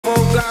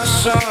got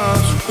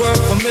sons who work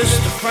for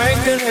Mr.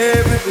 Franklin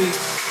every week.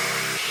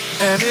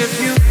 And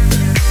if you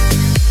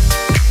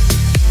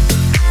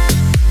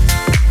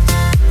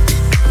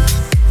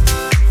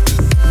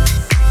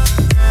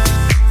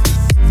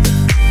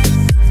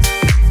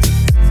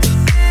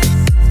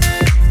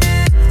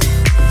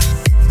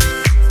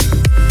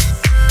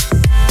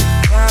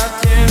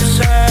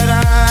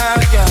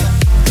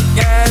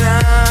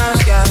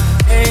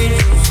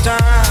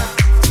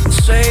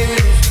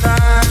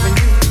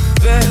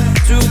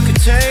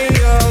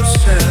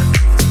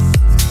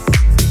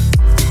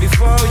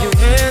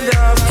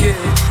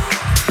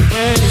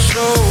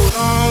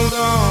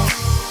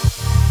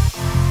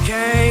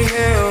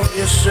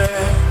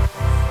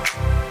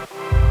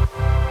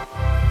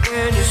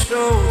when you're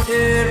so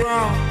dead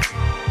wrong,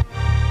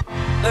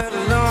 let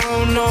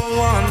alone no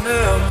one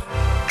else.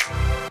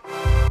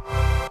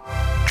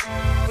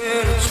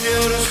 Where the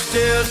children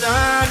still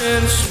dying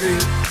in the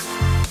street,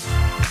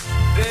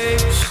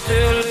 baby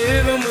still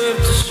living with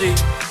the sea.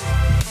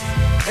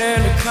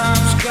 And the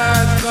cops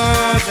got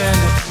guns and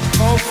the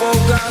mofo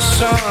got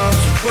sons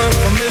who work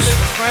for Mr.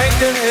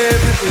 Franklin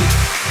every week.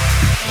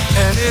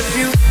 And if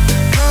you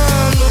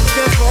come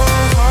looking for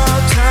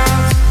hard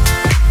times,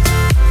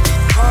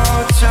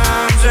 hard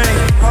times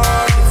ain't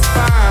hard to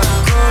find,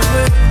 because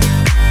we're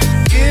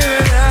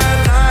giving that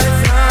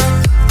lifeline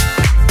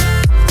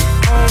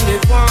only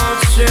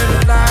once in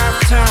a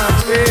lifetime.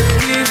 Baby,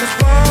 we was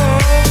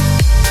born,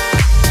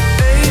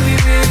 baby,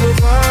 we were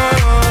born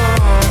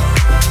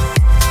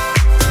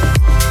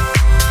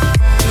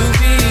to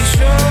be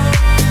sure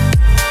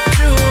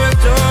to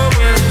endure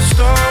when the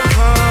storm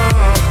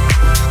comes.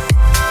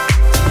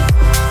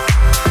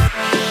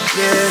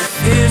 Yeah,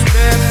 his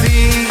bare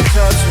feet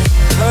touching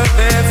her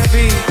bare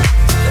feet,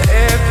 the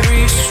air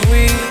breeze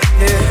sweet,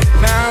 yeah,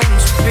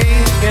 mountains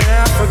peak. And I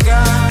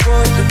forgot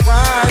what the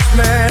wise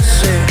man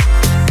said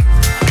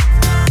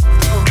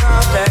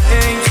about that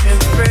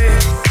ancient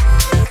bread.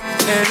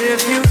 And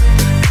if you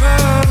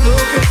come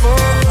looking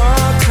for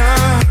hard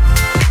times,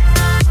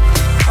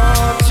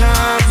 hard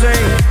times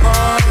ain't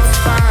hard to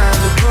find,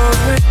 because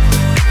we're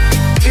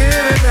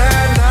giving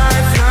that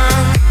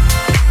lifeline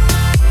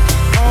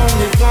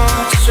only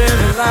once in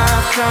a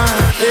lifetime.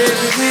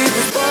 Baby, we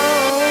were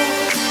born,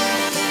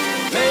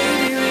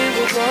 baby, we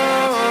were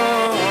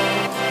born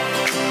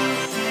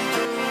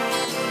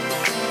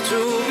to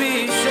be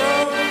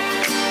sure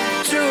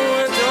to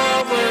endure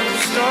when the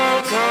storm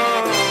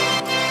comes.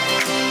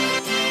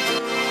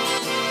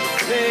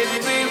 Baby,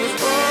 we was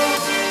born,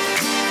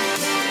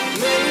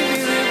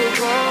 baby, we were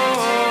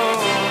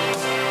born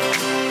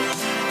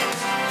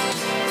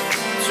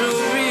to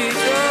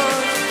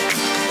rejoice,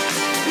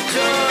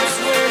 rejoice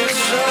when the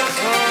sun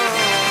comes.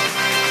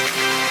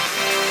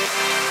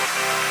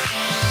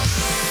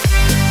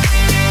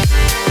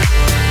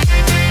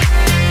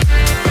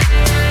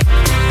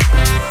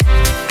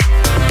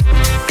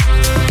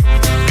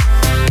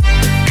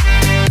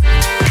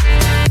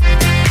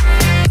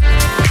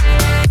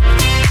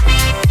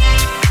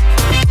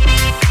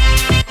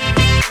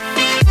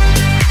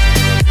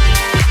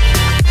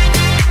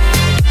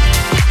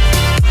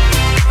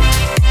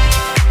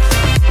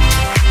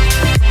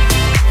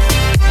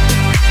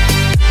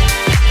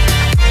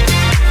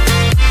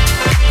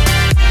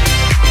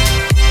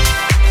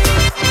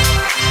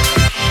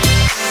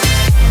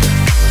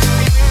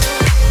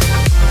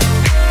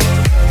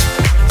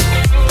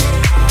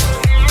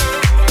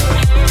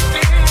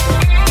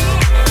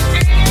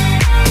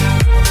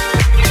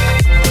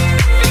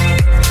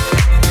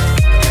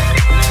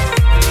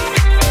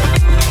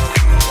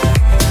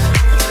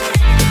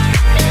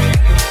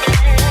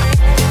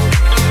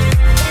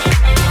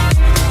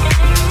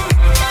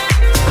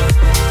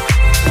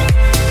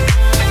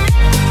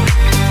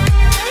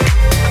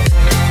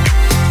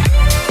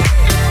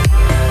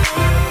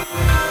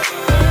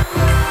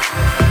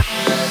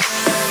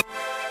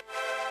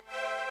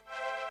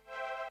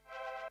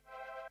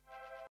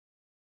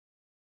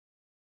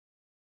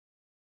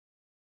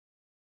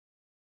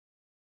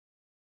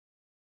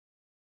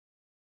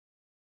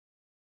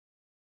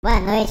 Boa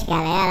noite,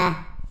 galera,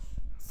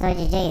 sou o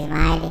DJ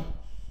Smiley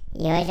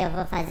e hoje eu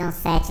vou fazer um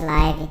set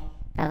live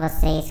pra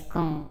vocês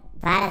com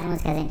várias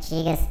músicas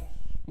antigas,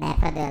 né,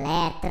 do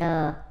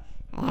Electro,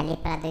 ali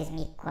pra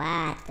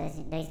 2004,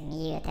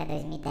 2000 até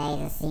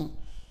 2010 assim,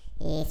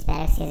 e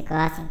espero que vocês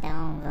gostem.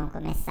 Então vamos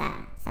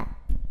começar essa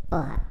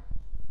porra.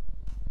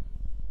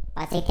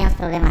 Pode ser que tenha uns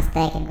problemas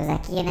técnicos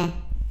aqui, né,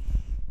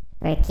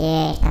 porque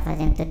a gente tá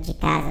fazendo tudo de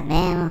casa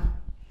mesmo,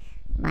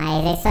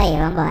 mas é isso aí,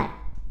 vambora.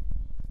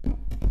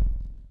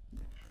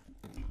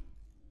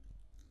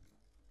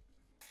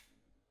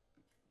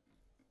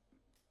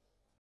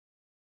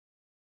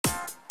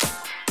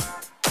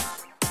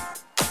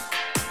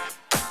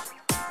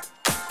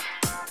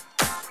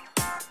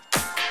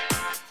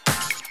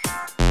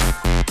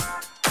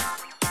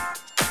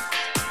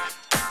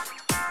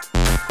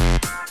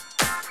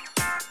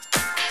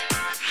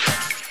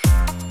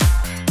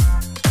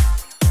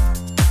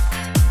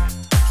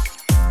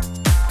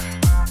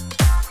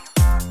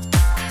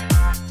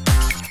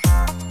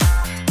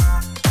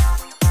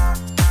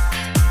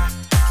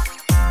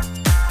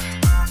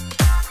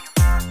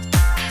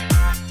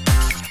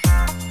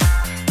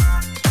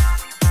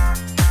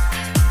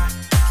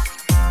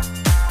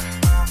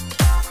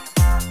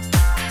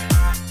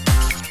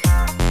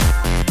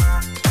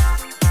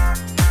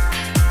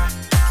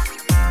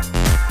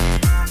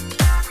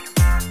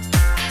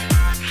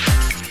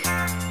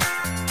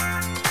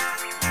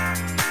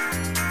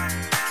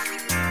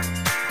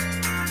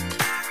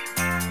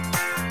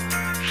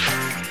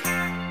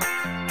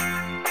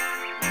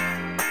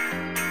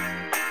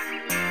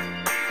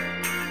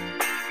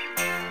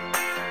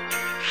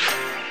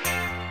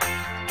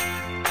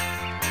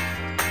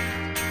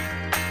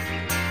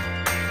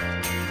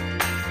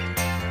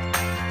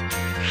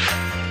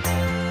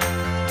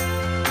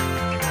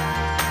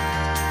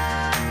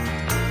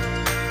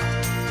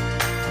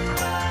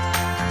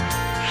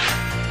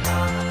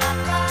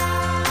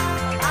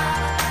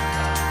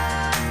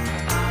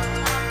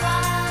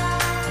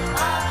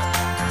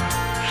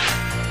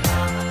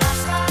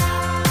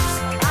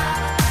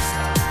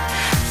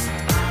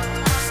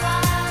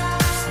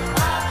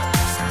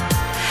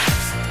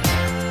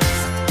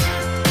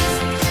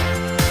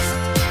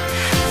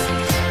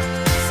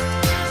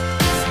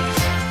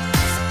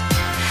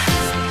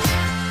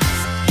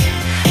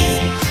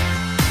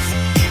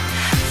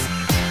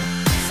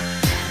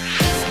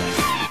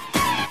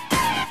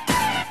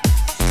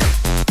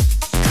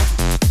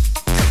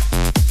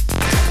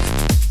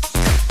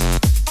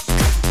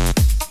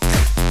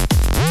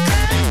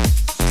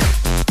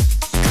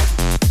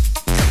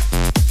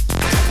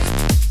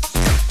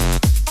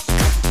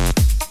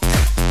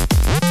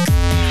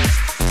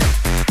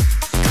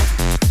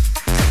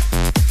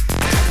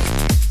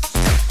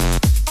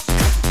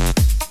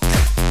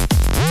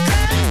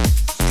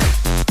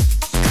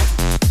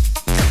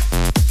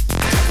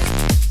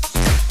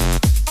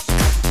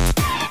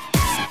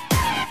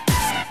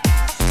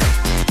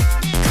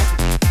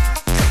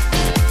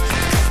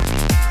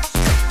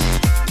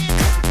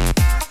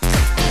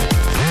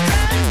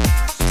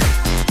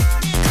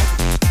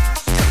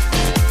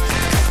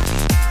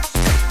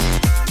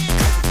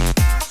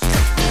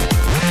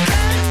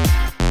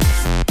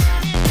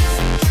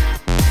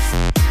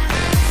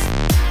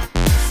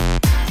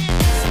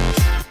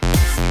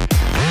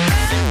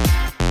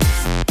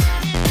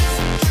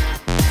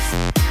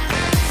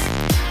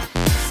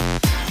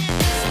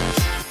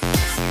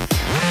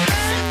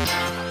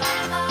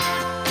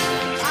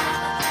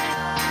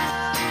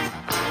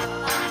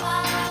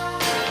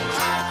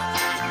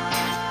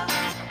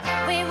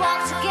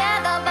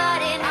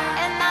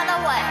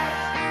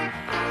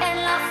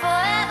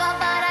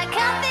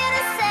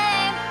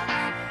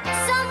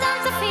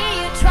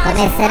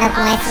 Começando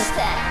com esse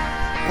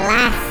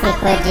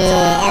clássico de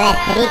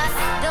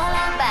Electric.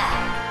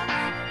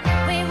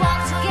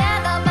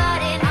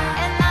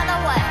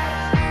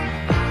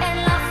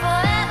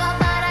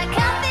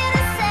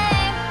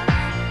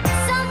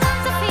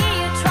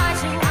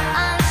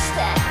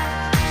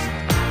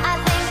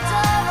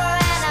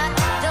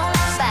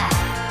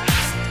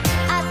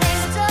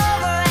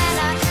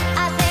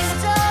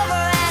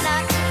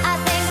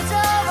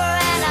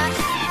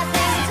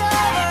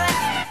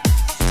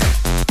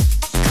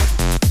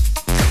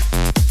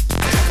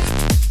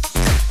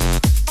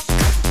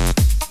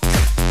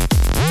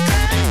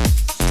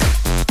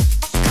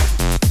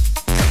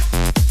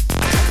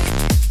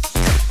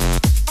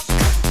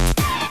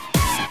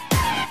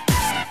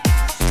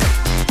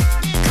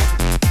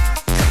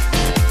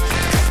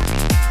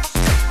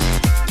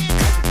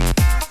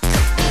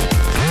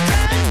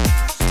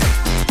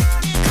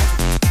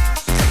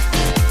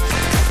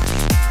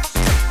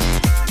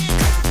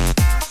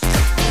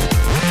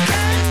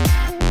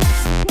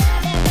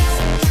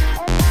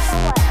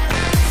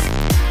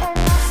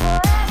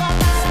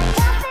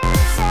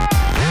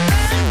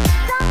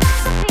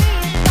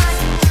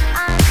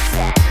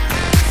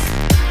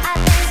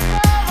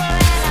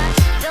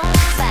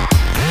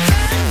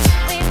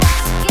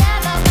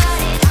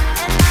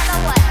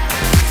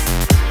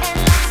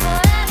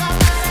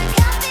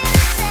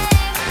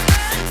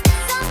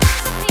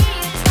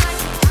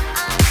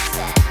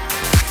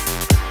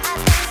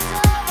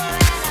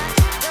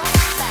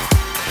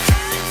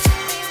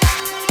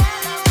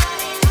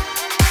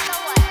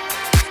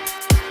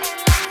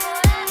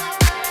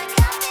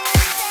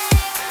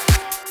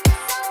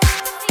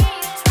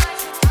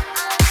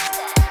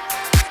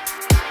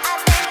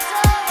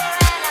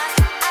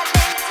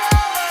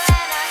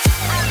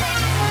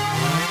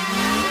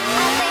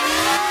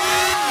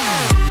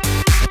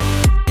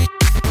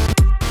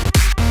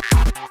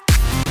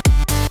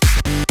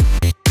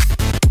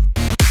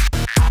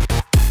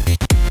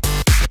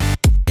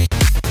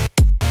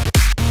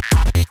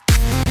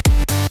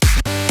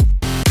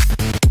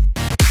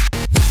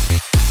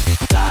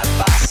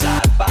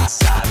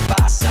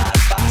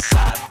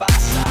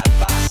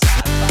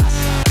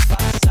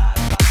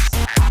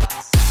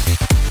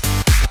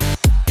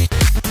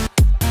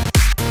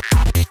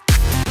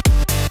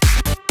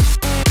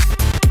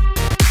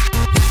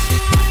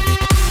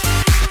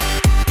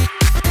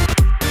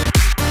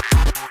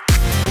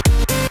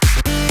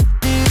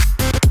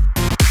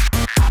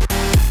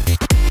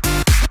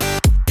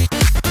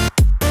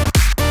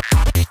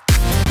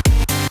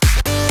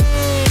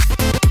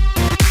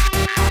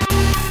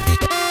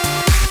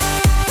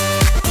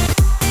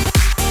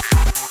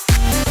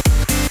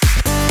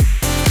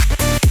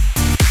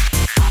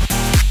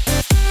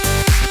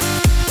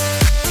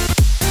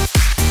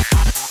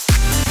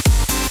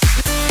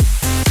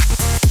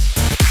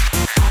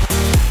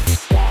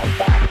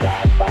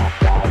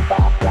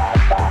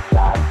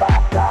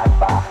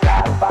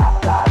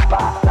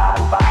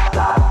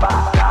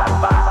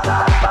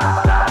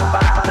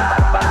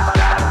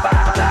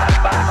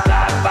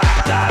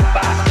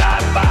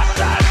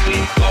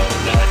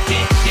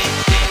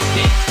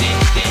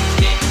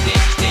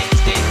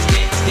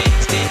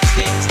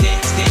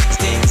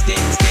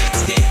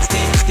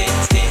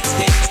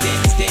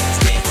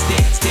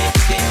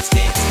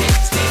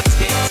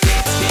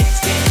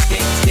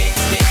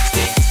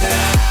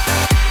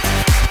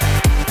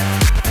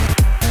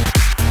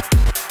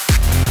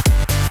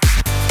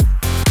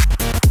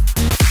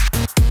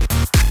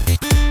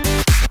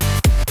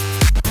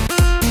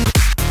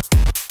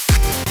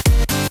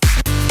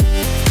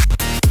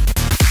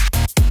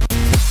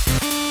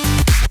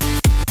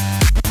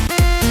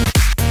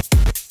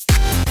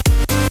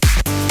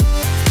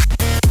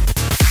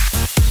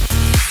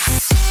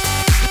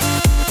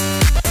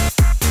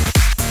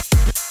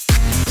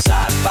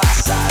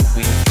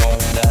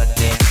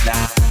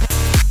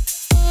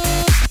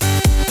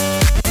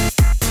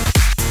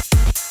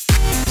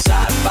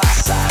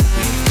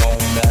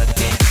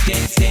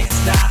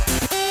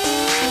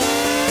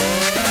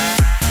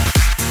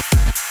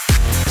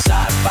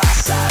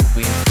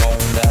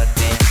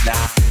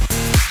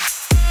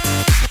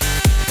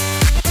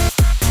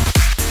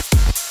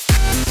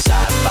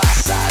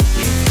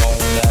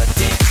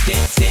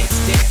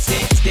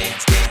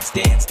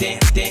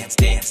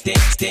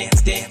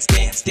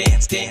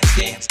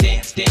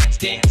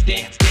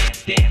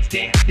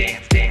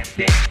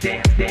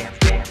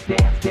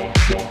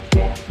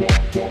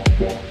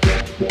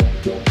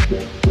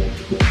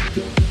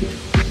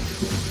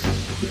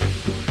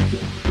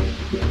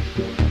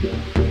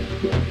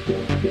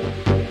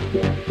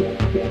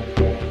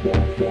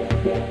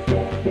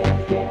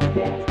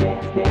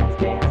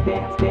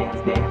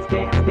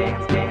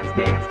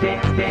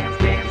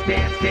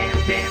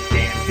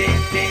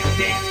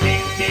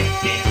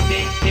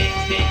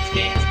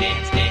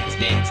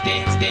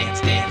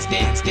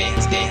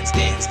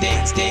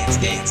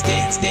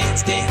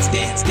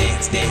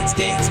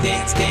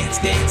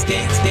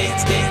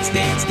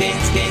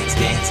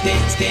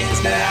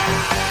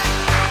 dance.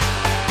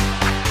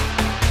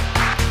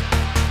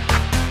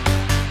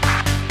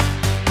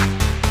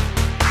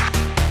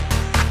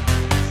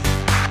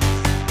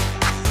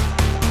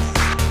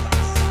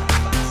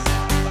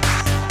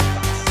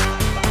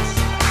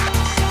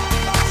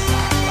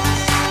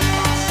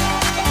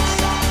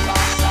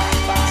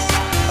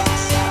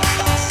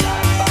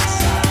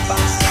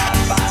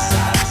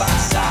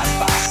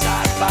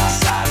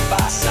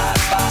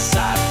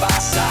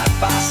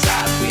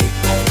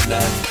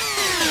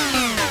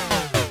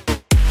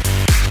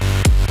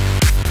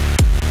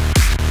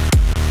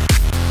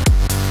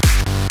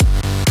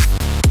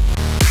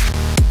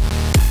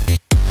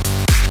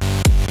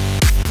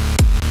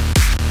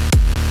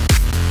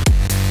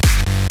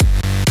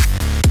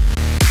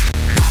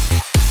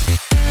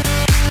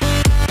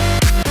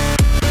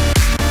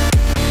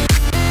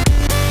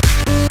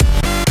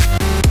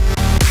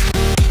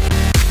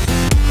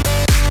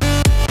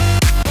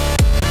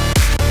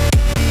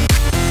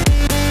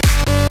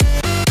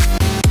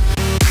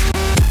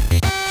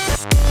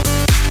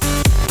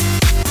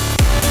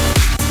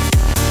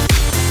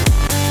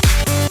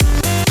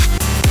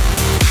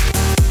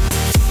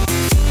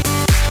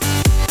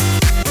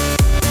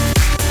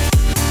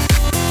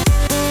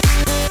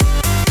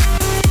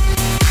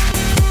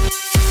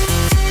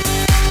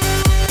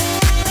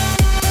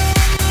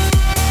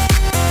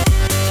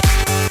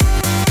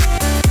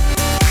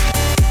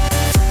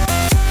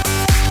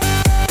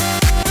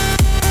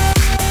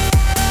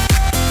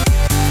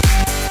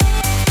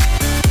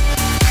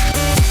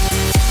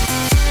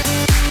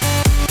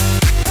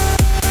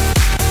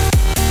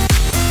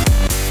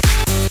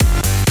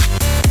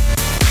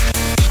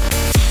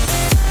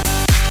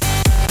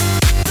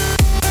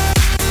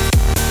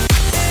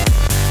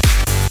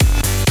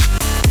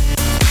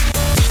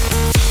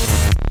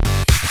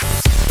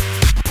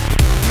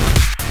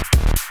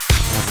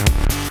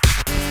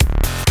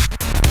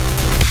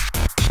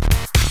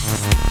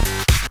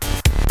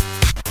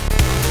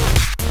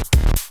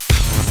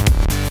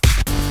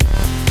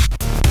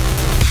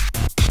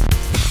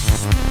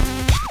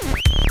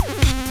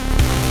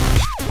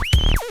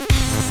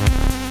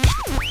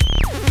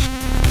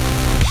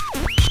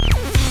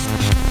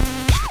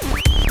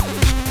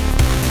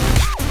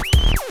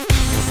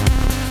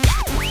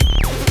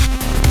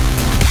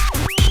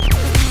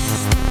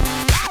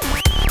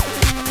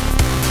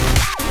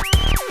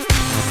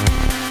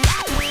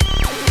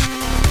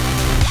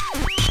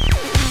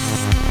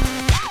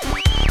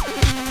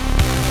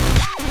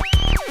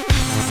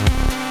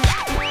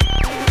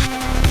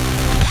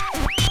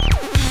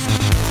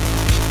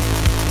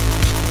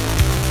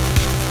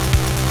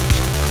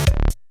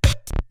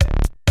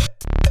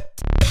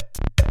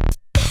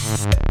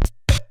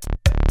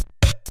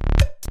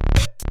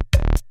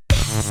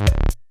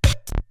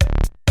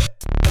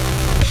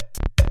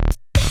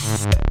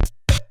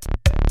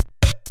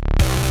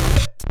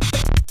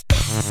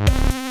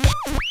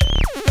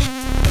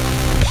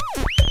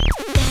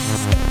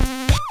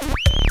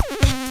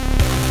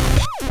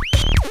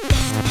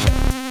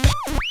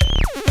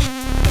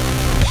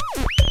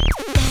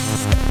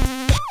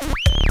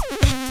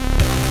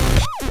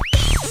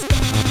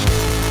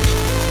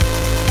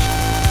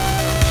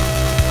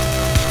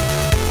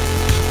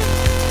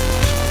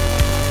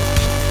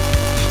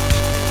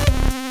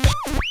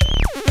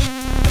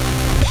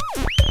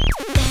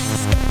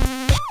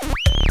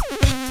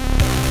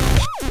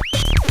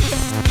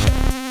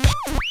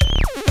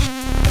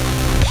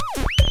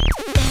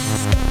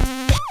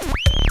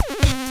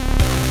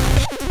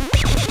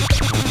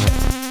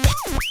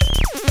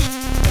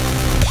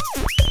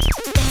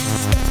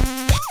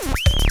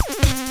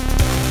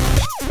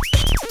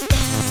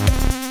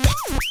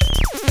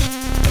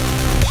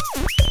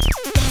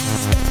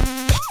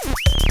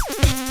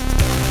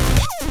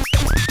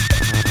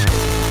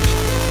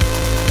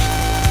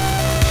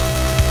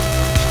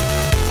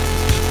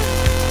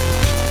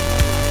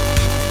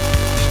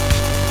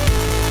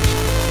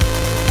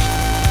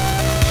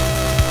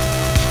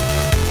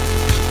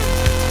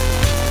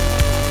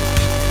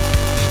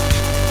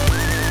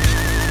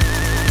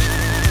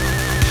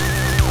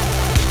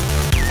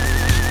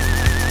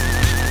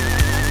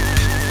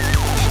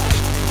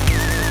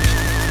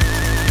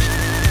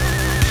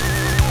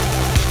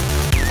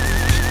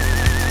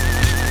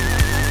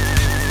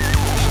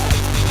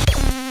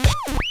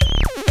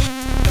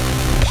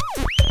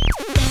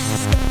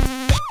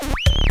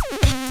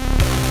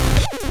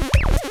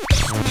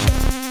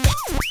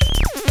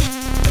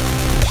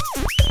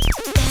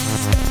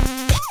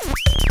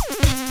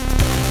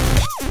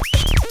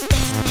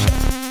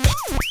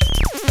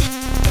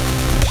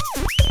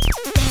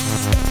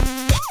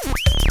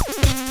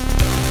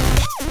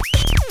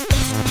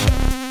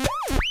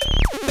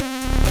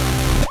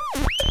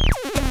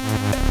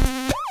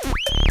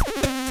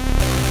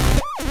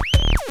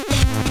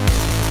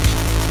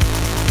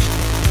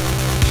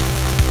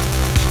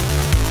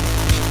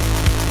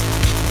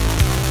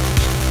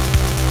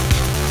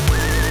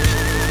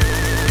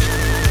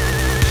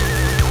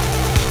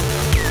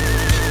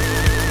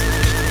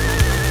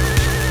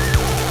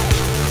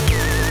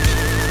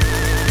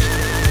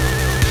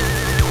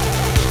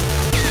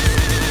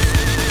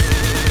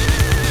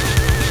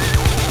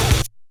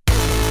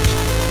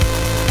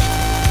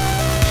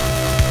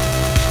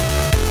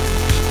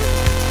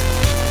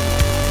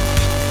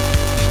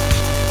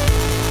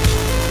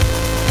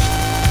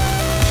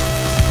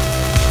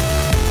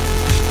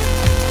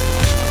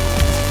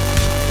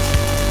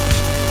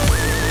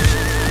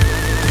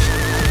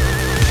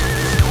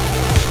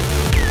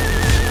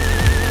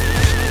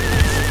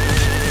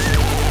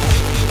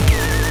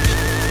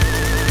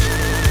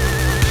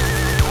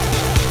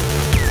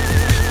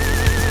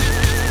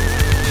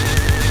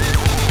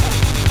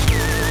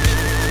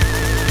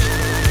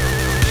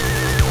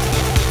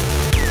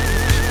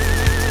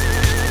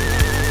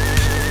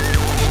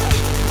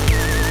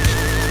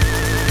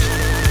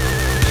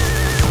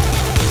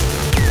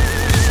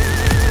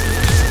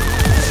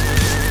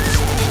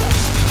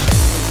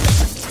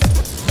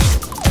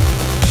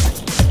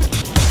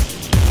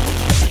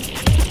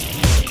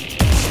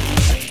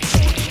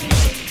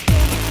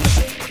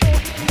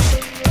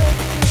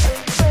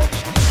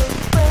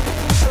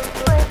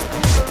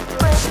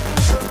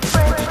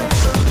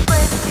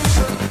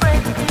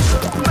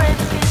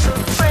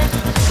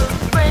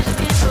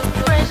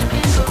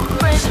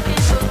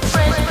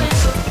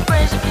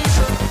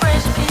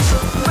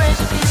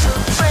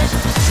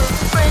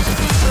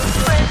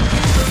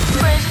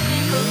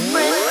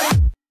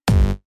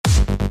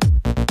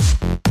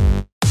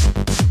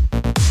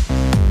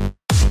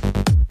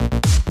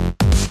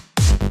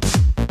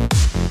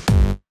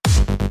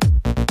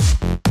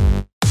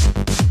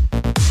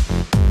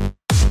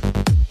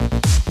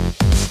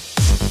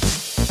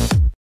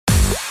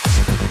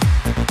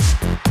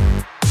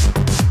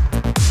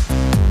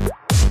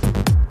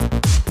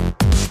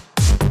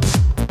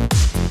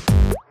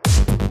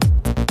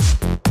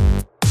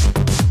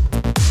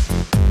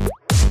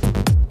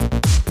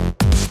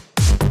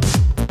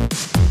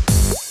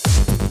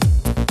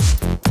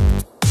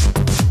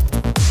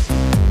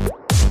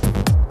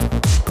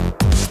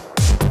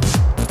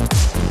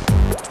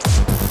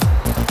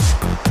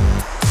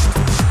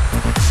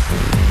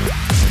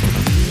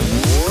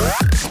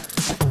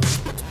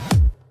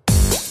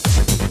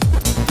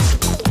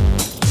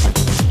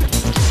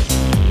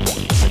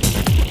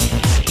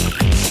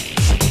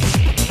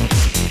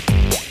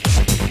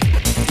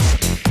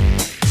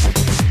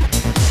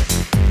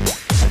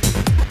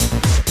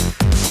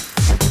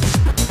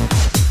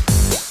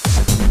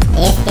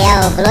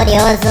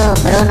 glorioso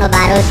Bruno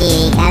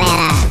Barudi,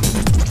 galera.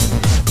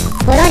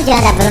 Por onde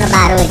anda Bruno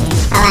Barudi?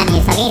 Falar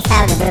nisso, alguém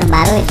sabe do Bruno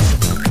Barudi?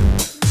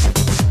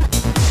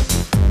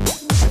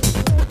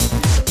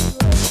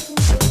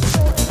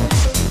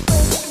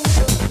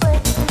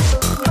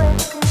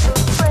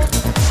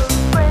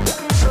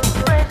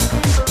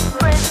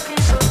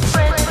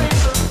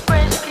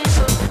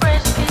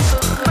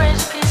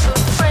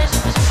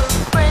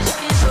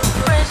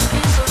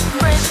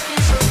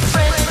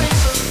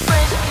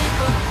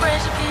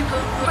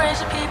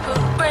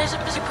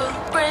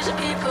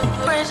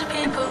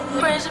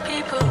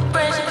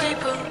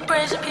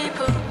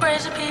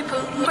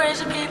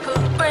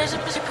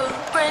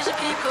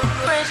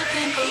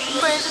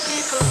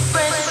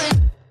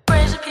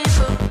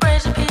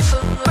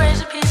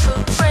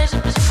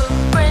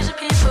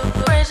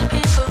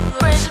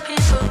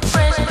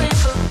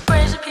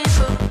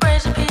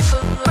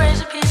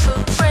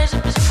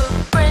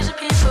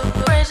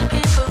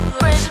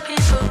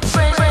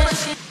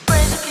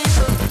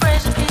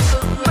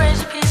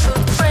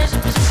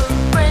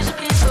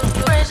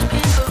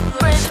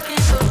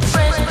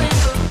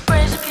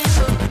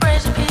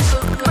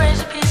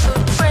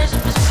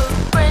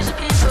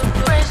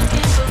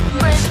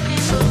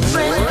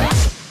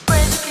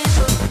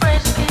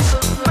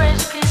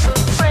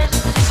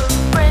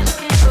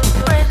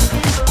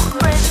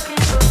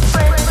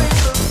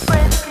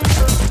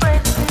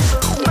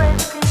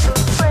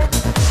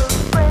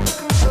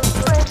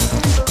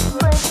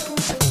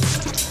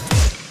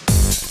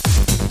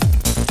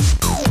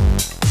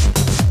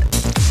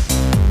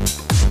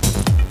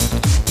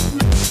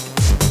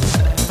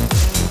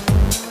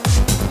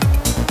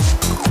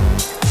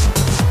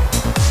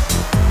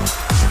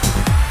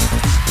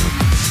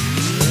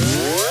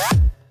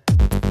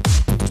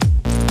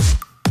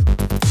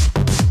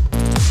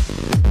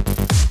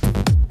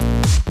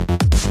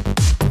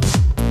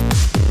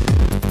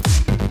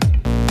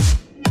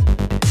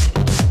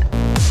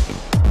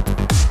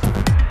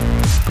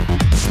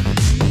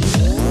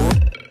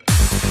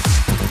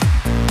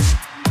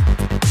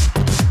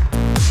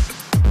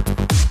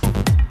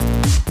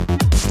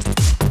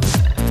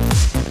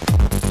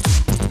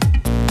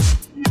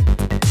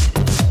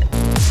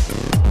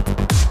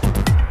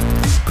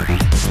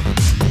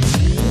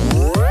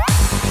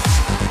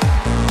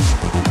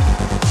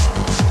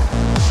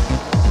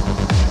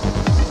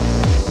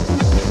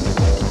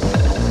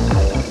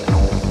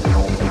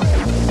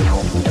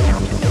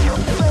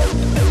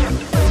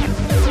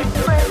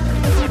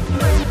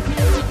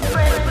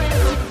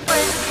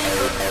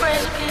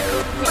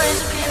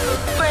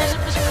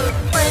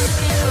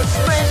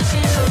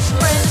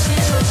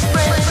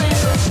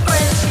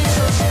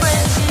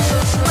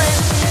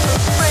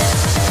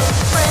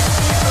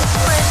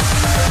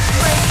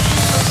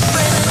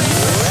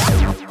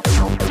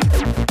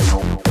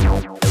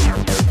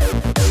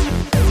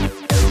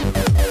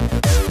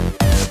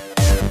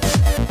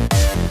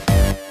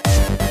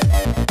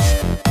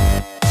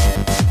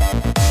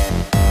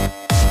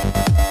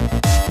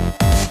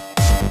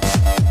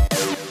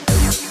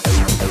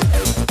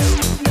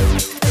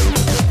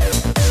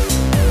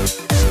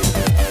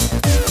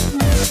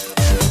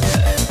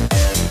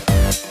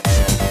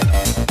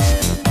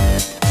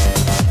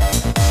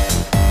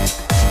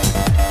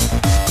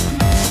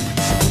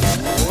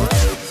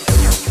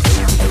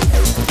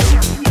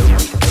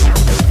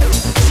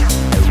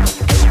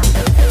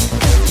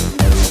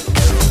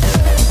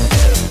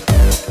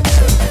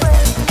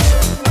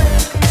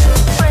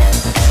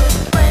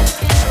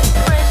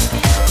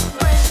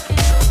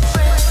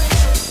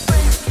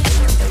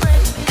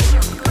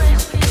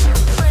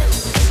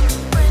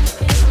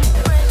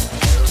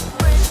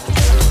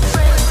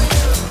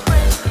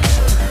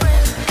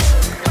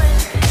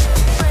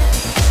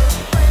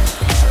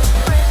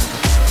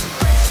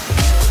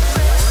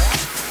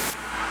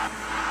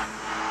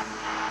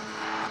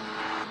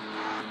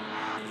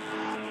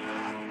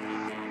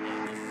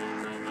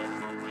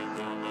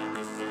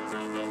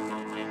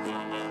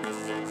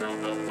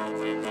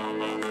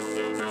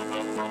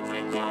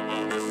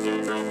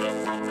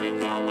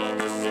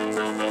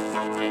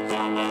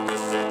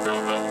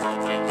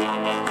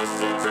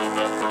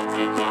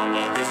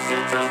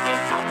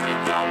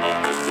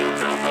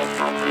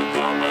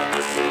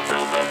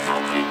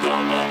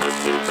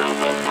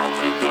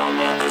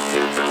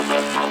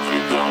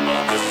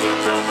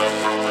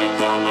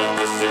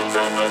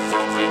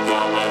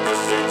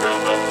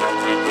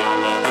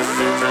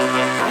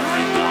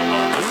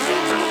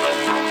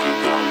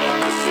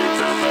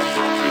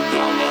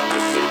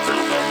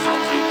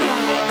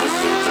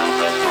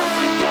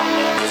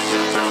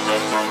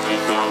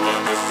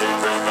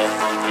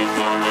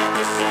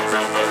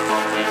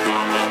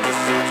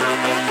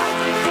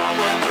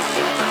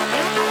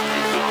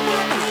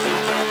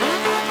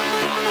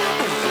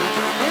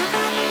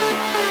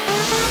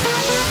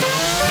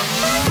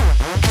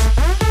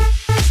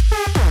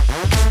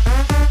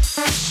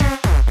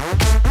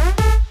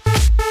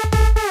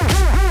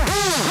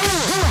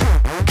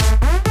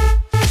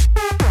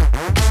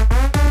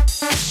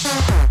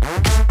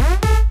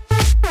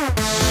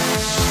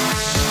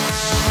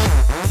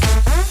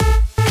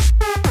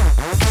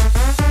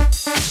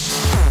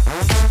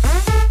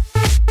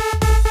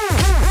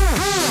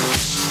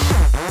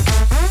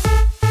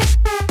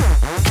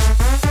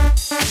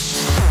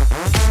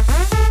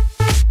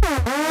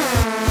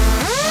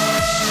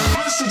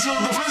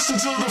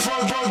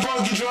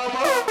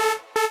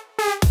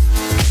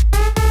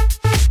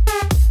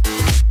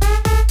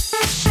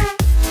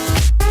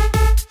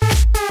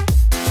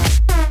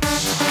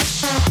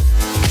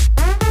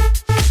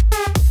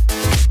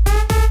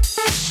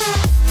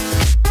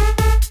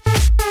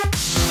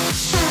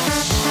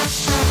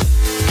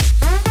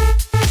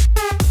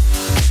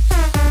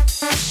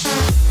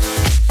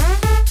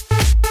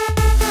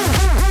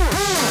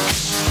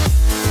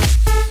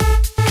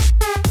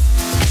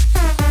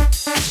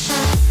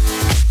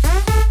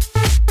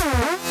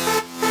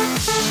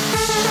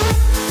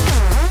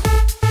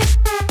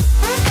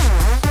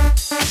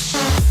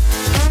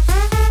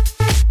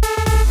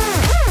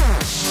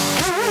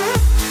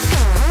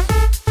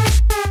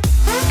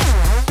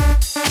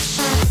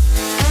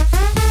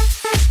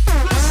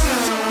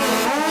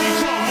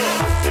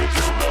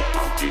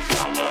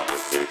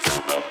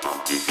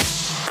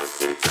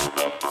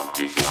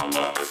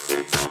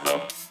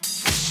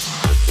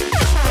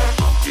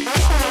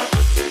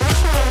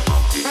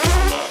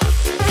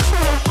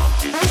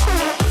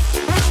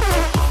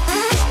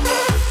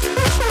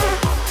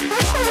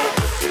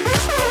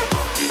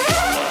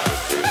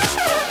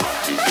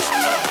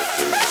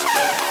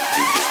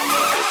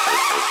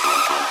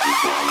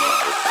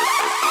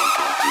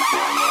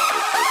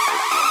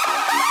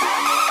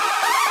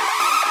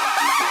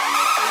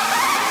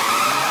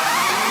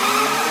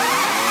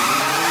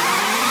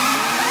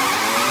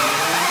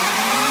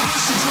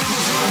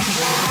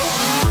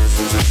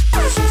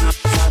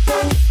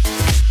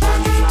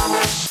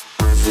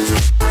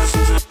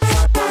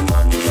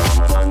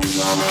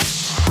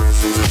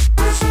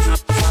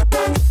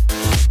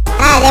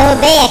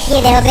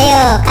 Derrubei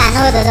o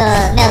canudo do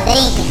meu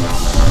drink.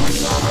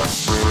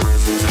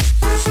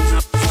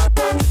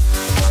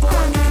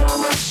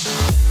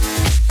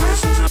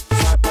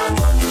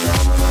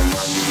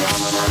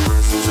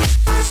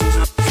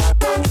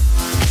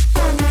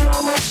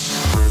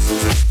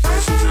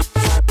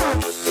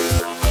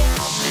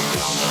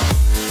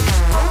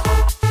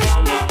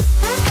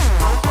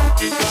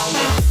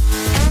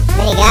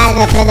 Obrigado,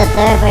 meu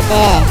produtor, por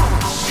ter...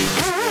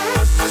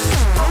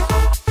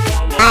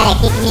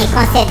 aqui que me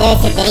concedeu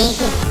esse drink,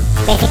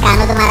 com esse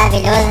canudo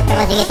maravilhoso que eu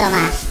consegui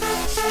tomar.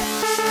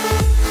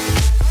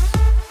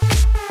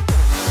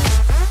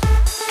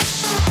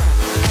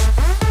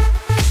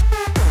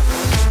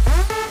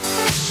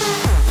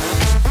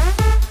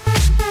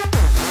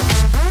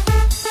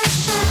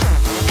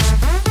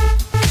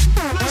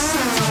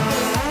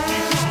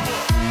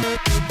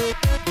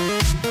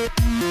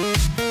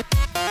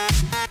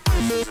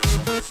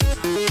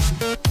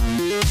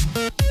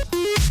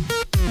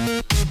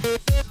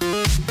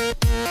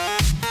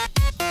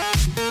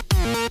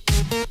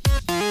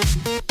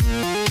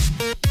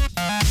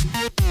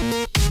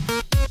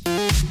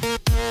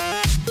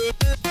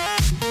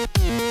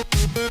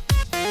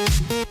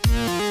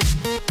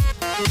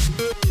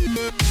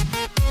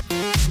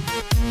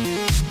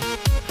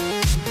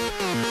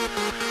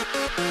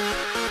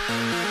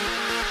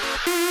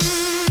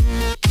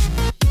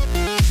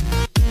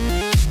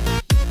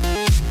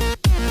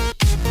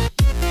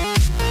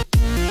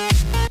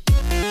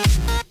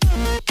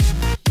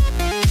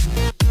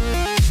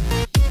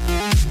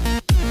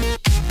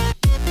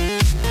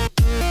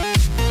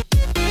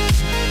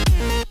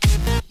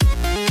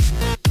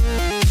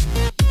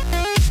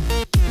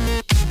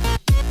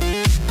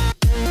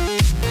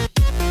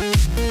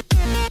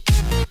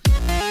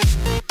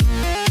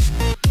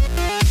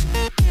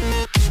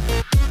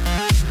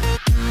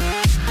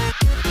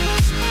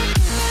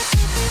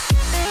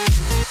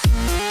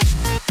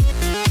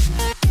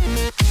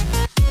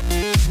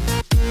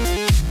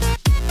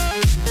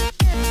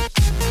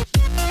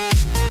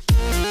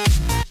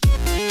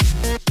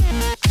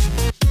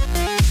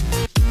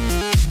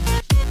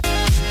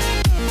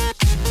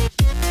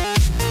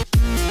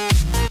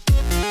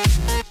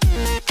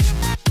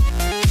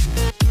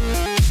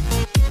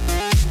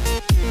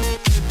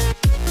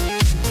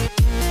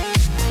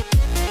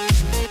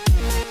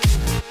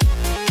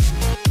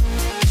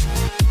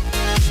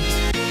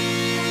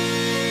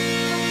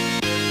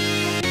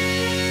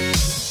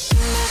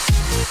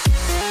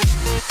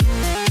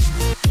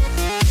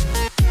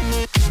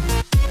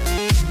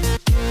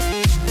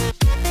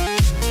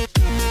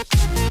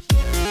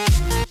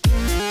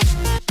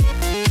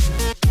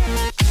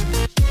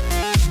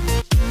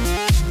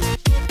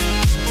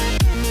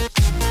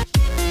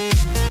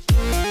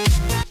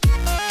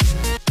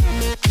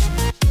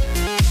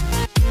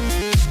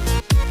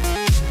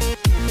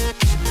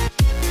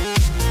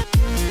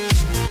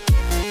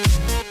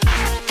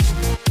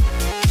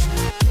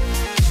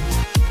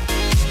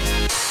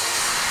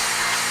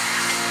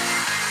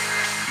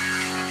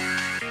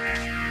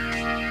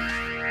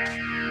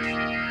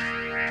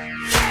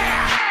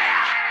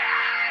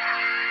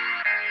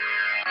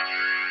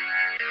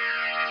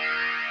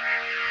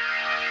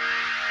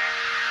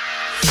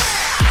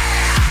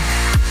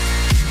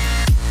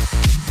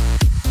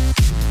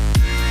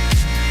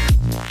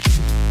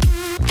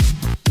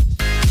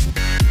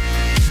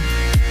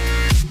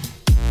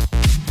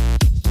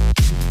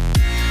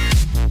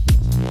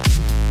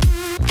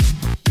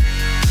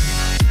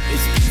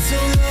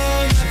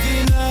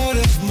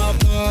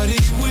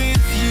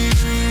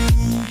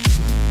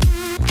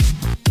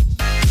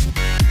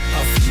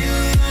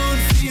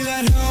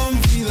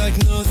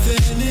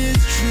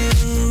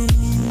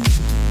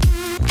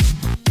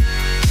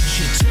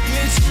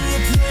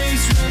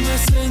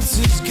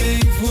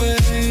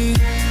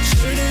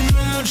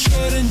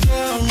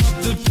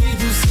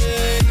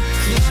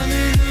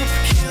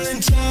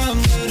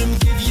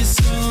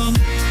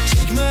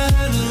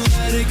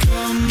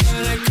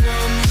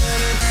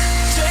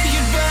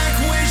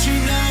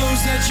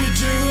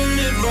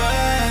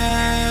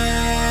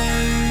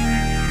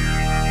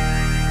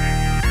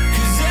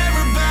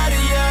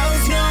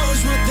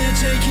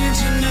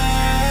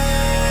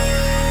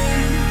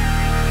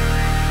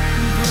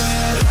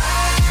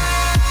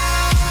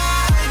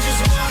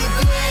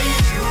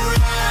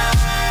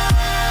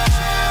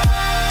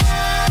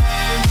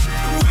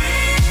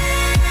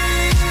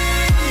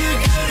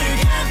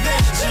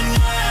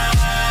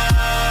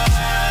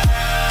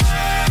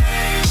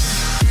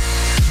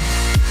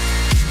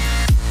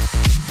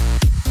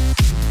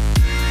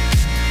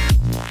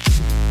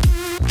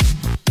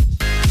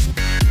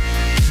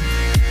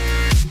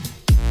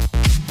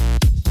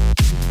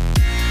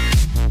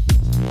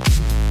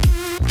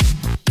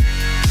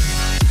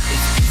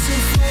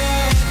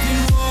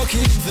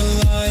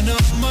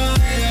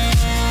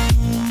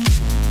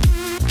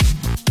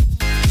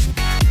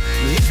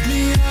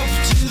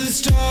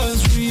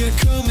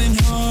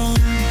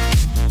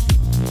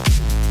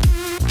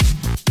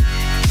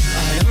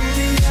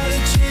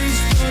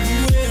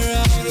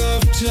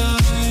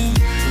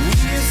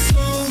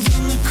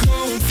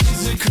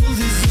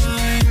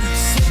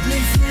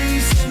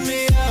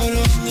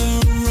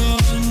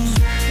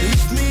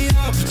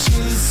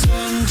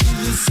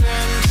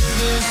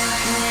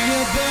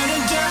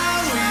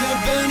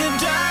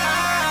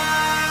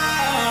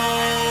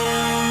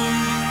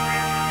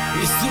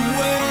 It's the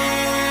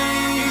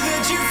way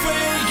that you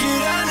fake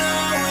it. I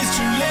know it's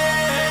too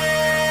late,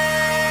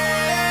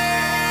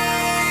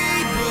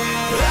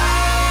 but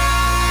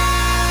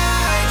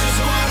I just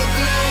wanna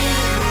play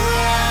it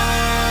right.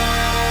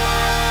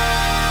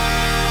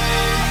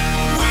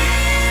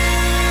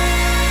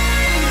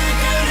 We're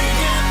gonna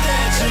get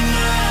there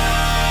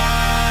tonight.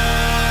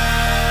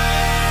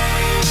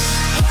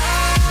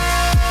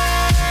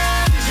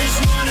 I just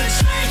wanna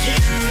take you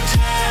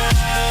down.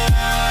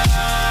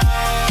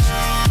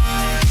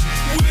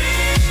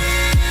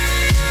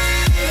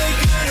 We're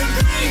gonna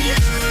bring you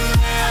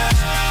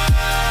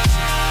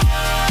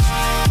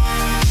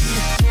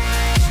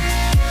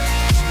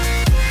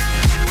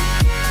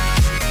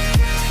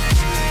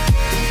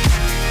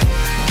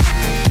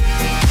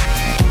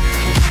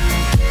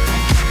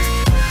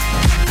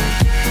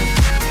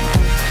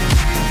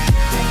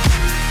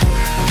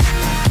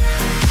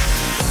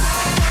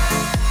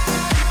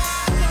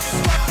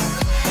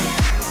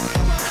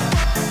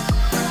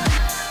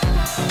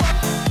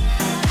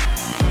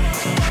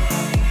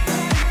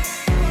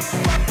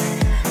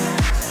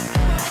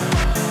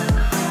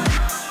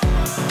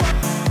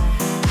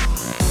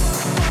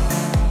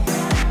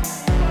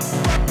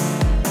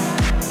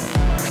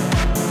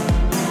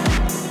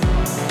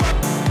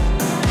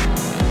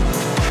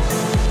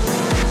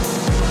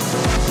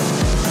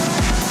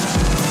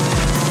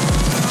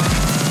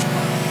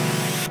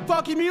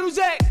funky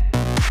music.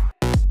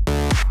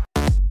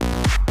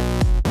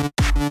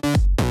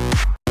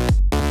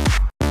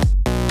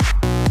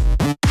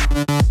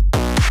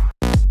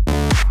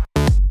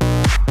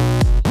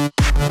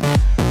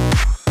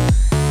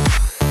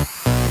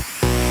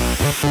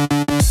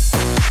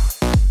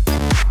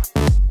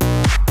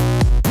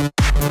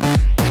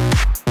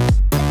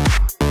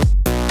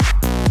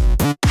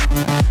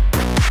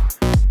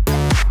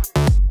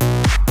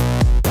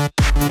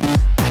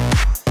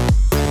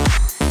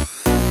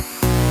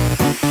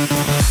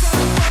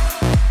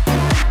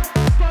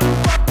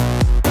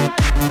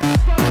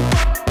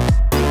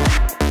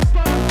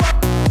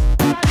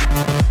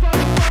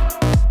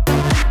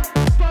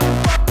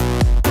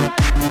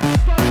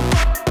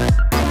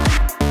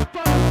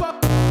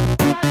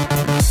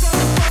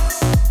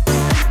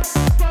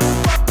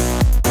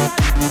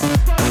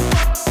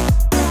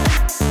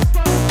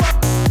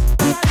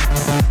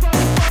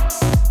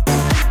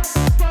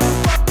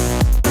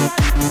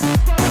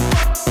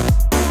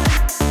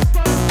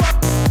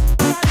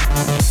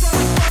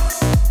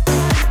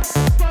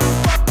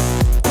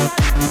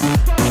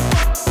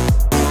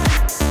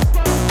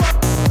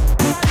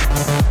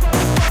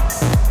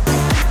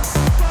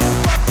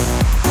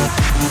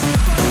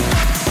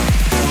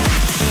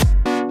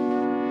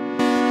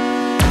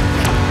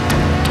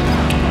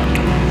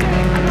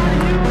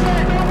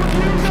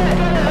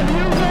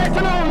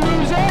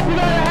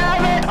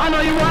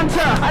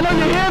 I know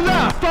you hear the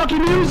funky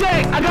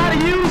music. I gotta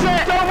use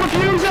it, don't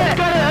refuse it.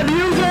 Gotta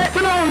abuse it,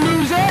 but don't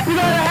lose it. You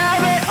gotta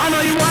have it. I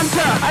know you want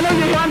to. I know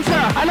you want to.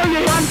 I know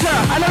you want to.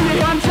 I know you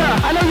want to.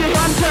 I know you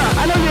want to.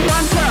 I know you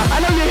want to.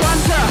 I know you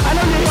want to. I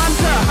know you want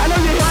to. I know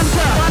you want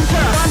to. Want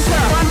to. Want to.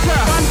 Want to.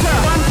 Want to.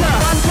 Want to.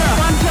 Want to.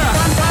 Want to.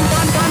 Want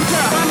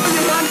to. Want to.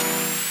 Want to.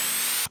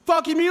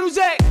 Funky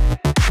music.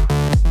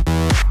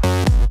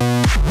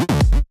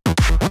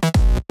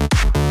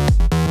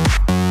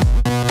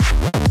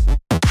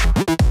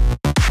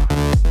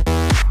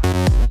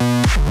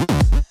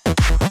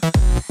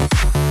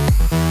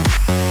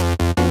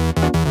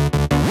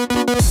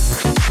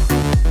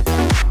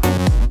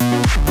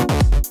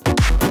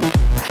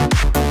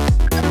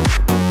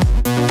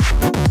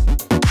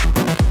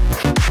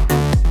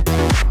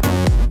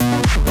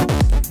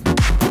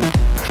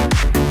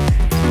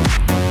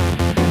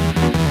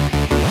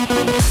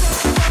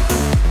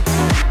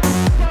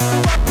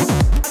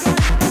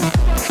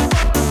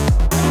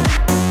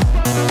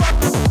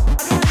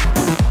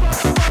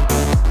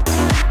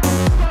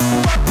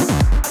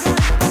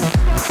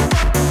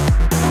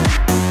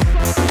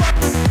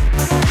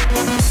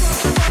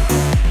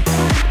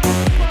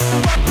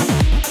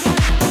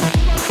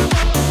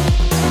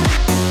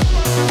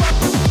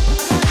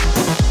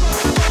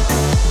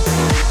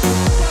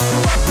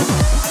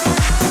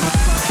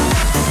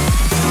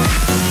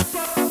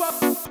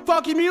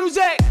 Funky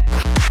music.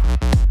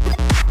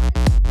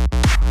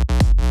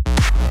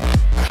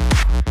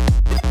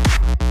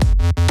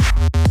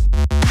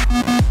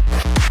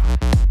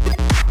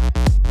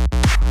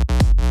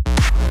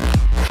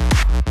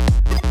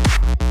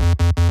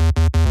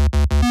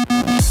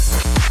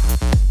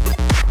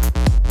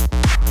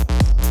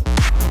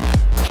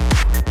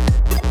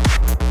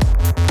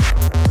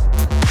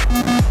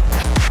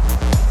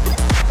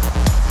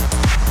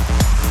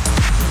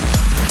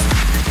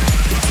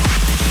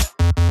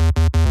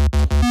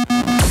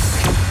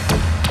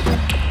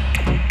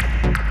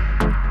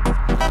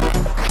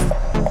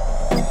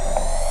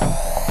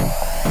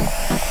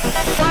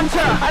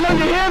 I know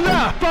you hear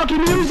the funky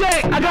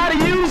music. I gotta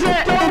use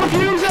it, don't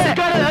refuse it.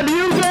 Gotta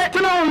abuse it,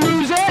 don't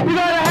lose it. You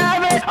gotta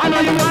have it. I know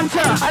you want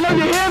to. I know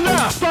you hear the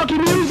funky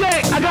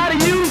music. I gotta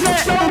use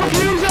it, don't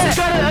refuse it.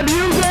 Gotta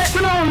abuse it,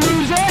 don't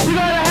lose it. You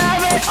gotta have it.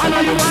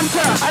 know you want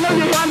her. I know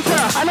you want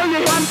her. I know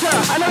you want her.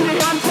 I know you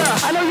want her.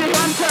 I know you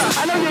want her.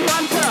 I know you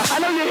want her. I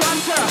know you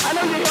want her. I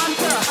know you want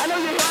her. I know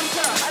you want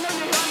her. I know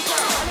you want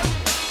her.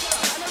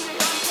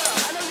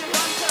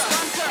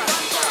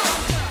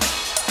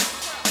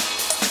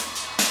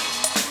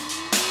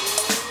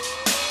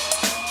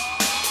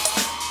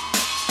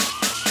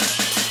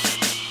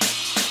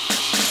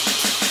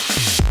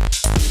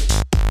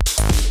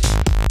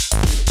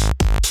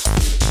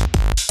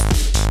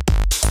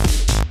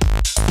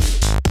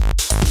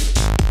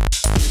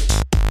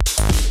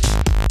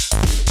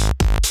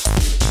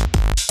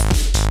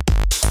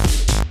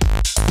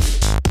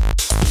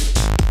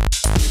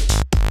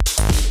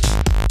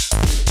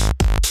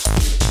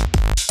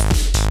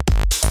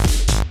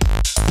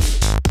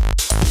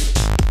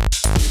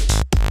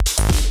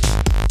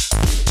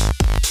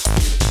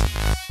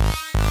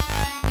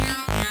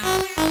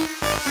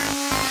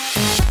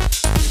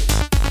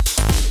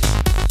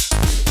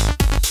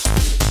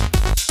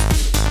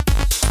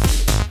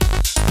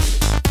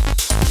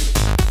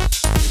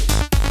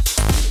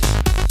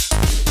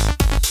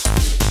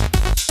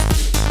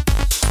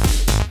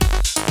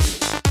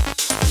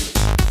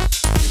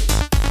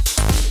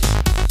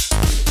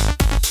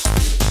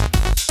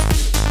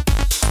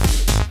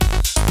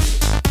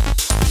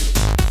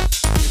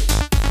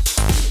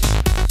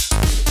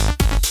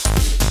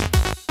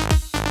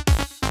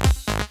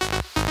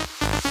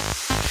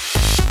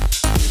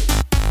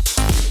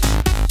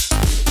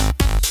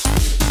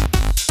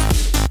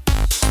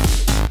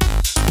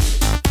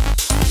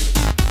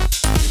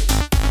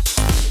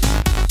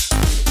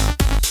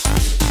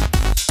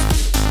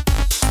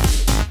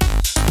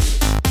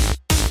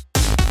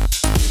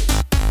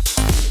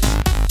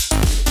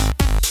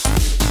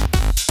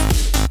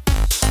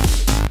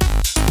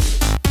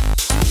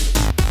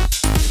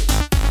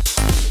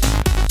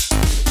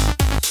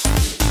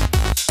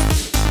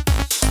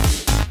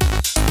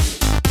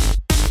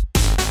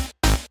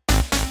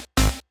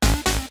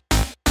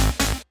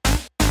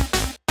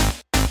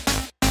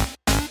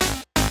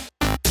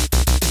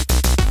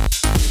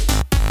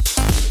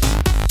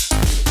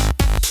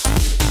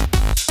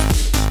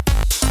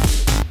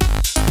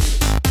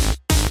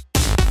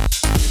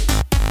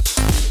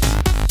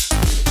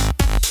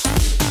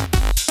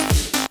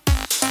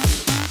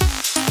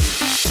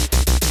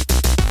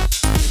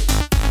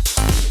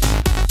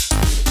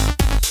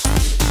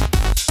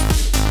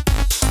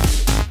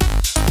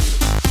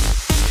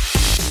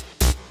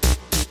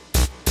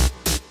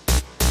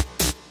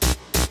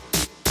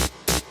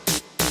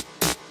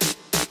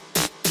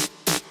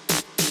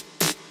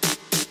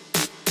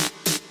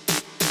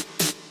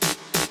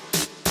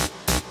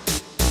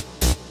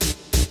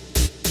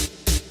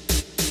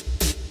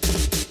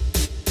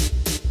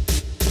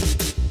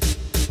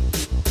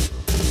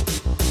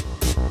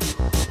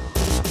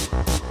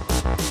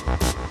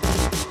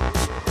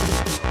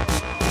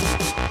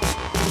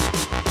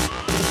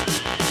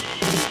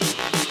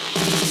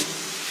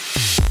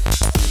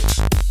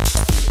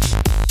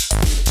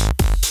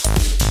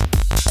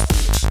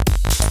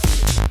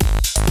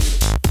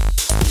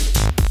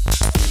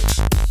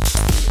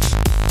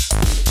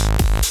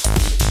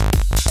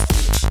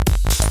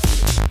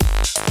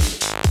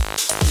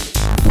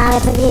 Salve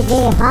pro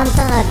DJ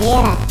Robson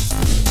Nogueira.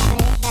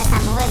 Lembro dessa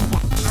música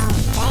há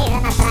uns 10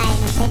 anos atrás,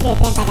 no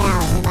 180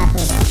 graus, em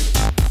Batuta.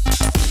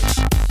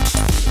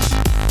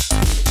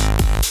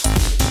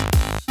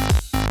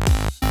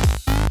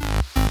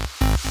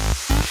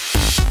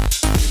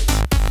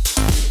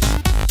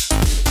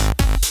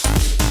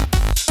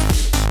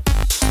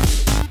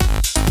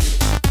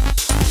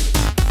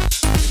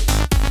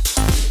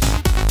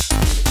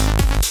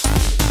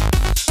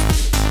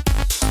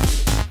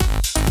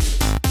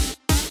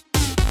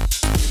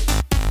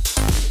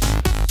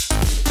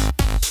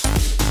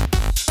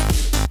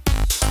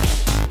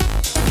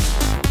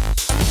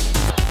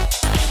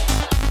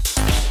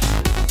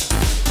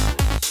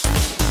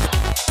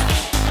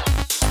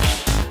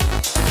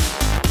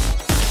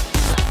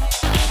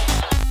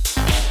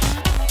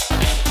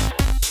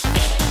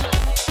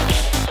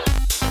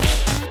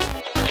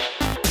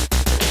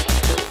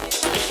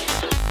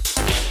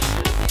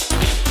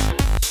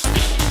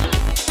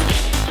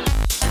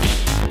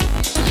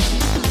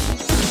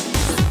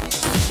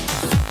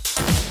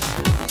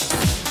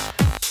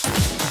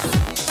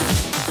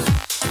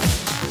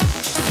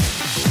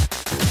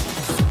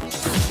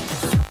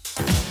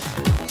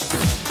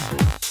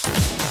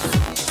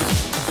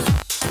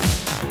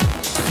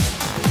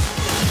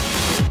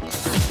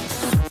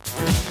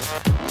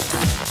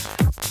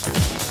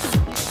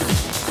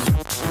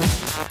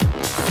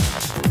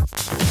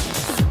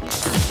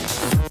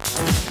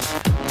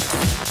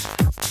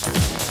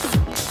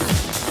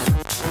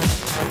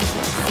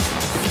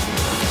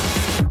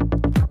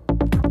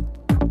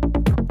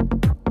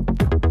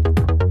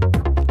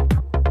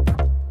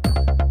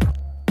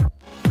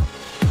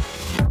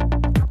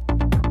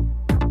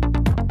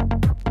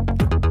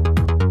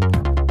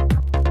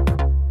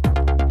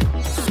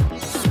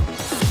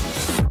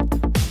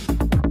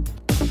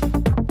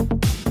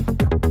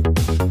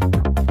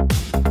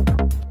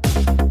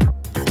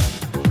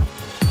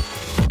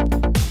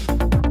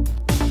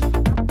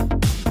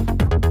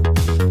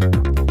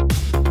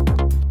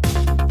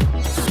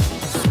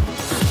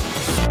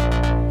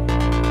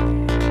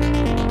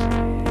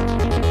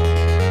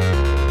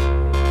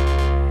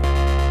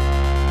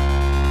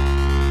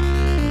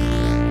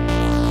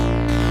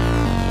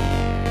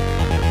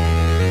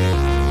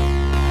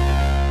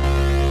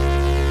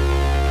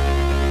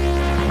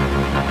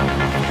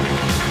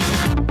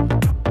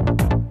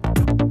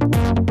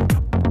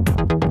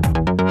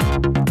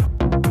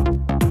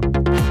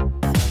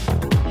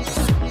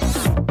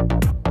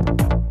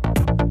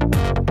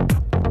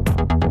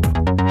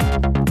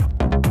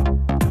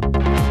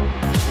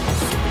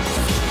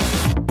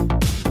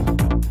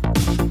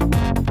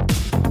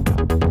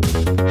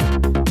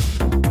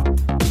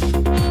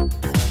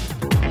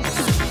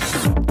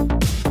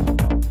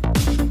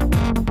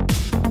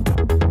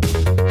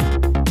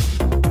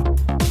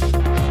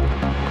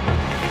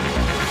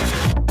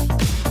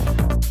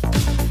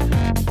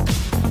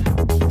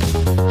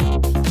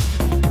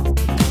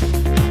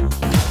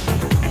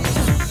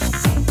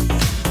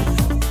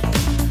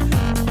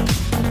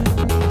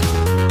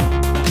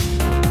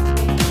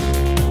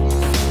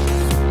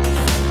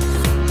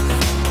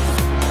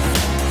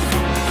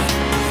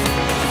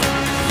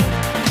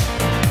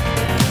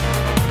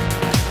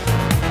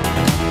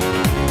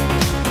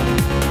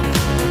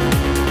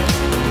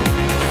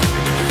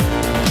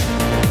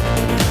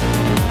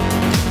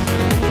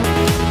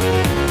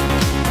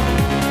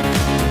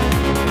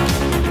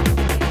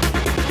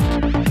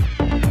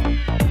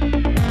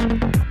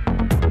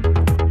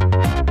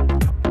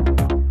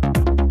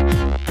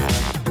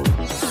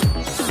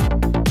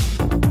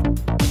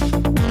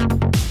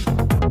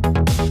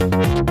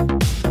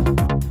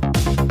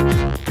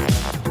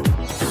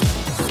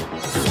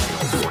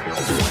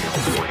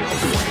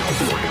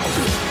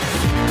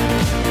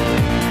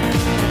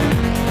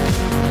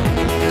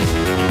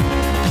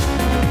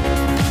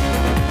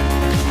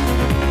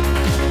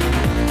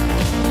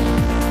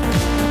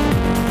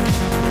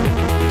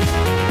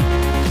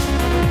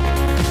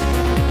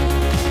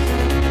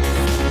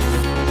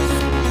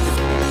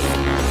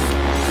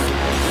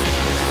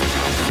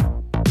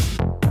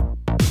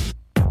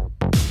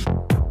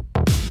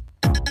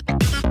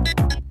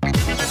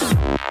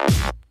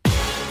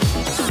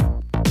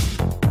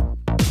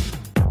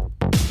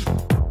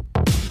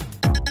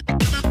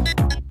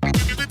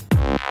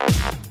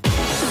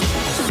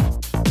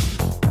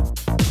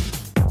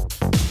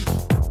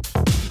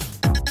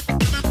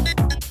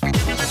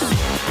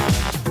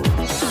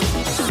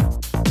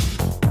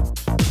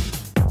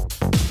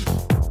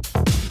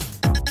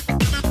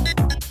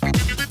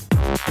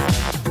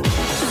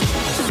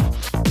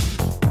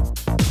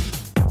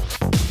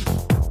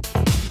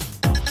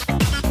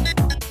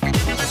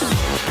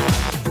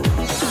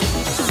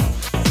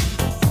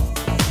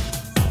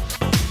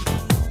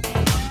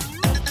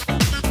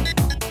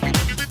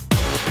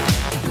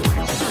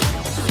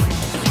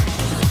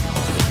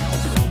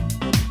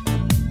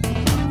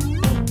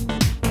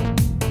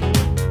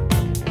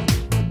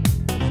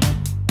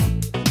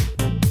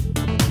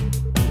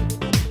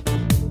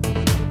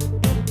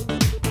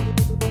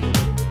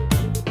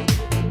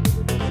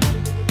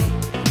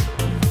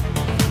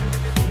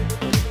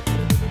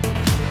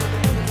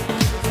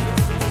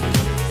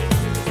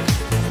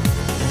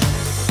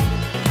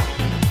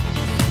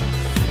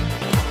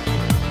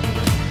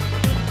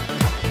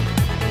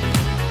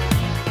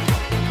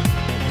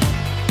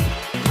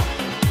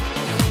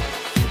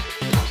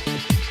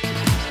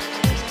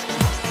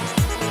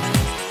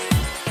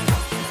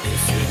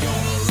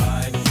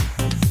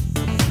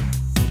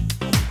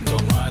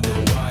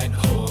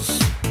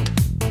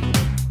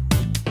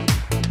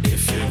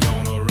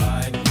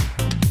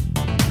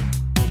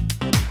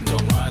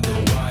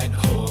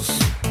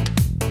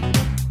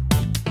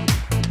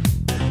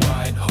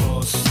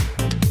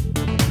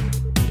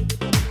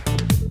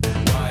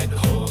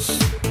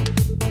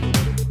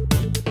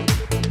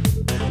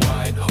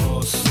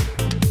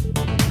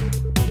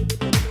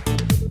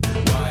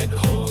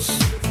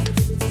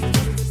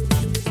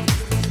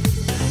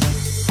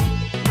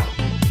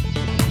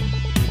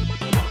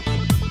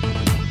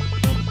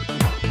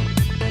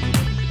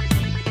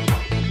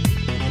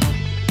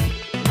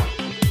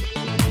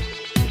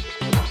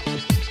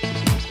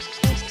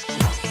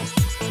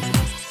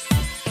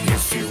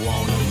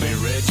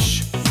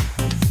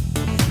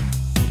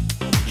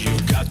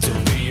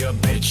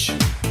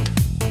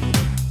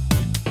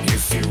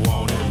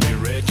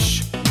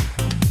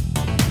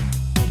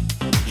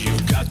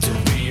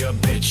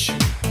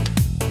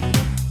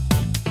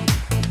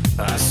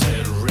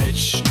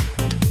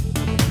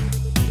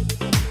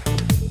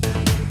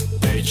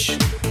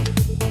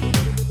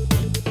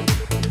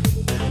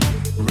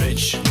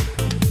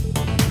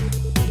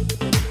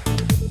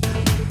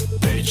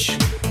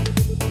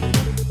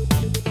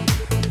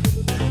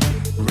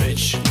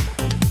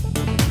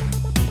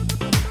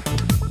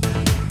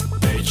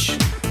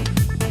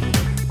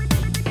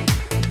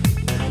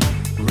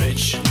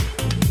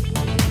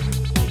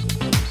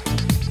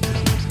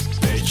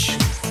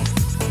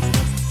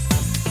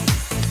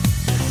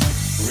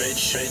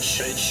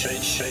 If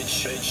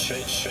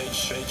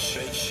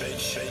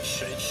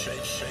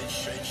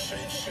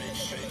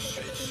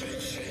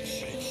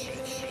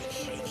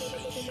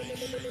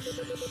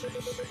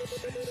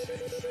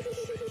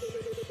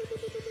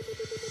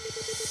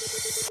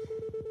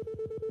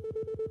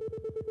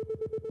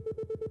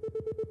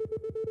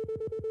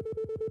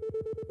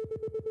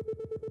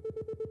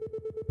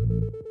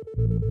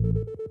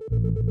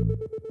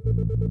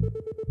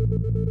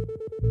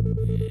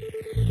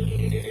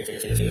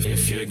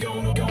you're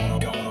gonna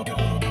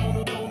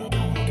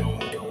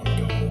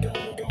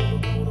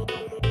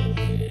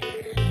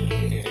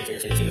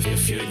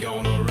if you're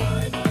gonna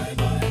ride,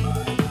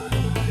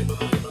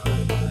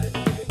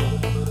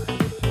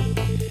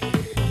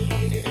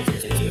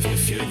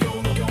 if you're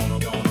gonna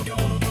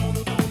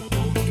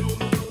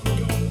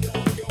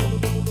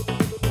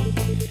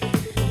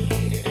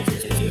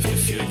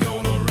if you're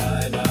gonna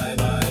ride,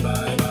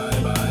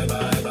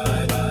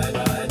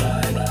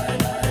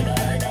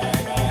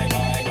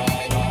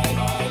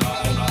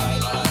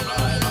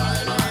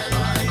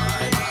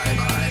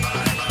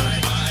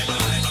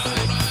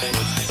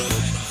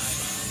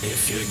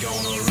 if you're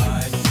gonna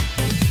ride,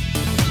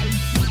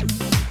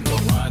 go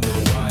ride the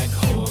white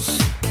horse.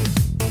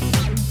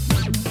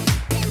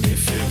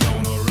 If you're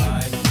gonna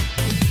ride,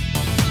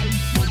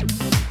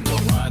 go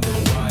ride the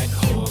white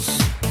horse.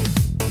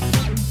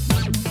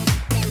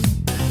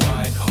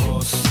 White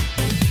horse.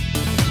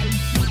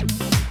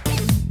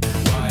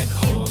 White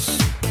horse.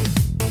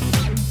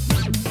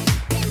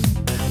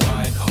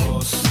 White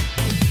horse.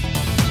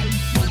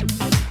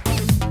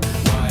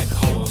 White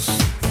horse.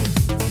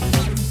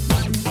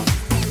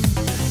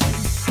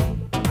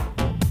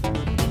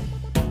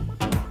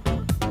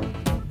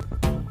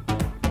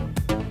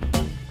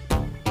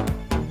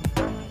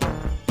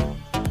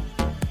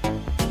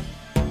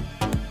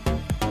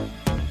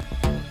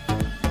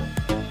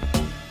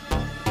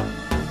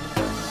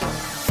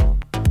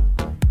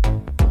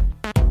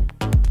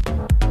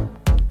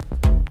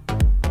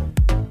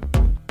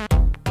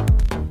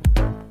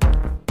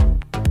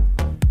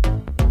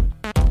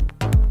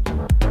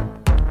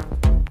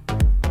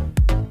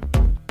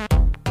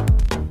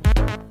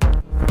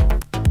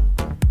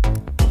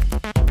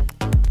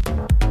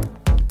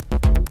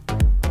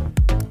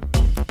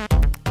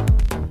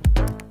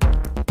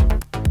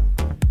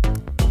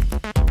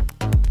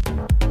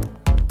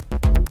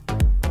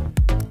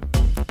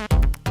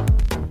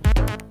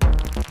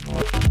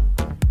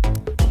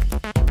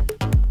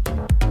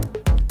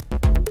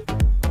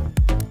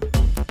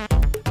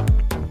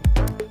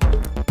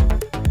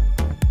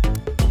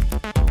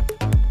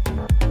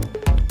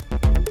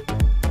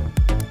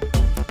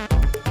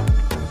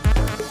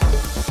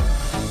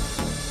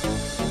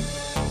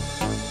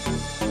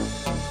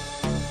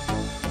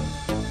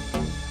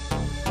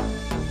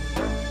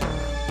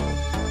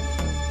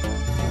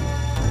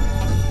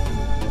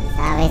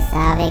 Salve,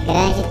 salve,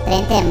 grande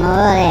trem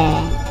Temor.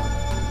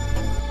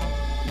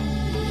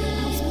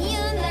 Was me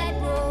on that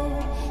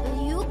road, and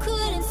you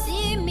couldn't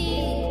see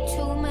me.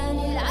 Too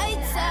many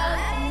lights out,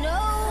 no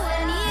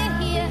one near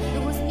here.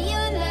 It was me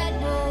on that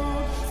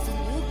road, so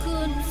you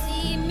couldn't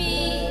see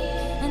me.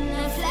 And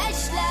the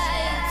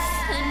flashlights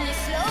and the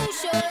slow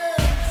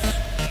shows.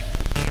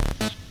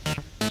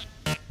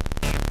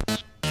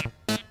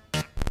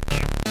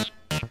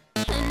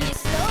 And the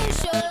slow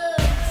shows.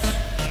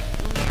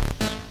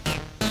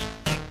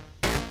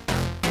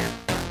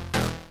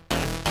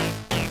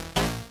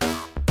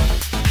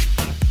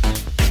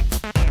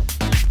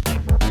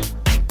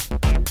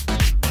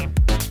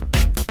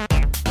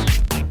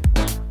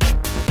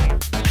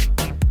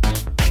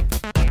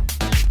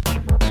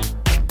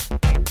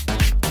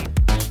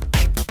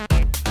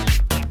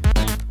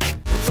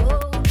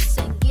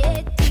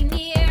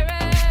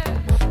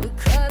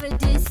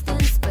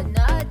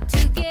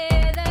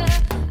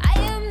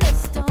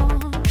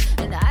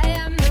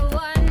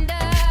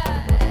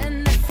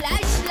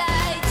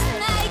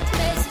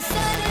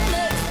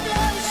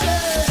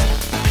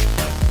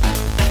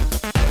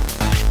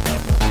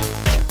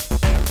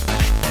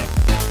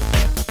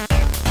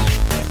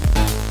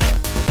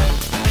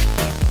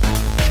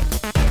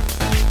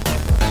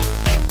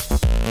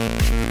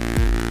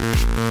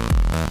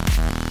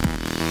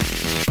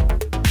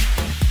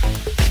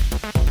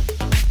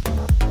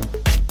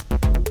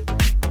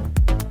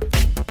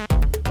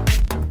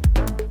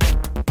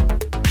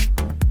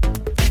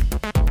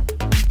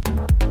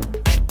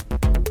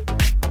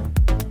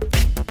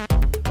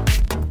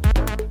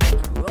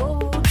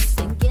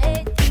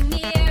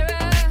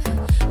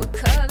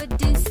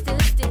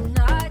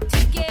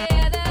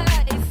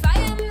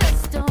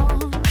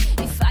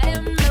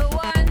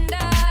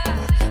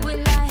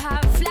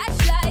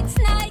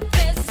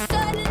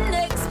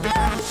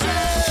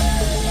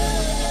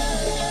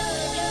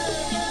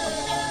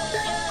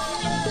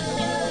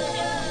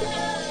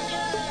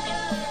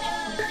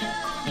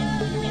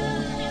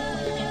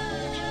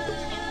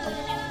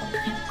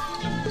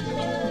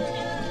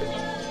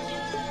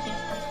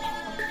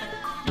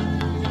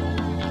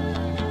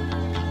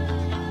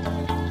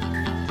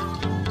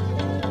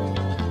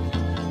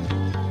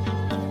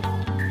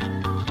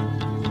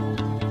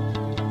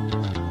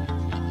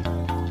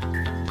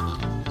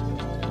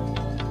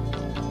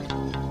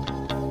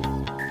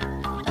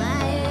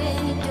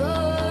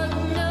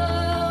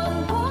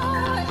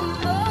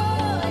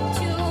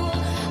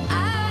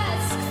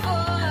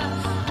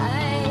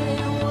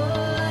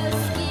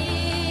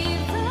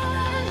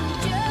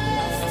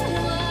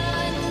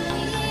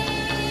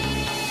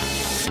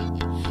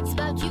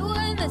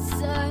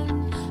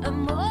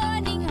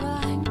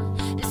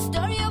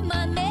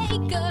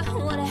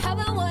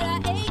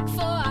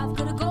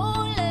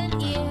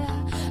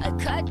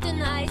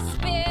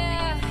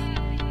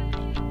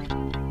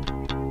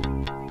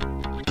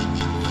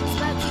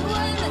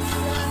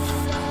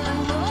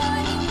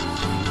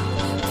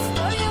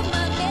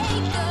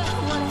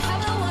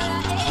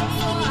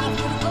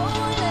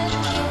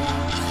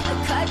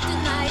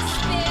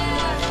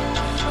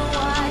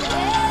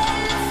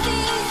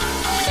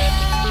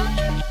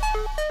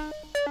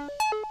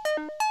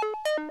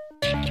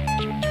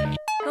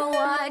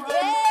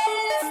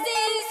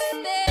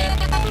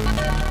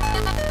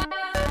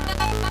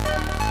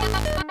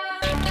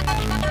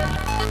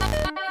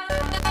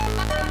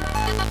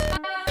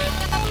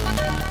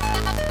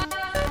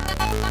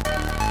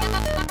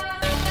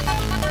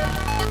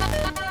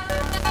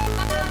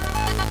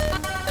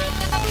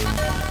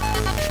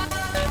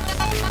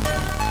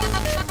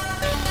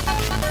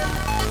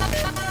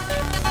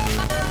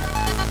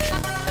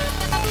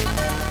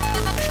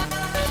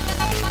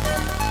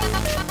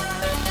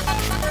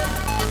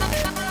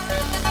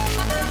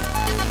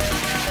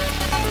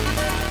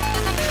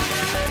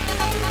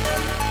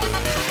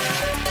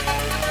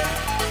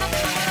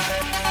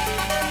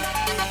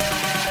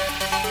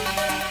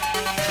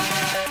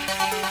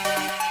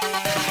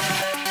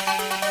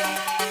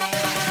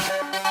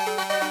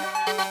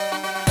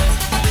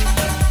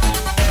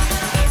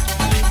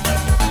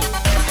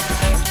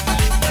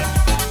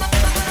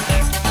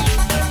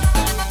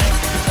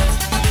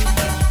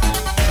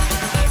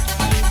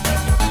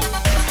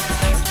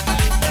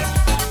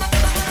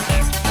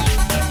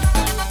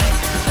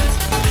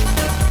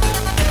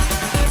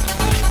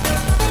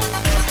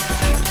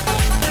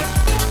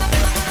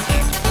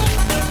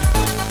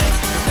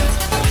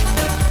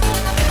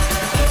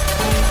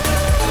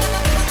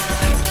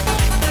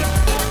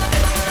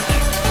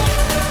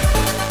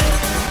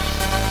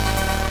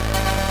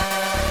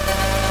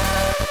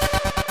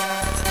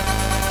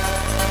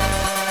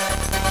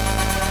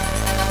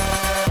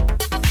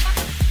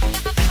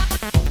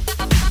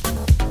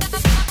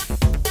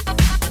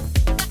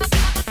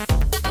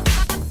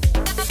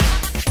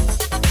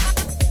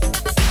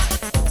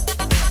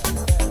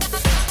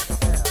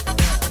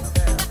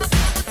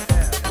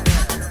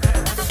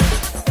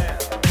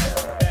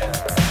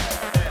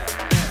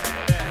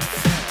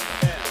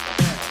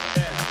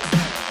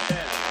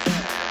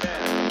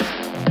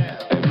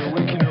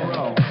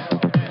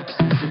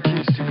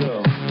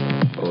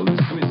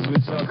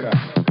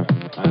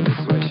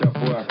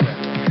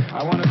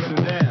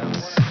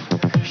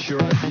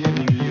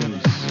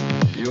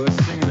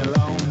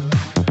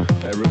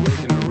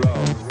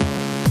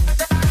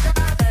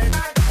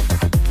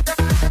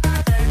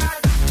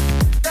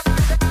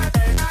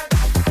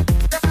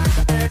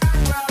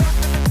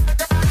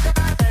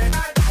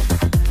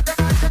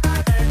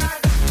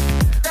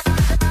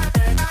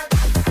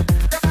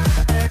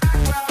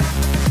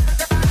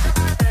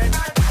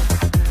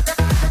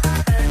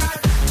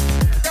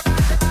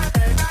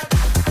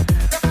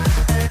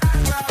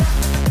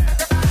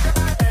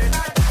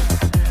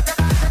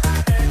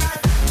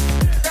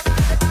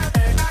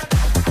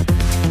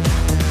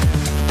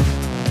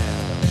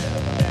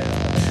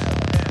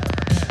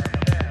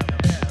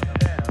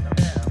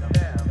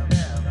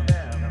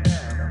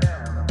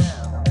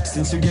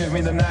 since you gave me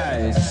the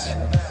night,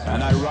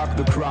 and I rock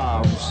the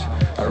crowds.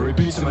 I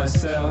repeat to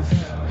myself,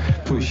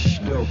 push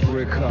dope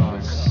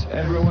records.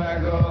 Everywhere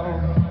I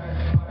go,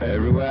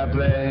 everywhere I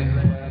play,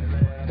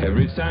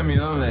 every time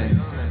you only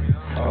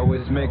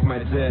always make my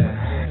day.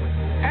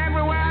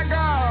 Everywhere I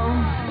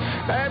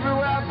go,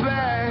 everywhere I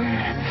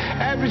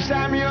play, every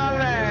time you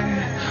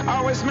only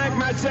always make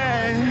my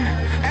day.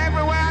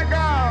 Everywhere I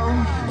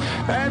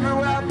go,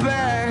 everywhere I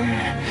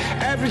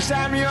play, every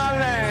time you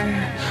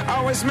only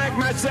always make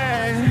my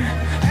day.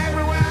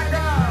 Everywhere I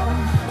go,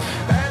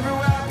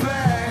 everywhere I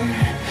play,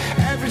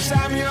 every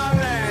time you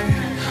only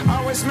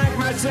always make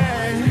my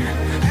day.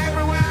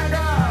 Everywhere I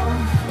go,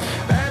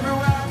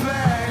 everywhere I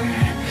play,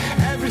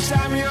 every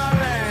time you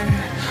only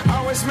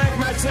always make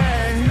my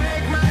day.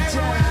 Make my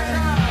day.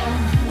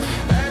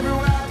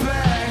 Everywhere I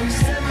play,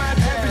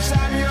 every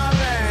time you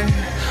only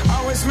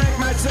always make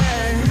my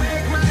day.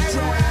 Make my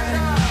day.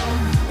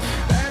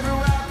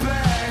 Everywhere I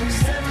play,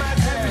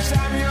 every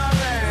time you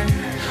only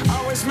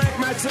always make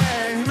my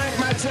day. Make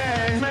my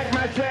day. Make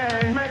my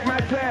day. Make my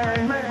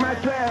day. Make my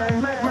day.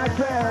 Make my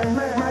day.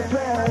 Make my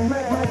day.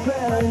 Make my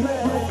day.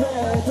 Make my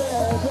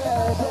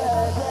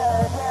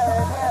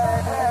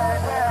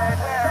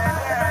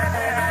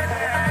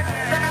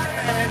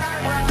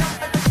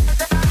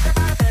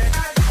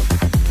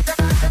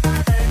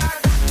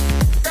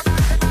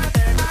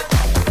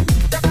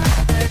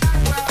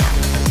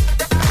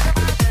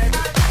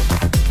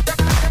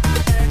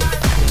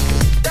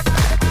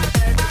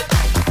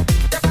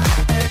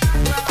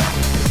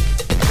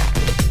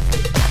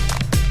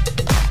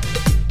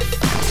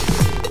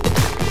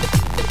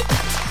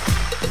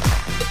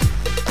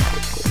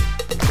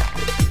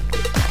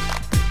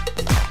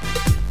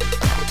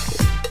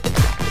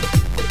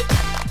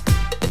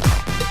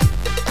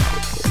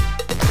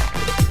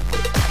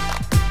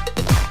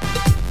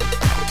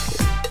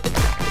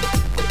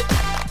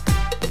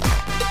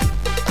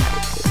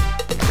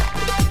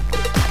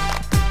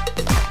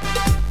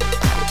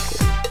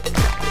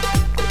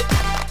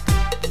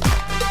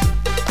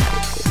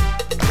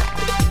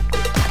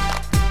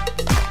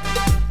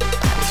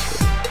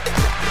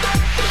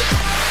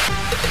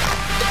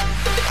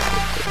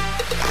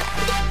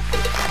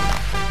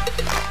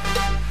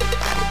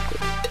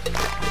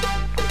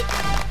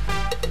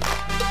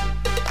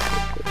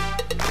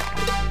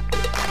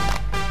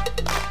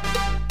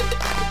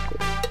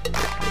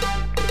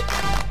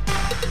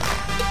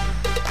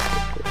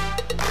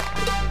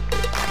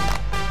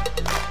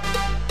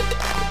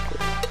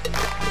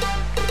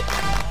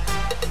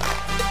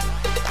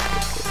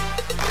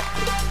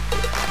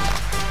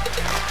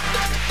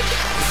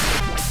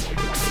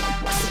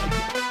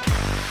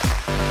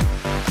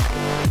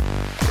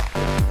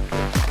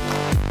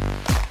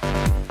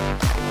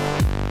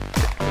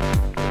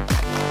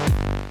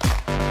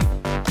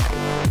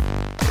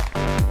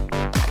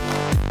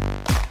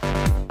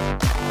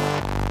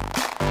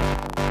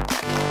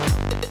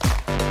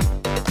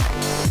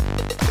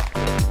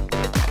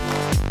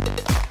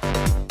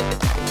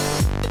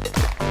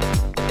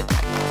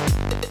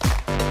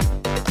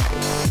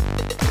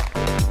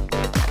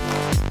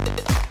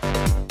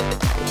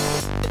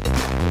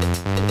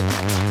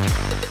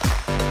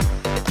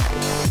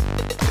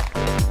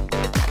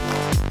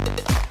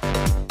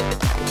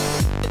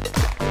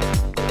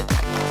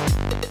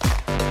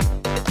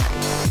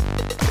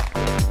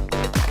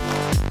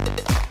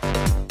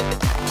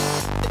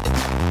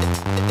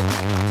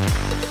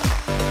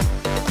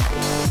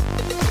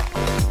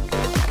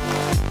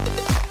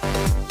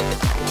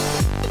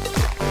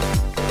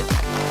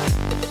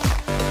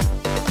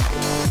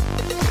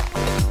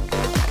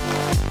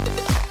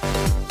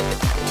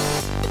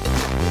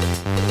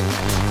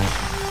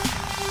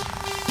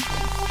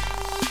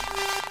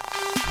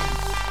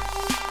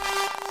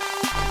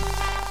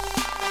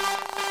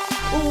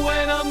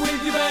When I'm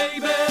with you,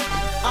 baby,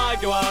 I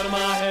go out of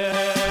my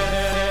head.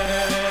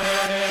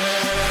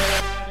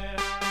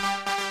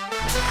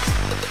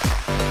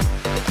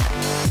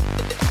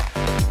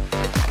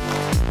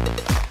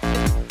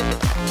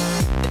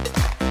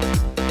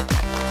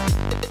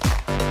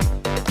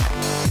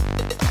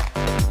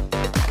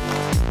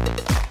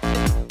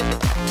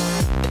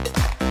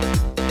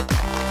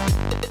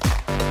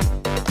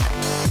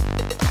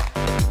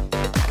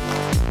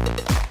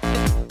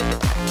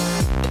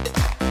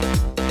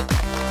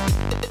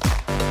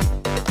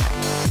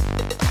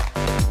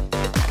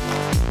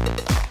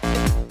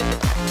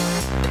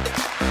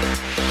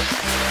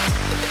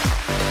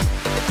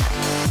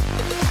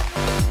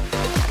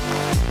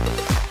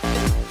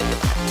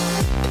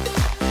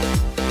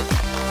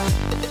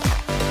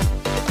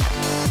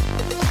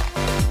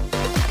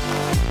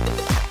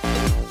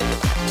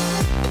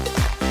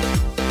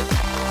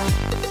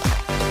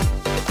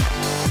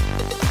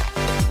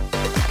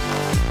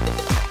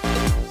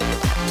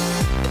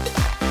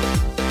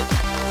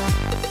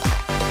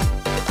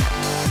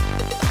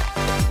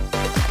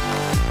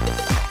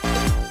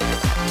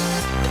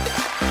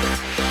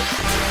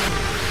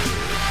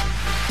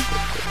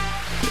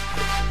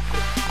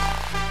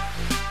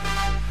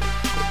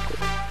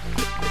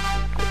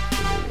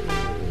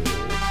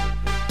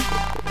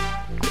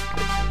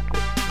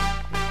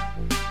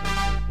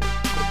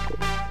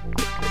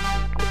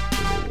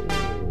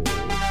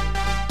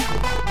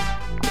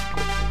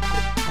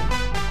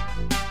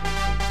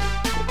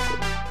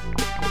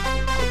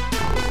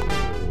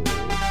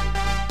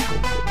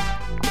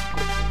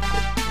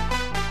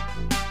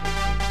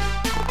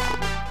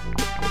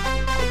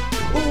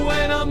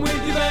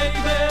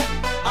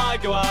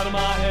 can't go out of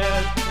my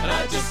head, and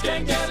I just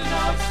can't get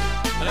enough,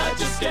 and I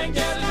just can't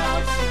get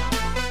enough.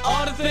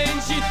 All the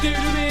things you do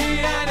to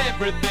me and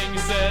everything you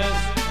says,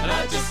 and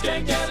I just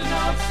can't get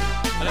enough,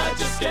 and I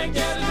just can't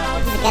get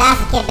enough.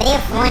 Desgraça, quebrei o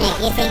fone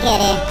aqui sem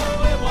querer.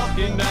 We're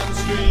walking down the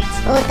street,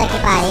 Puta que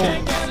pariu.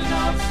 can't get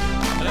enough,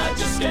 and I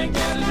just can't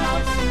get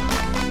enough.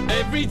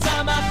 Every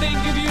time I think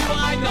of you,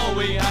 I know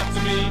we have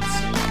to meet,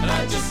 and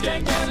I just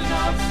can't get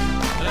enough,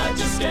 and I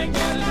just can't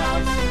get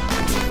enough.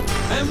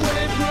 And when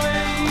it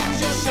rains,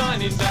 you're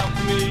shining down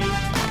for me,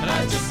 and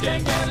I just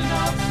can't get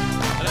enough,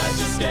 and I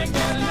just can't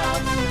get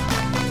enough.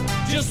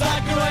 Just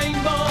like a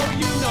rainbow,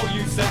 you know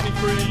you set me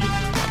free,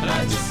 and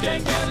I just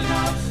can't get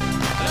enough,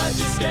 and I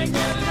just can't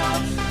get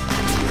enough.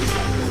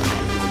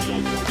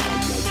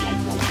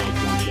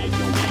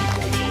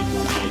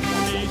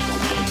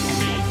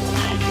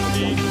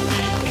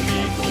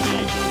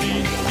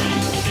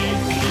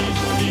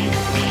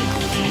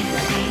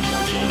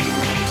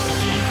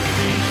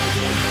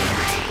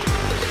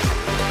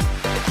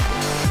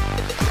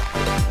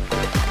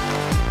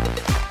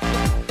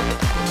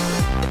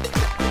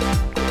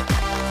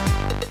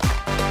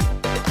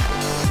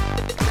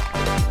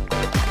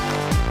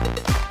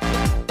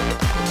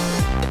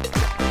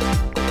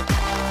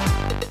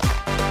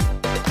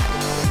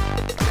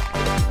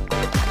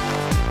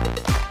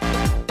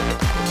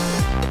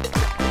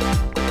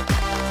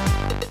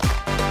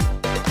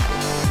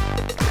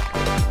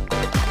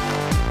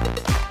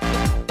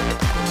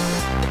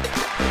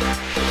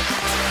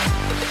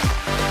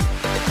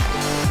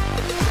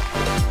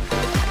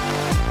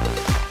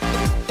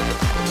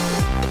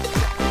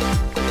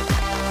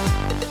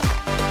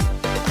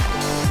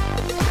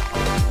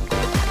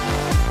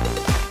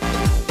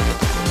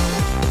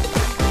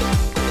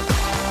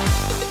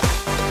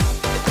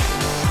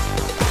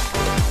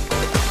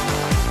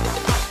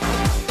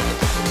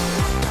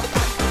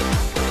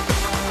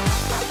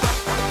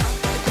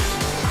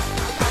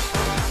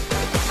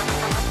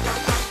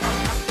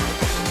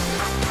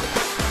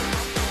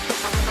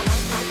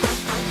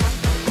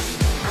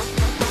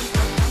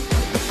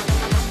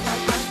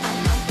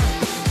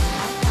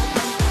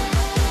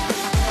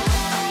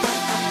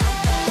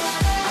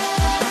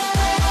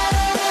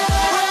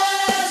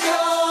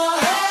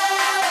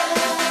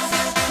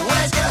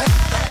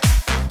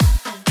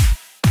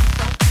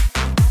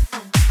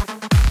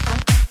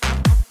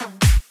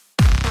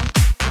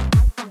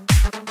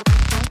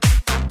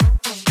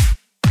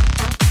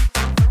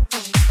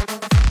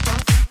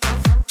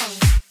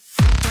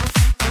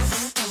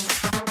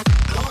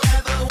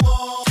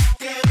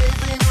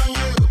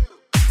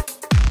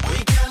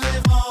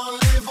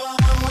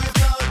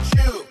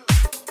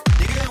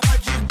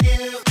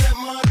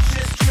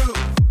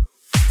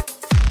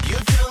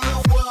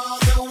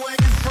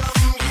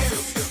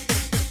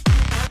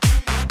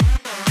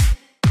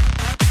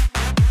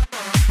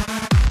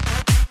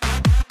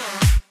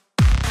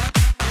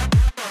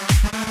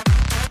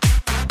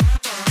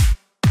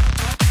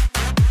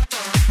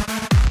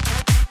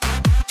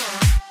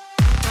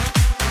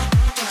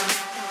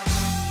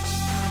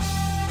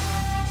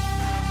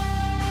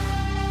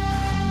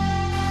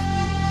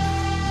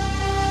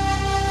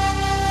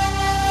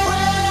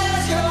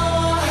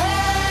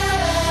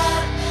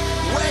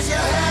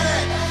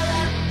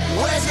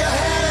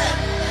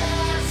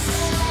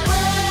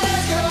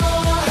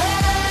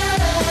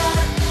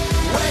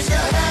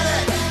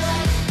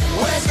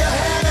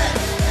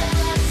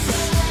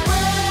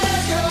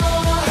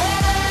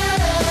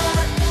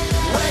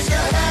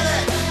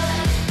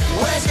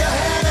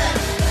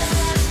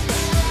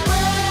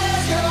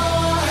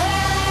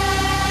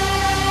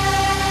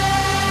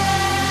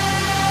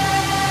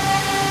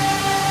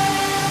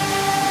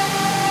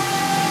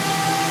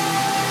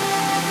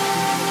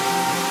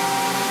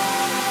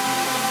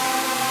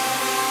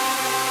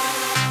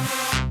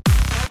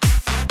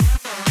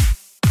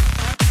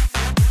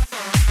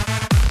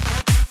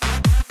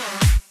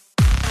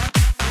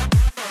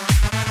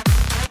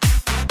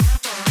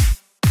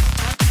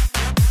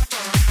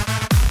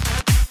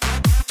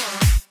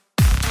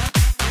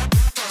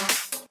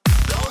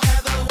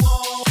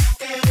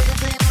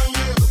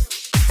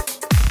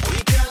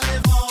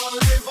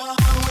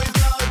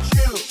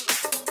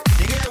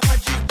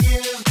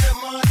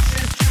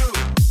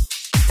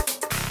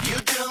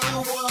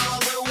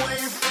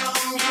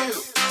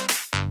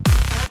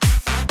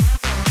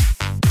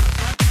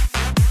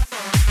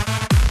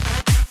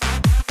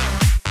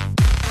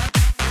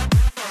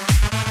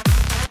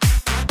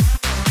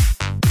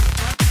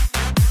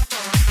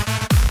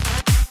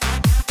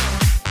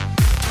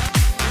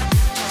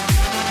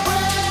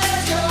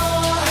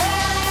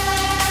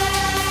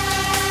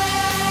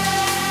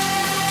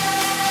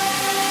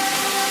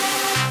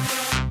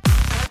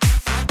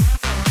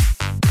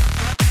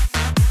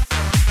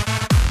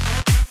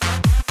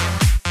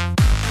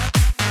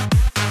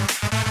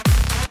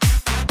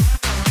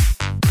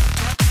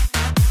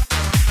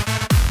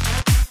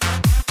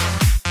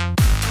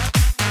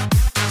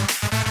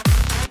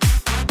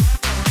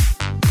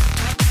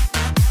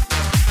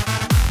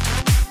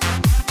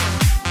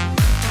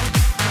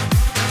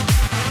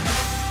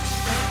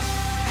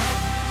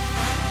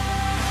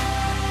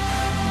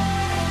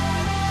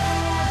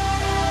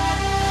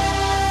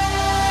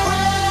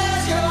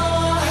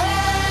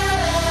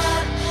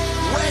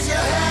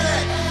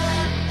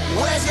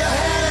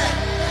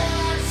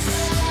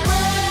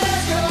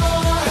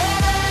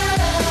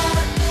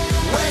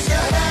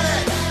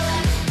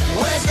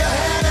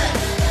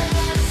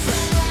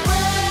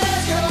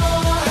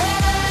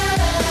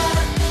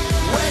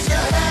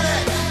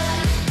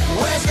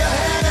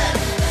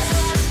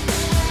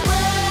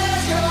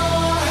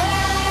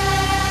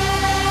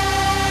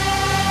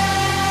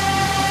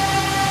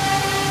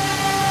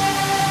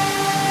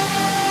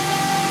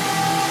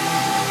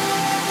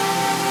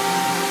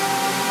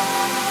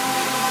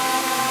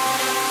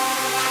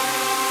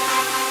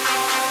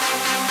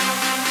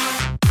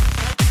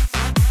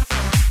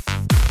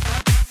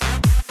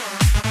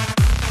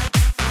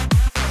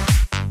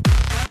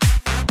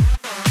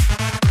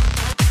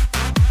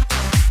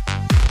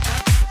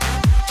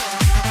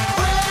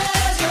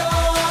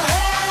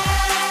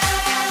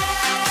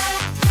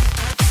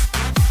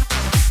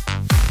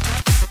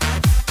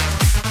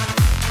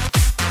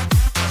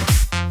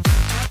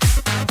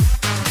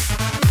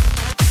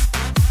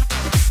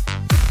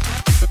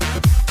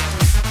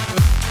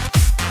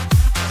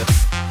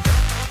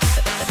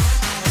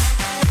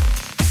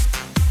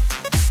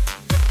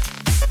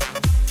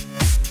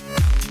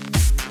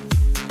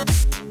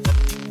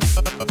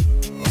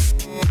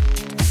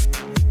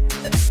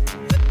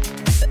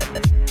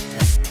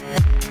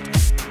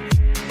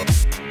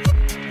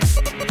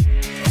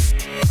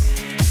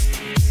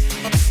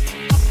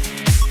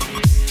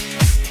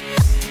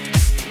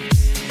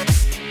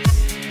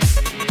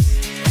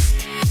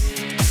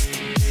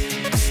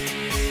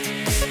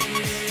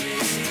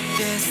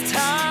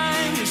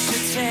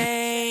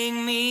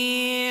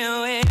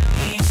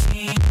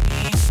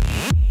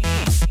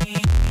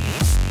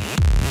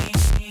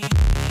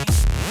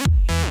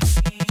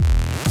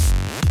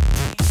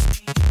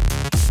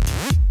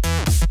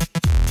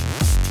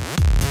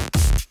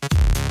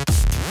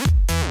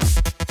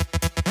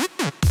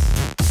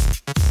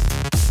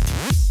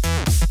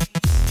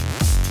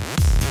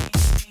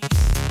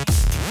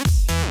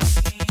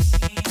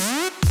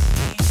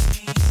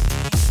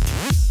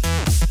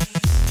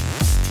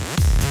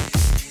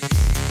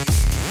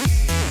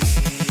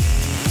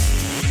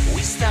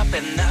 stop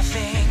at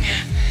nothing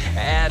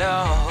at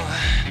all.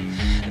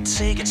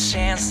 Take a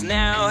chance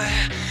now,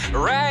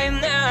 right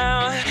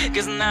now,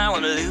 'cause now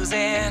I'm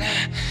losing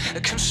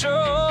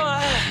control.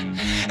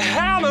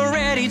 I'm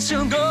ready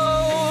to go.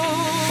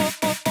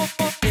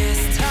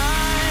 This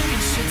time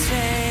you should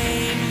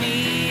take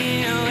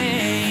me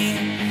away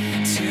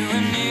to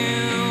a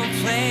new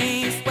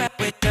place where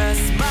we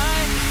just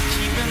might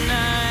keep an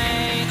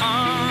eye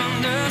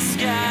on the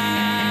sky.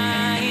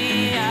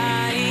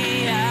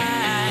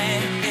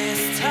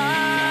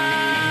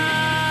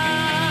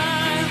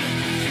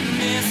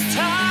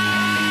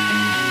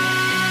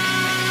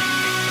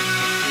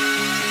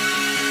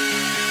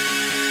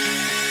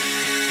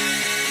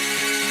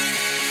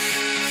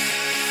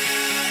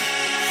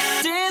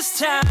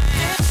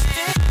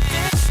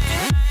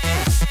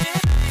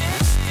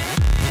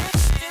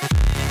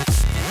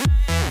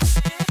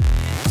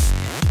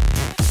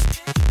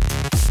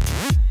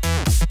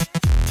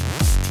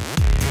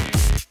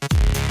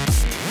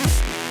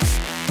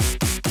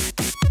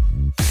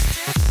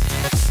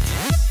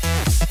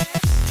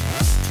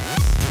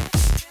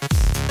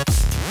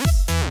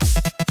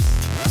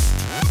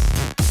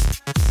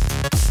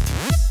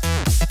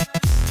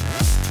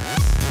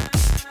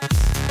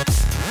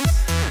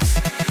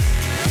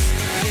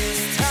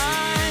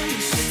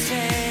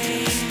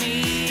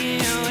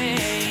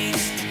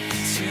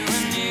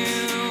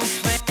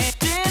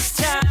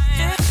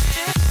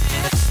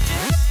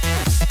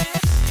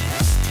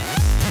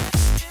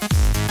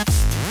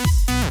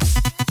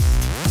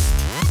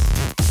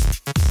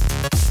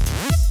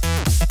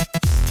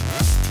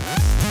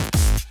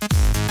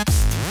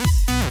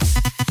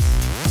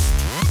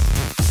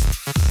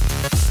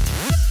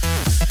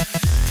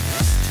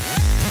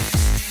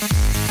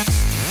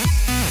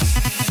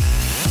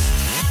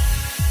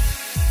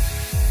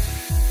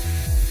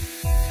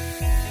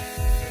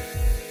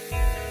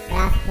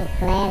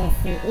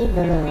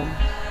 Ídolo.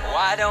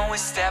 Why don't we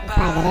step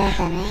Instagram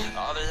também.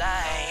 out of the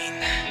line?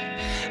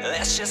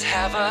 Let's just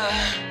have a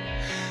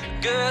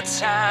good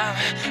time.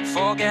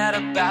 Forget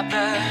about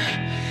the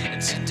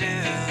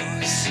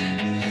to-dos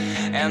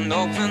and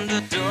open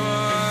the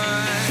door.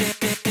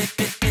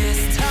 This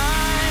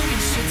time you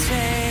should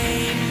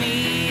take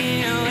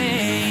me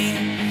away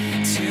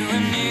to a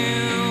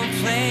new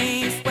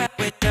place where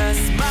we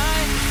just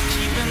might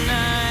keep an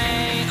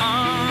eye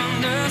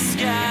on the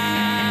sky.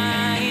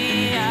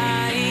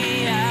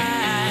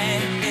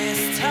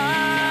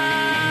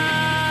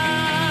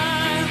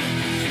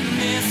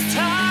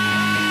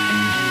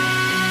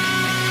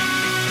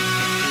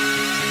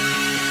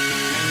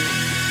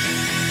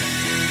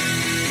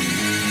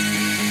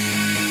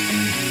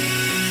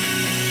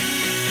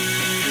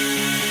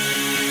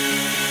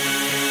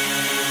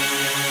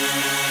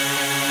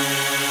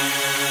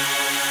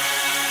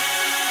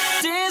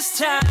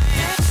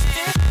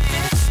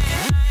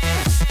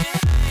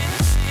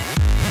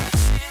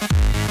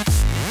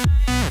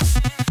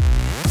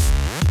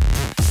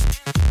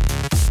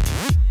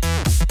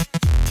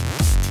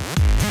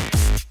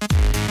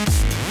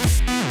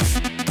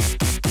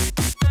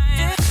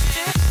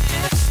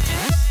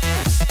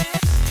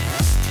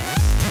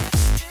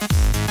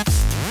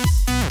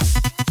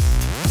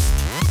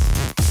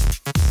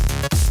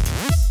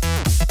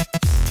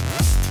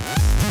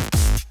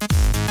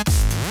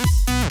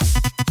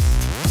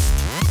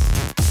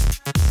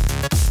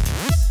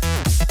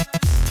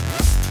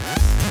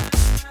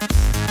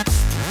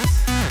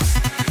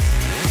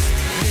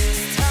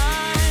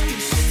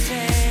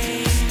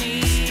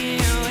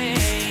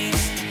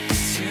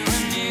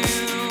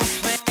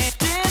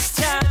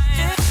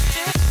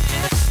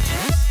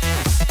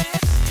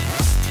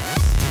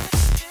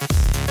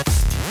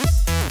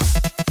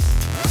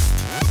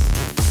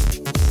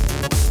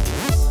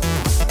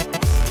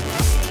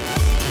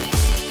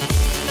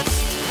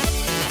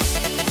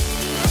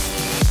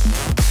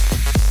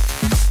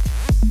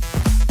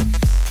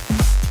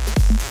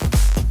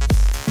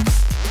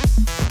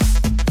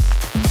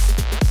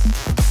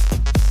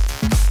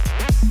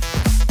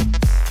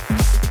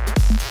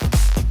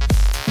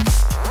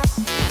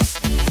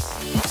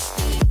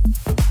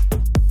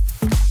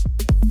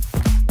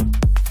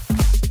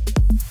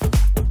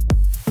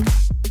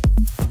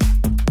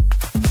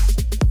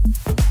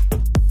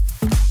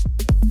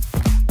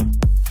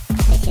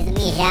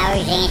 Já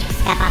urgente com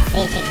esse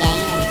capacete aqui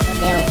ainda,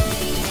 fodeu.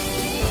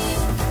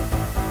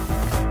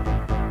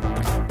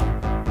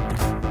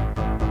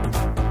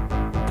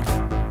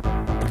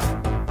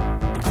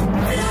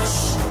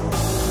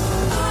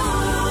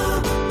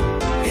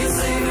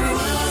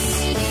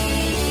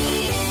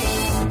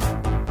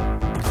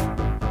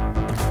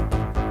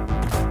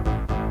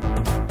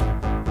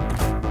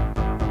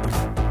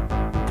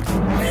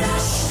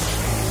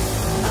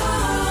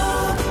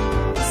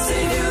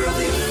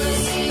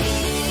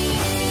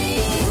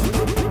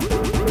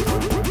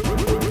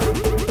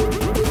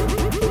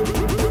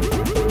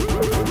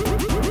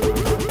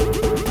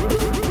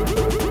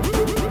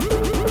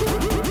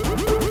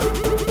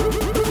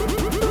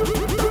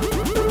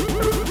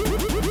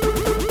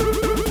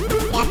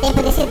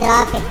 Tempo desse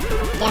drop,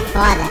 que é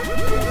foda.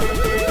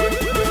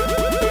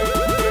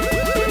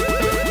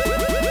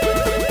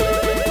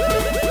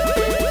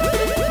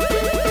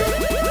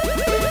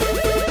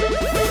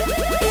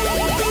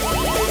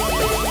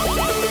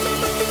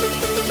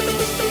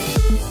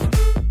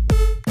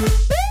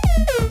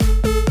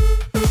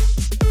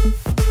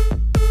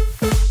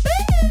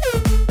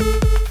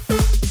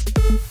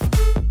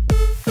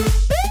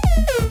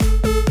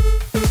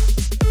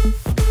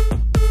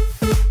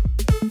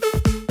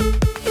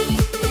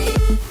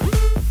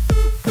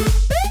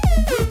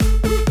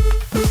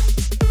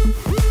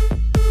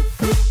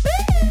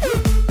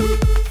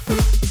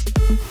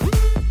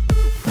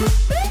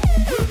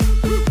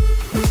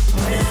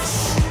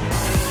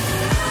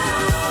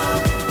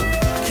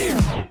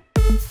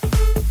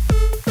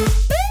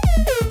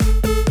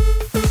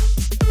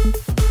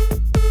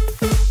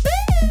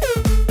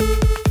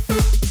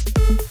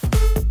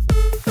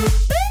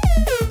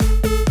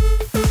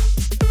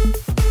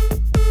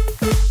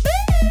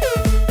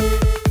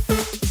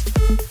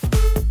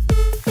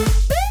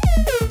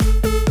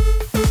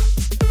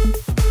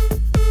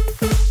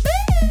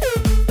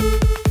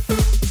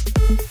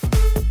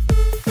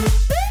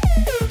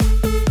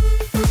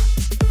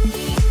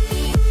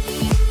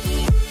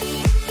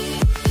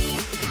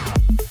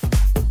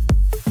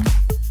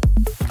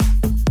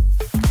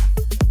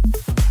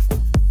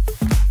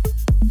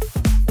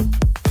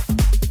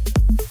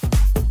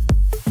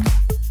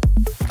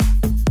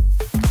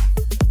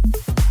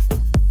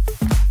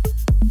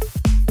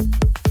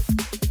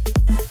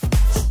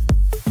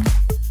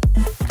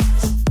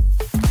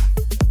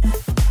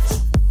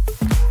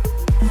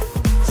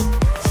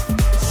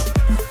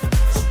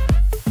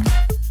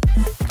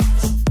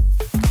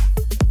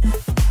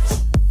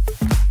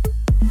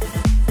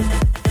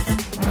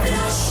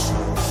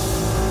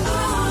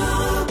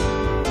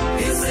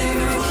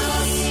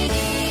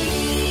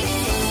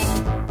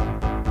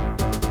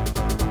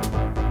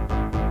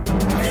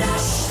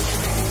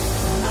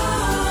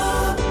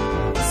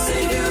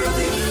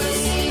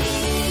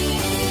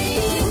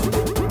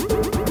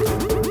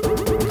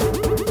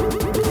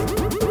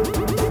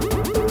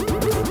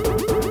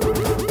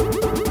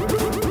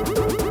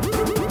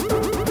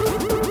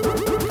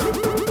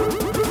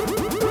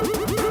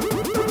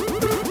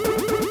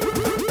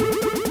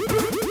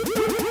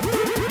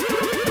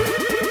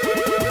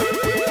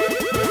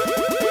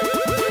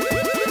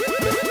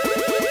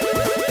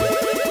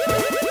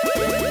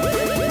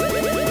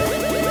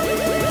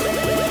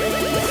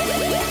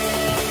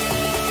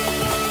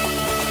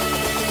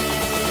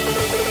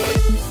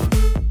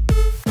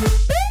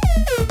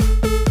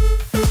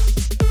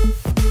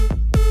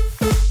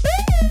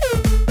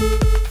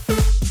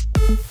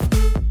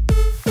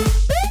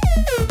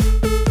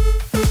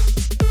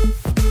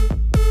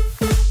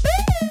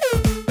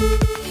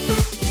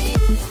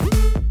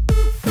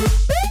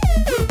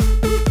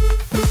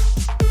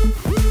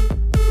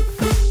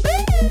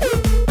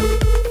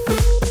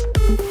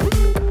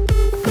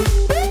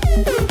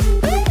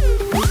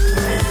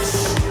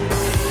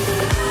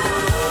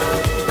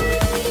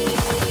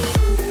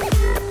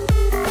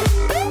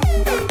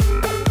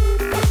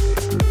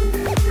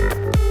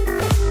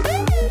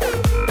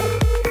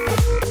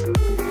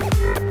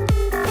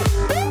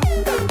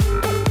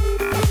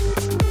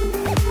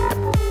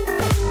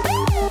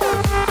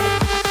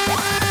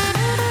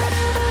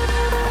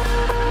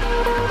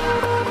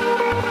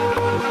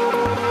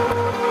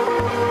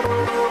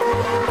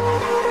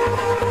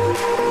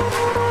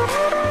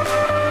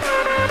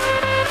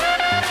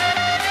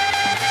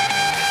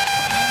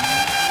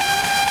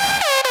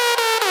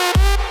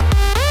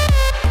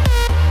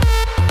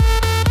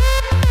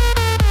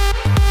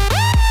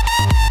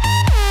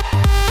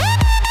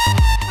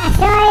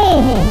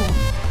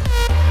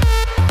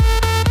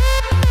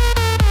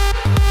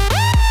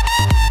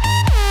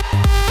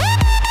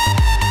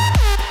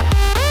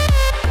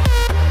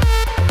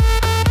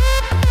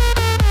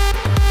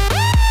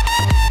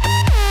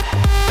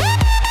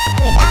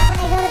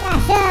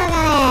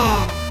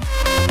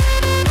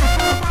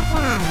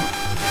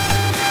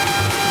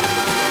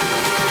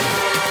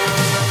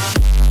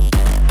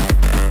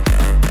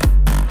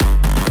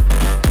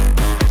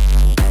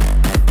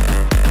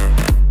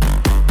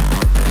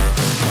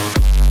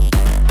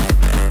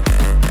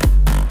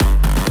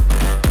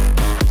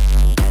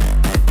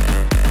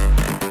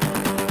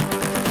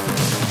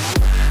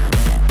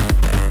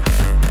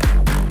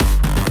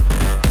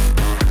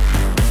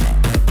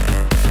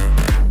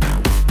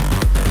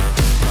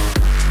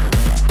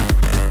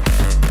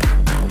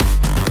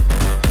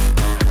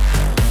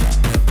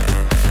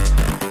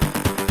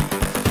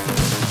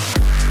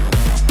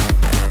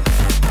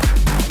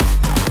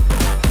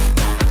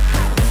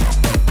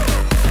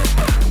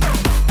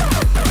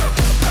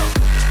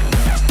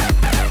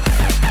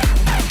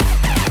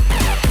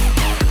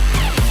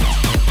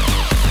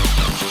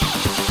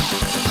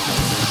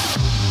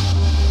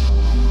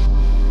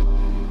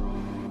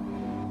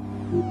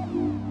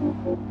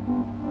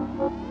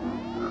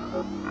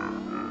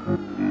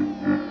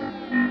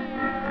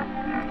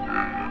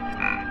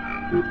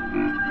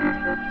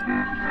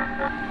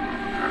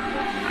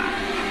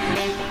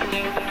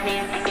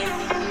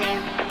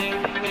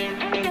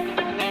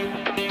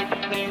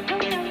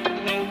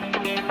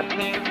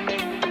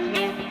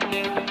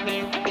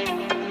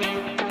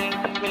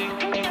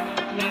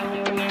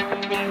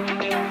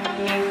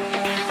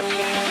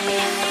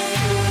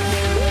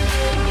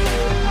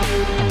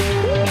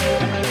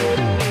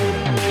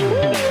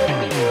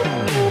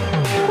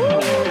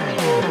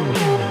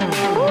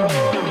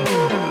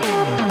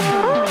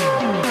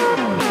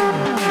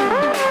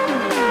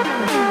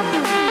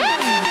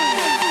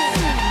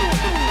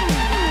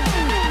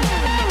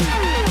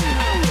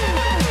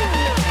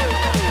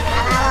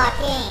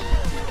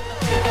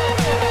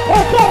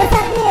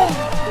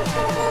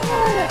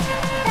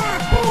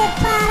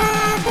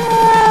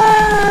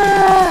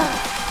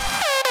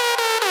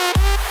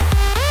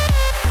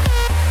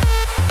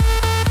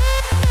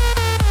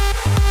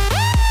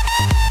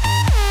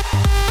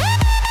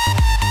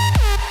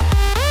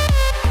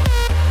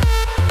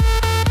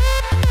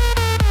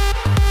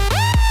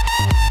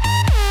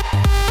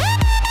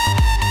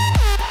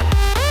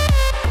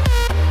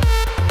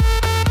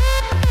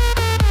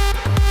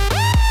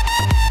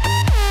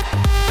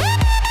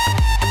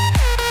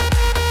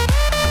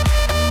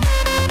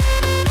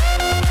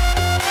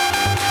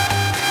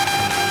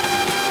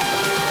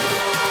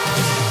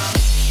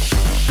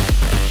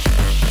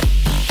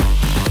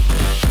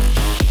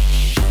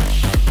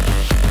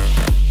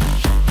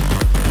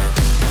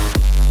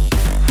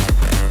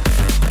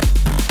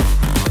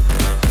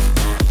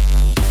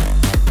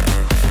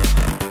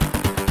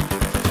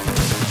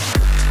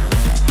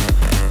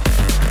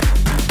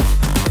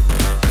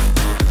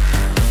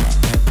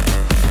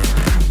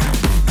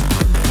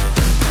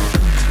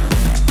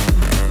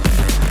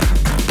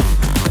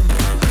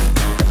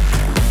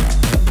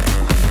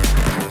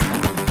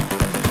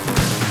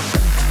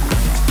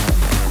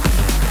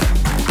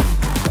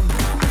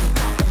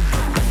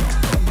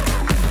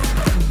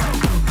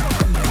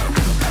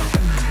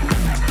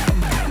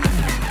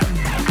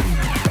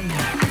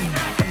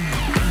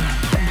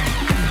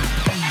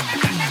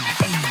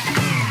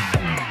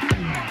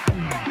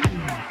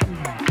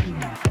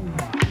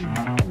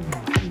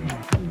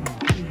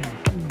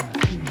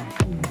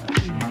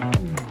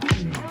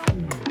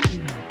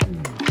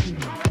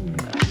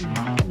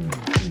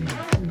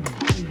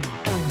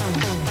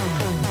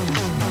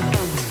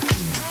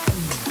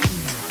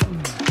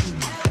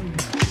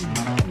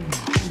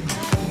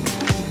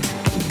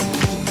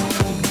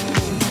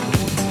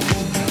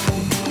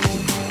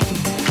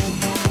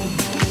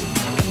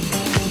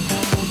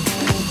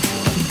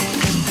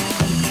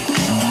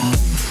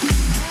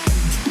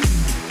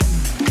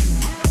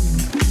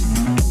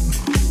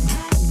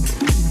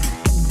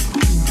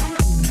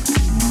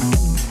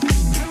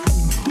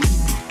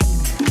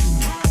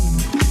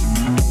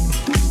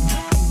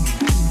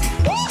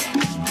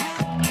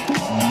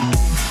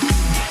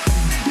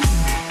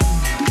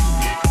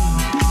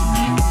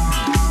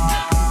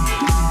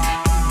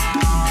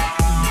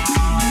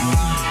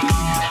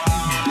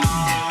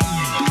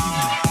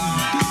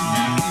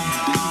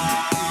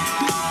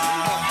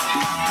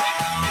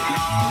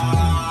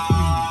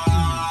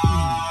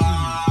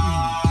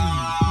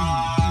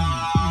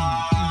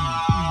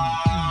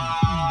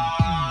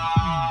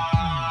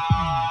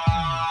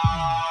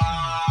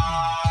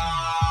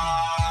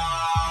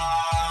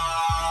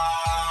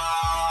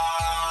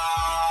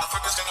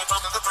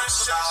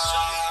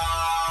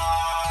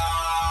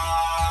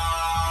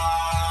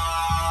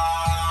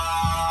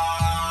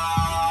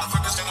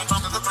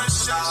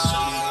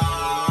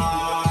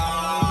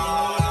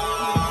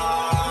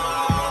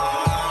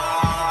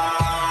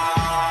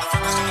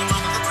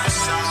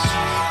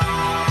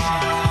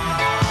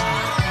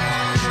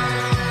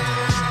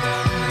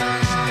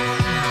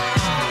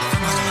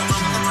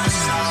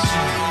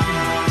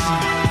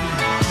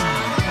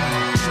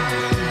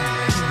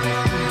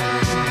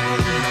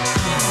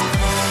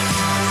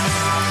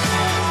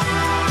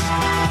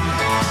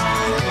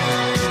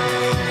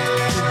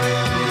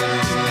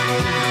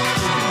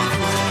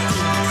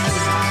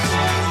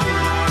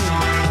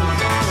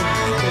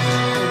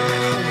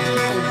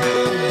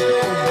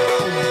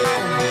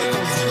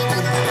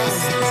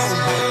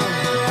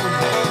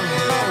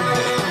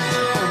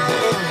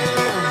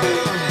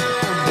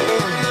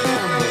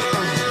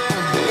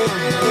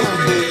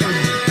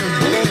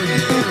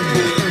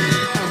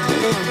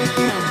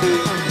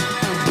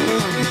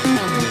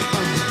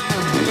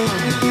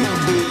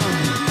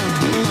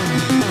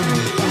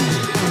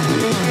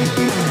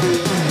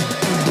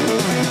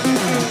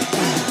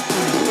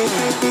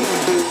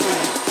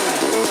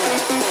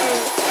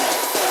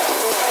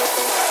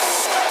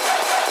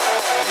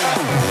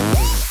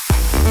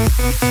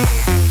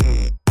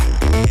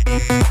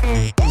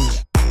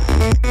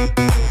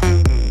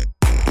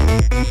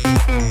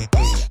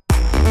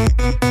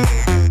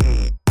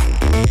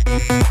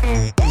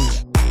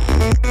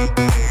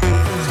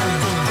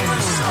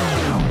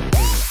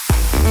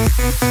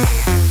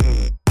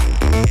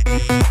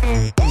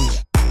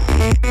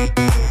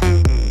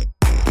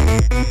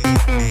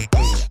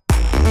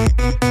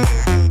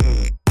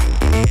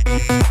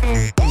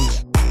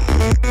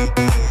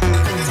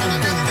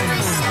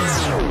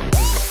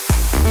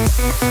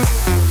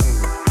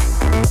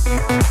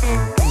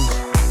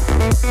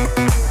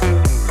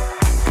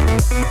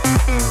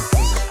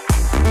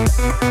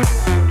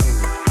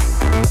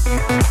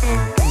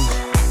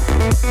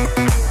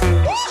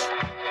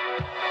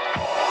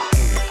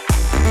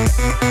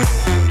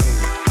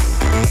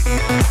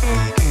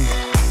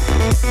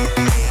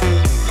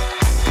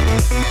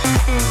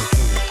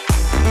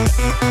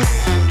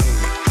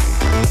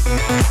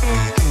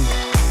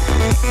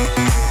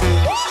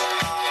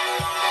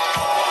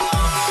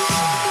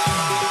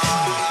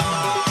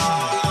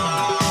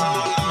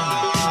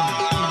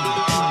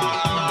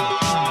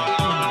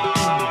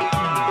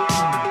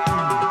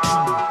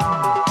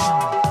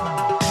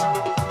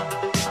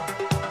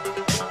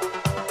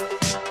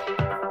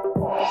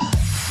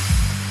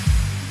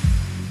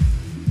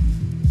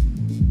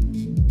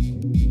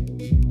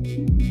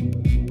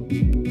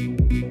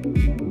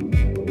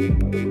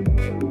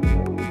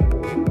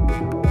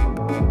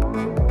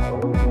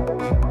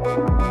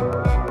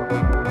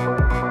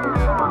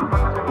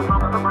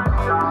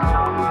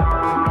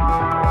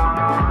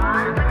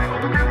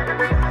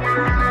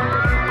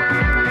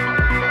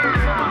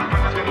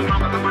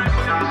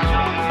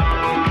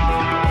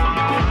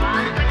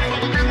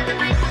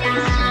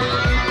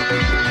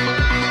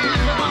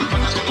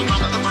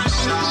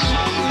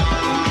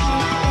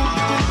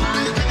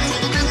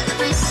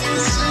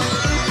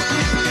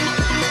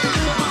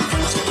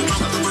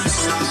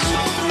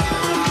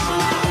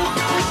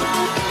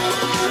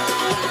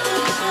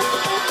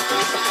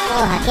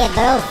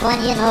 quebrou o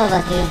fone de novo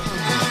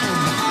aqui.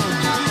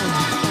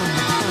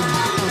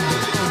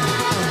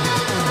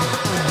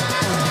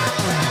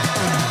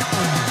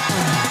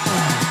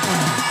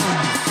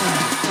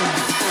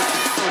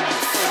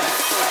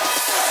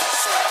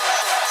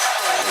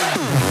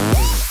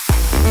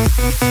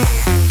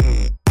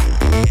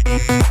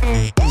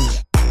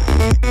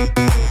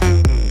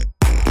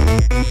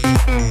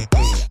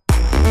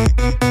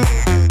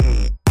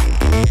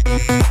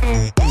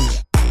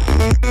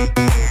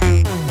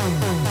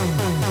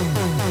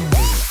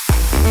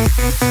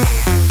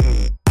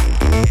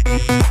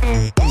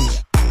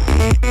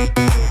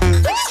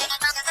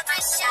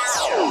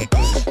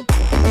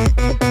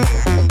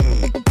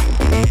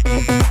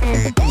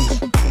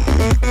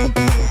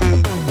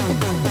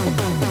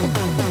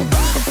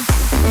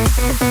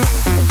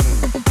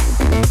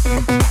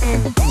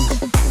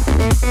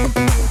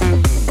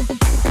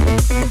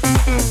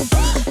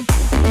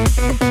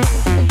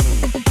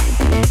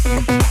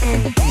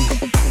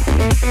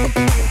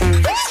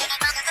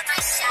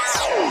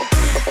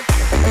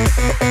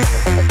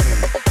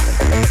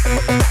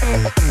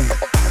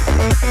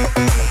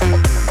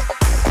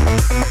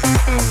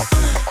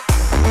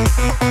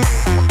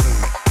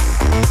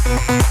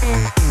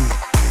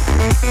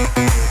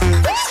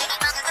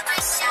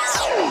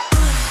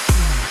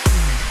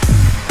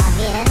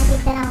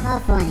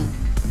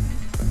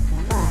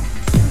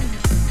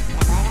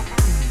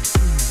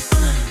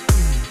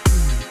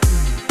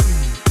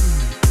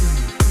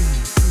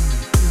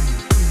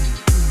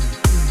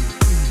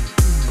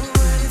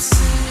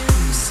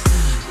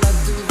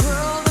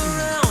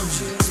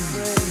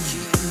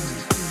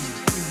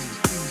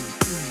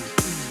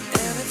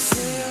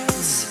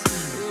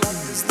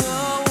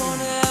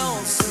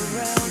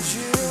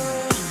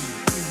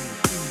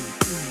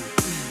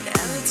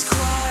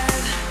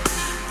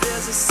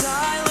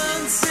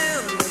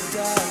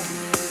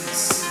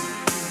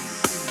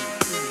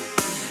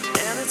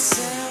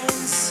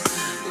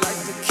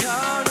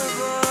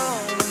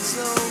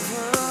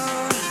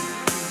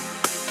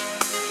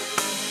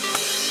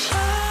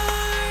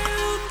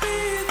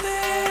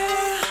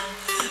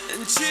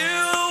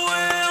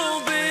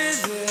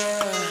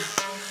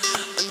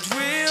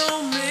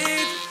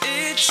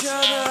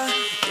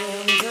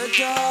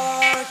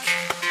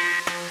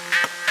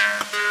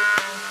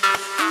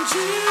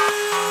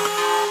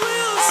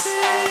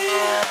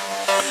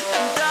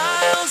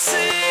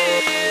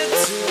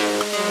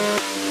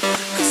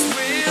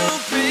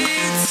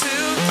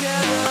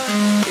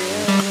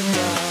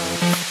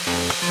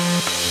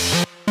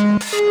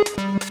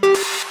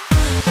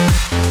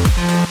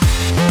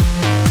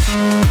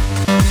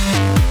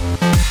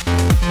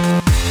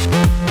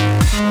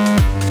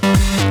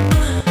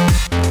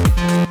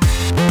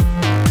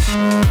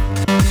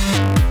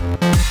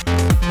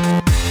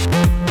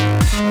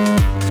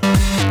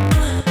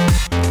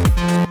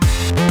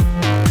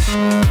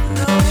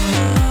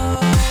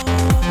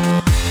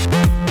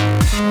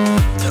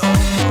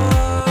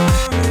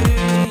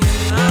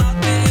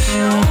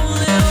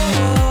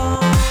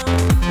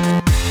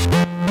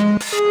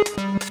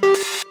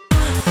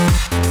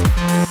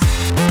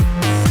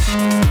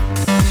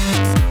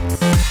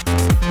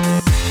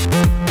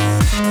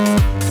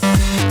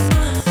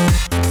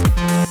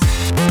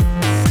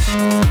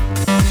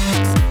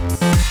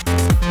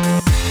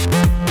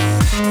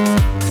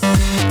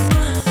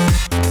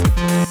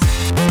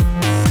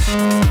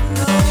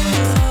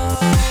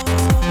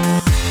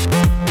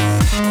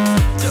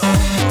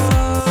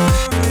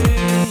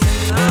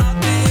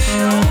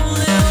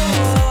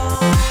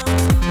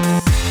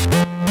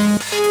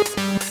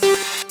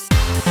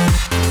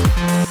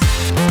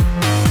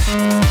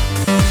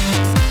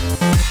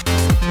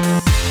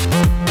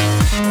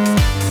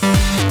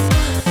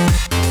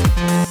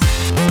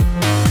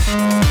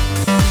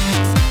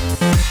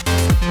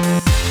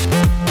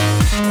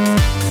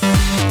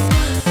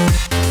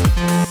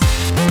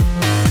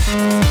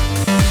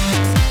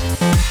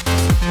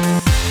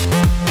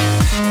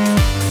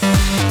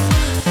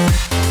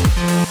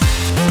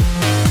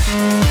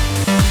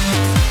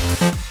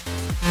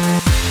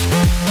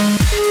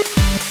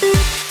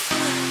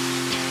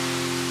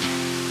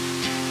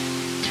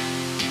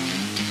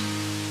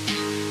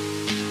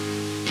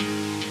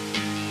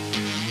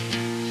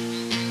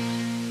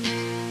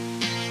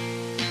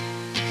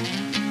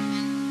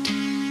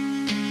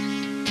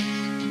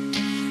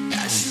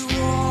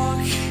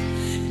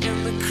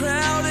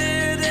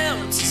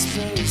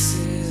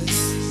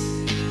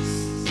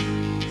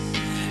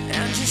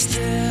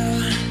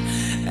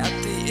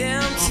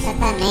 Essa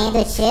também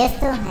do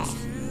Chesto,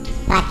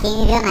 pra quem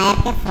me viu na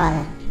época é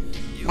foda.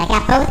 Daqui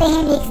a pouco tem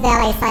remix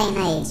dela aí saindo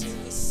aí.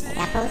 Daqui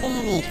a pouco tem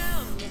remix.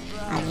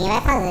 Alguém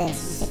vai fazer, não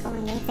sei como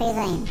ninguém fez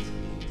ainda.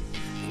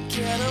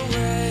 Get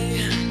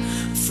away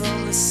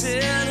from the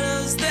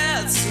sinners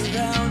that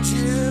surround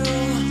you.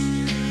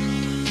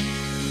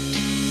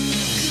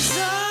 'Cause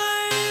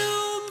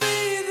I'll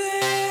be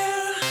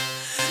there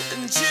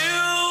and you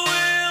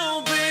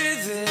will be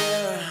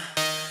there,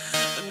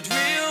 and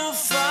we'll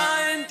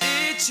find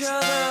each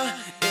other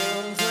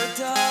in the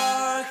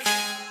dark.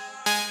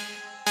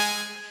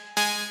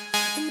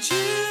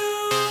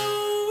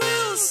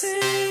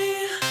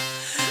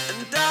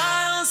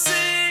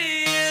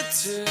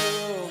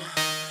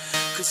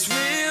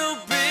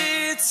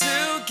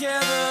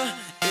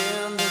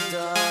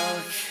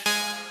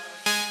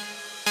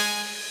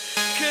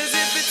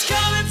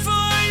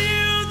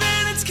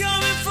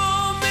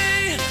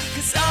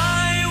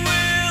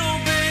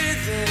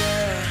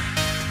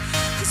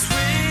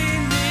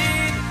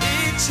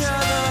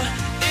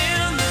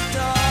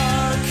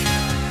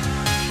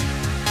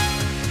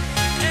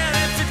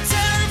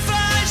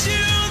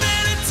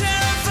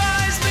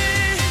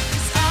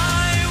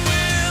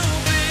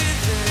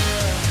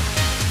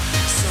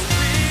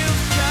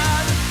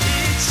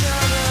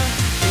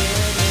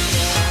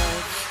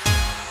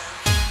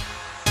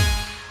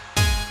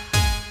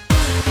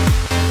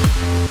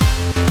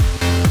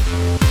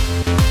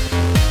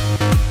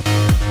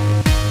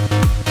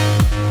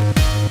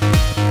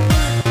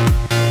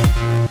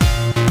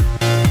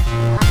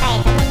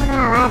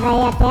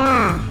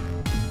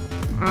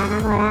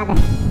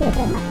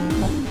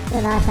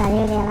 Mostra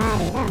ali o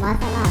Delari. Não,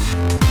 mostra lá.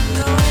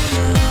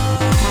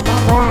 Tá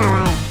bombando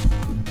a live.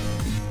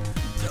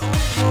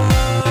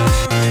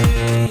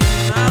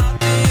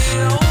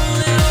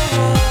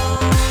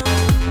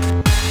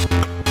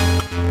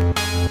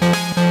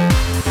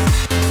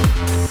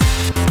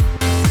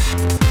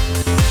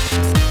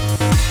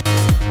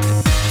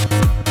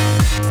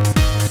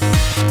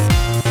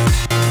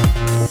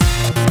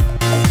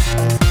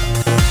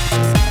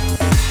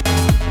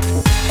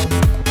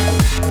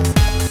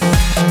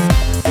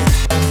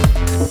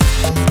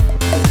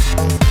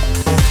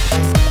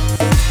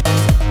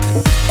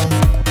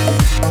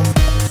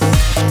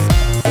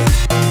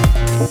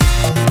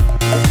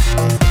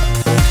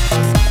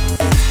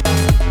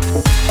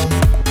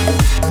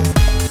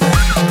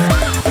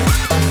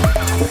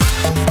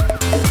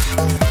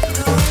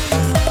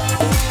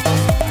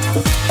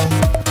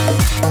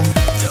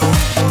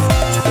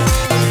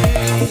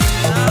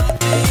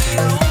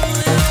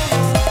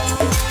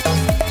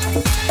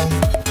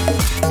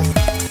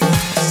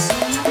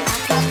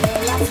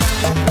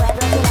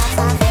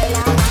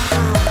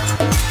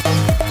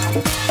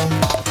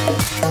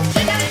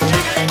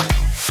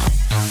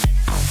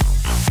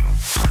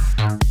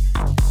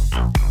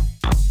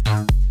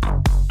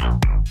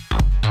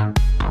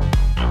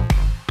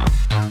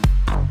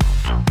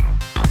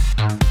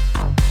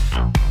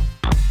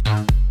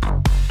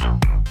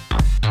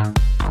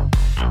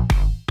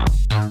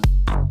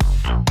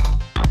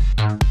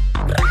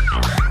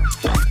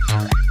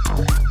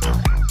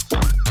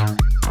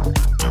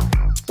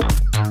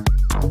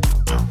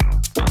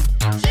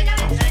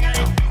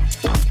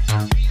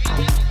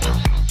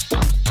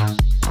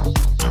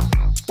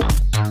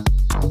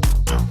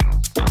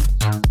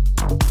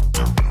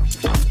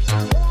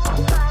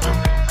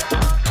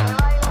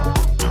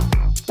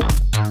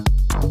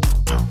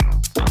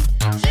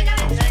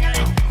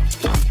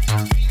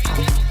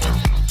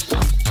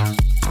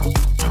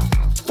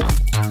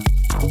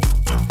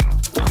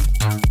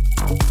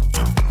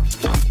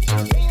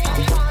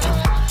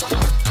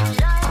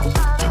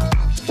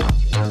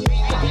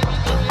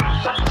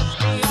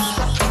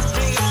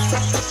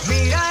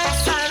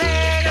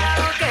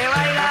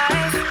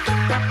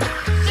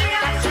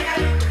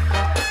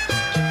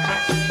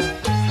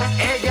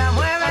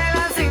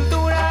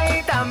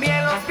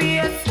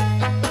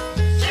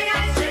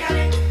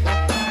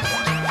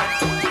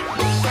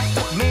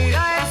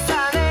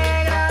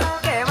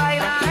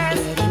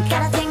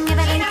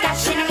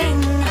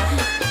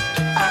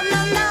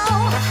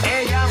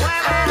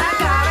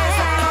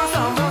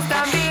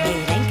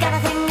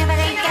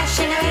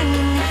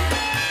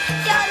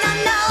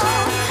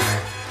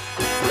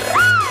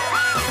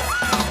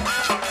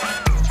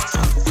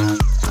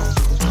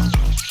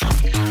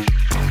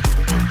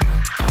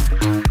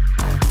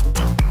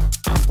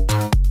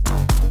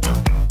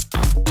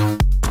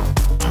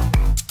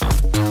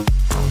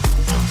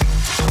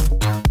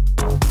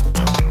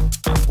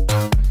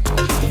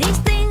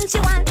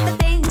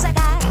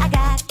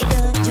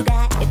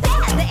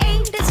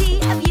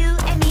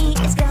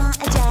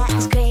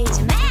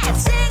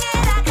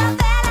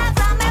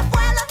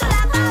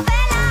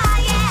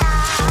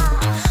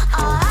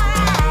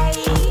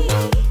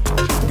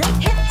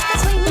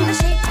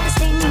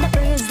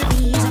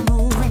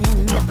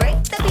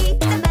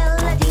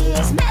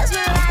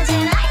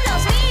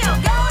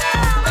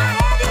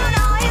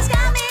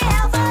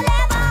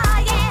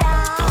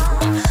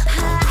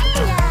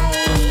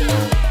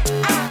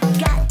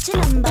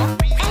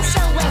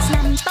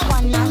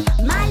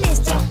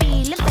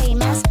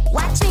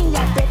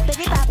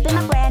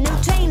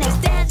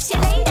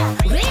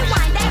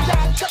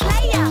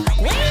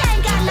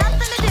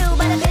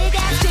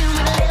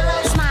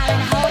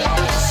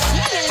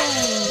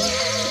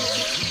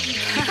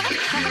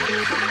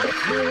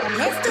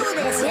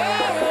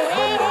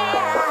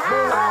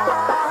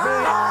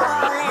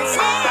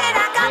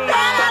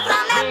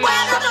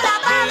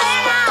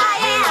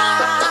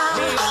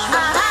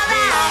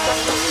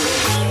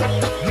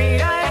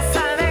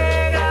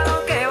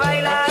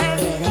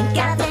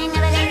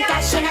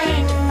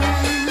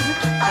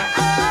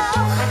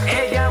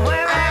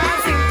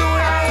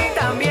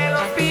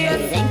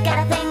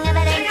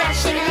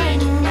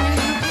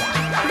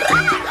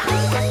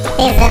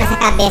 Pesando essa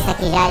cabeça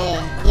aqui já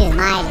de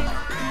smile.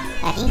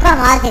 Pra que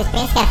incomoda, vocês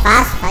pensam que é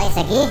fácil fazer isso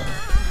aqui?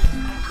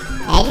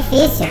 É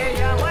difícil.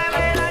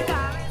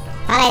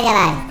 Fala aí,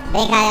 Delari.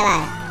 Vem cá,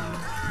 Delari.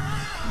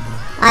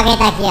 Ó quem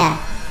tá aqui, ó.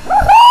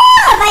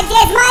 Uhul! Vai de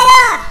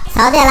smile!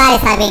 Só o Delari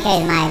sabe bem que é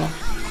smile.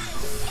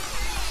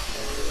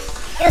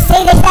 Eu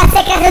sei da identidade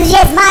secreta do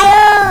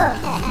G-Smile!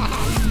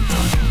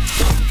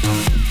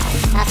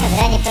 Nosso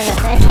grande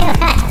produtor.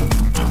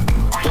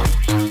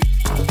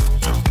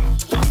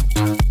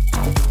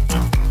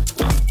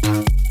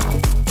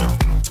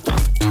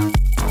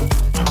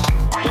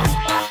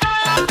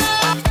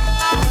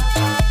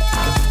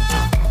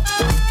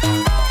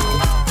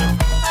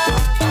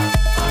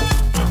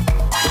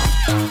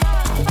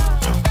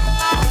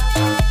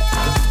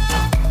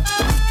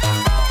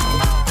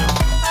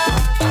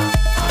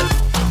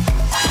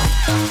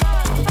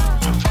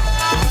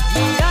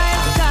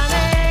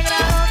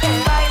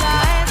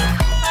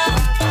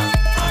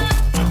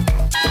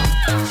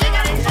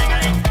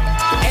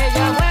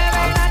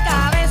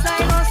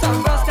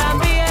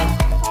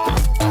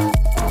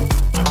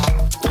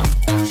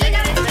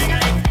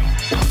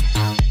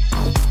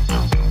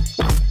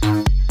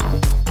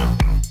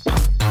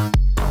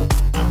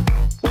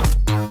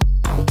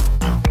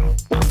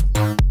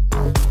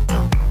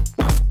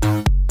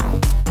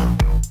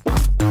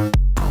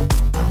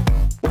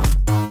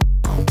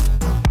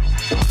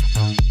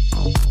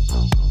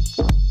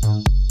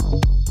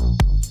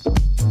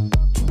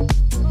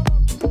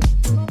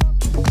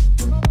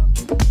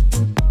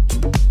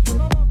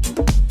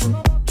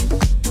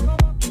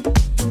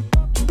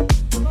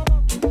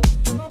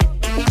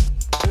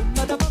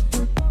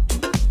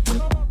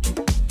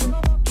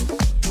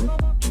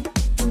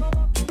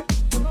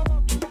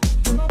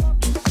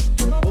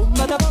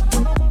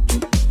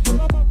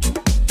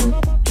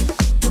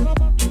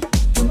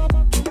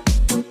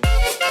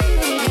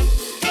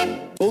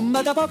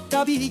 può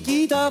capire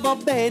chi ti va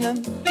bene.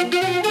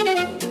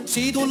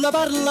 Se tu la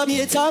parla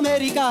miezza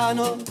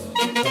americano,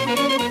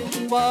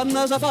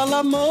 quando si fa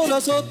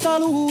l'amore sotto la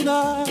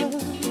luna,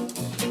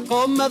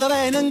 come te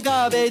viene in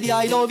capo di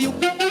I love you.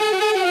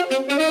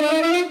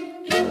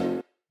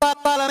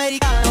 Papà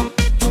l'americano.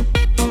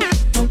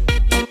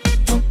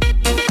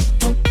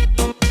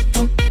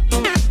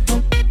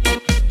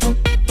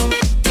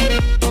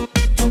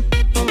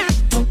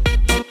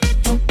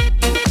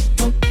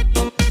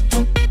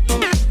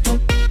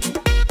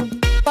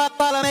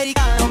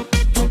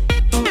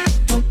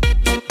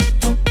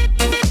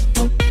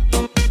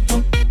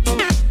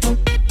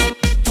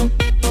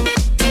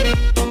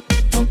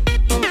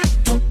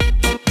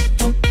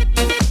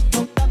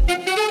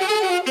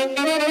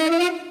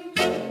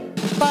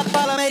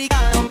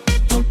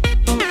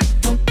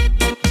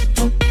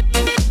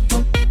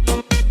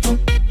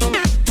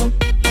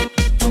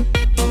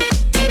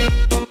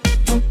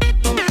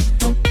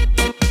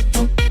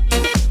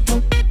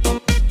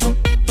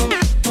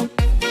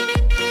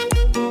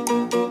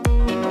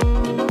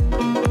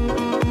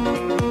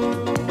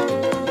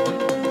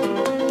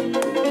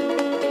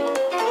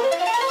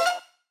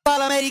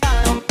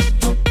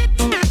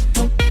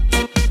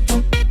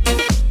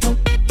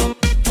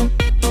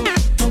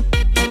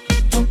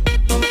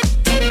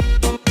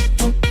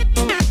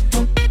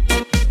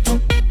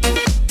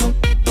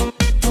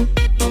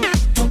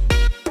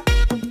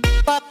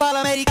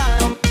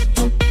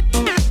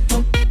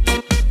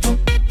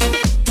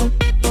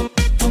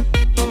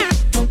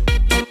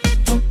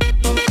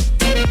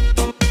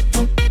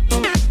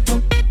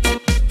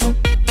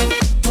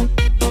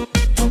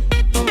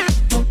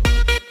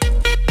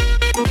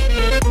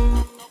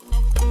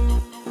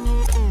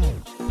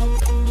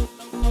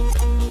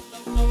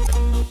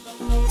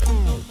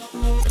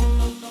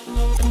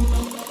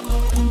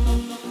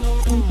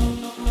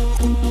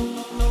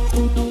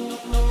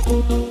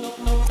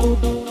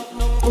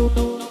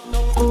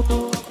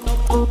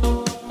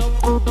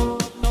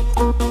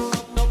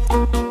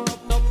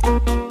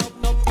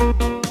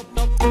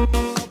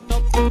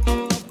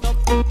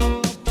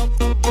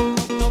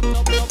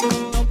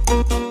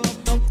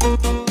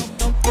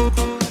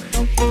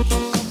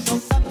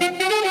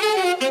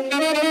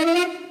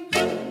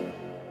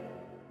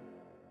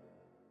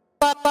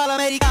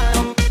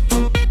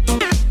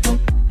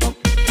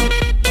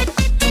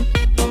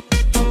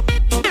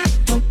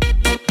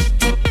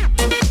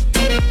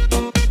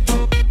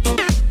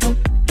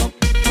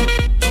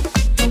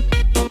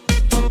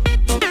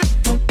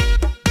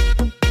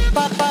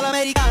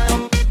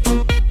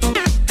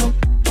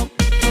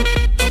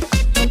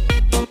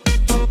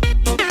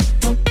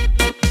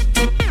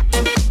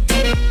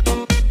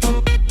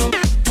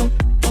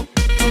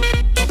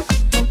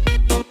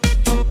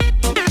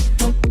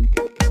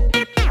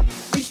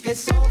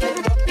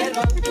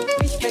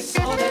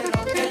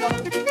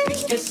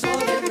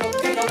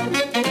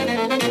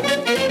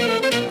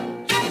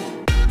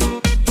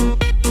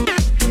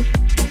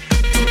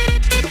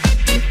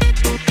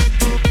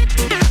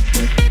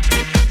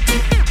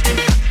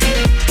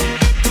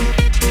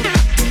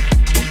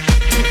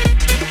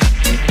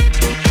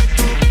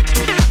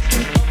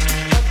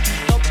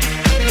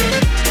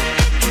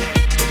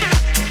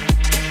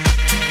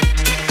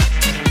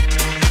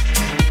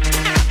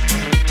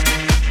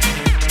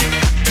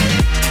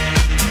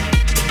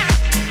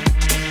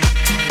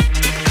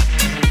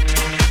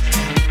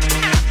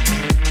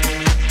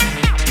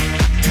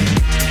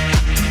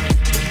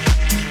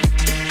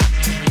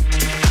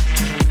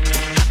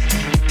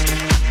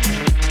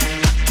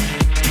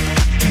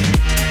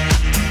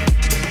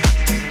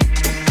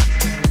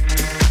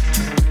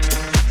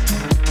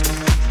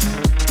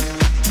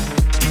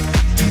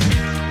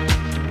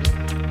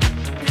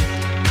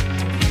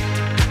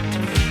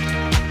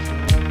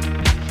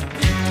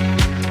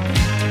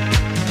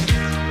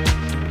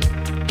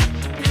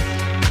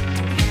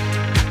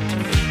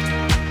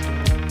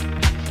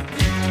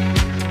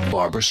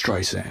 Barbra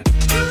Streisand.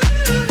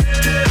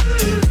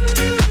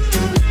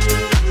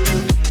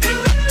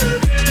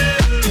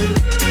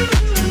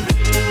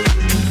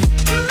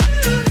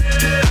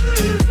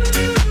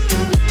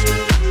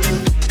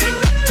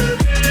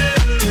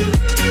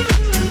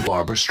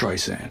 Barbra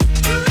Streisand.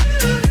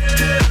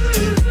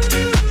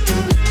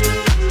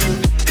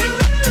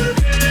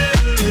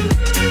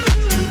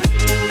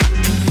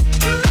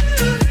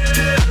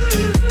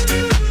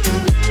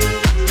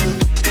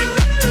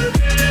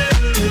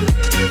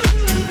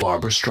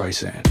 Barbra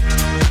Streisand.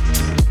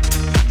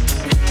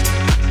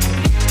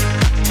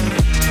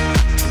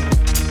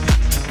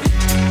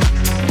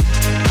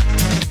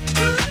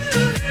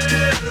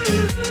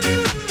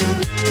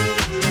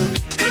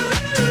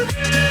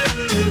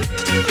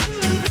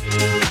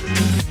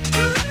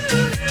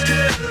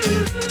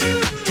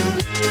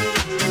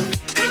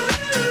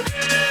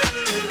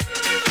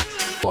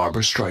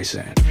 Barbra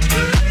Streisand.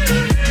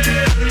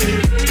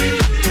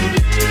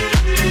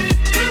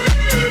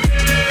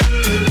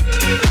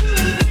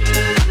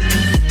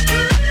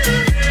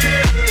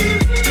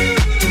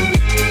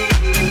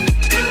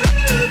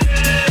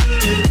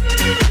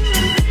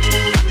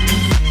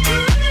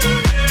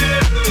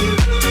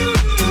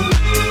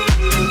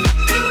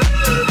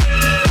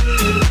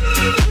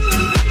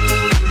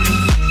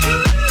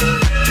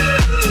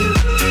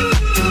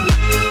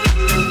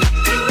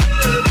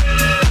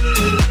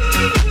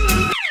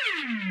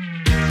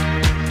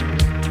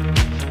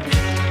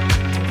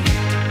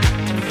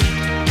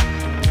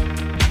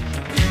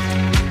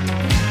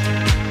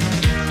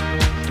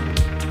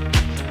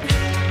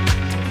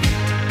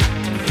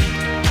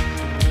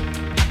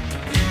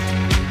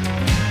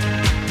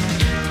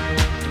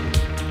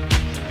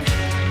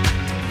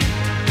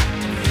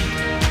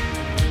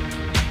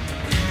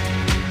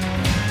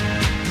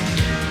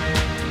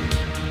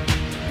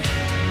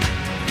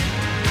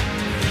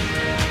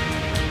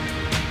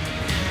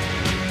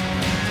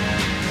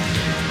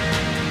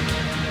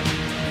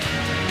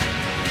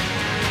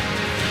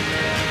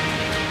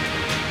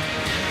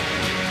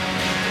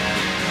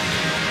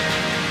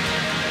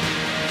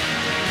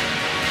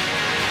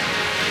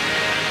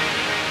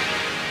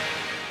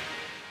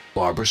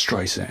 Barbara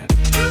Streisand.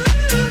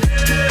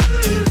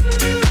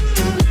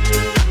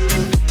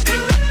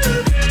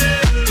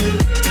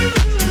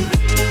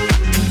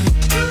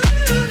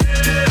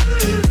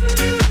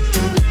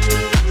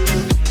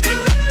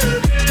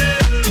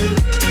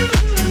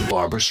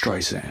 Barbara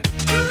Streisand.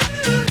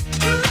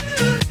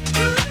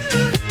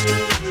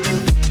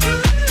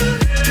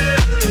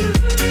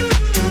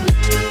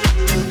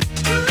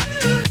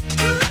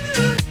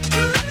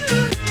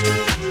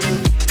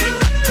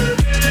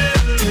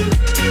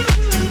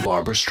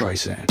 Barbara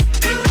Streisand.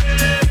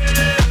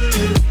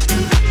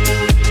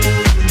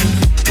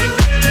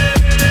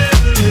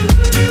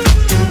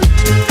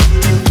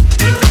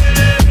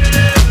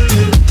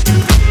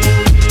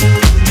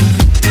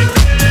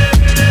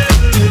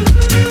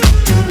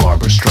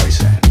 Barbara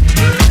Streisand.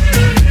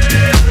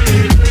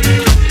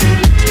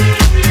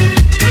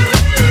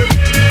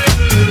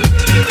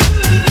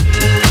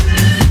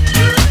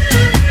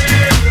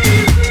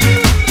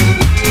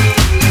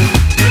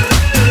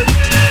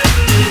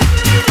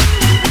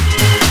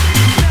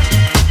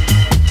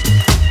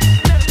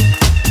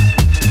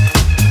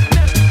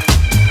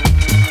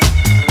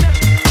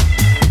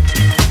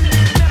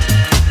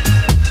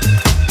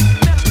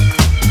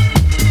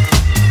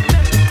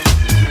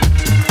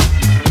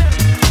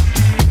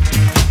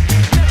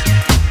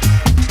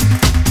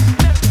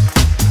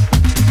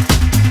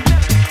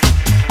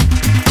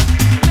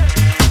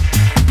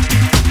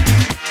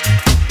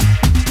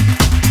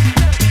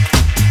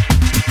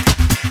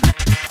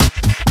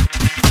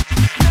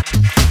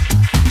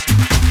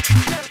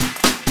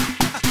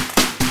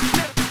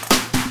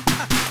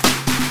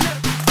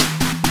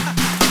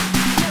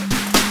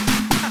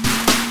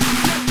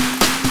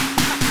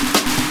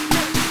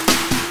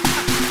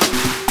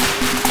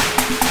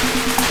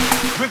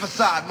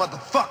 Riverside,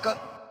 motherfucker.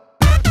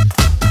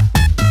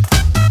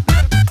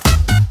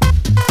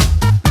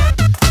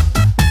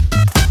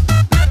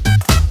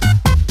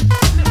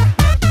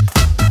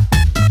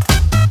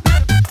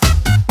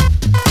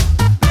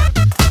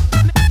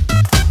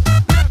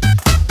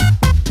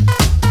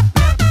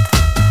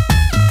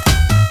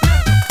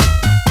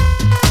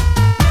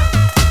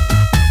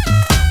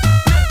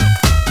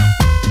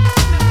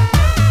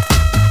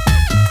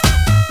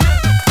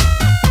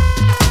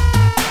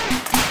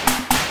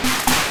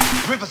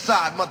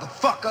 Riverside, motherfucker.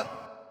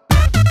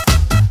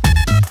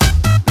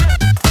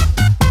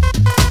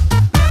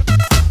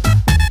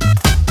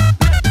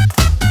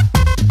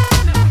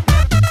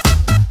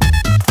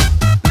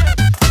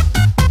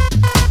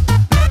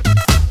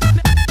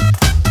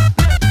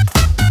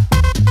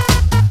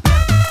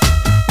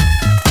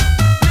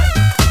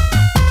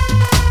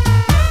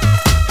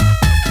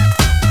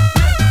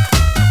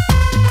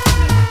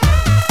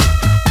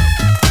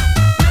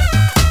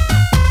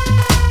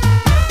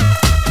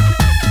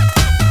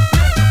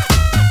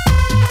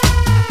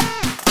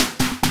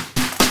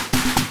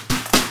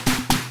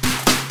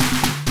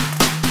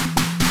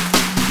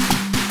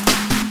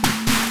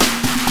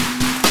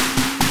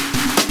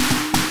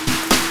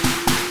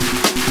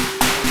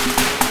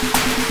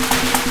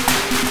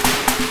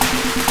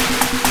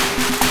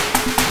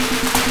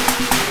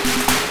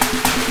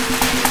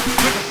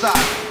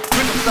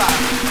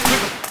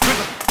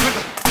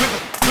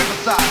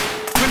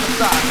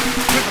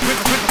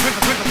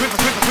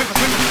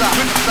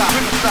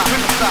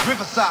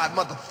 Riverside,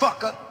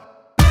 motherfucker.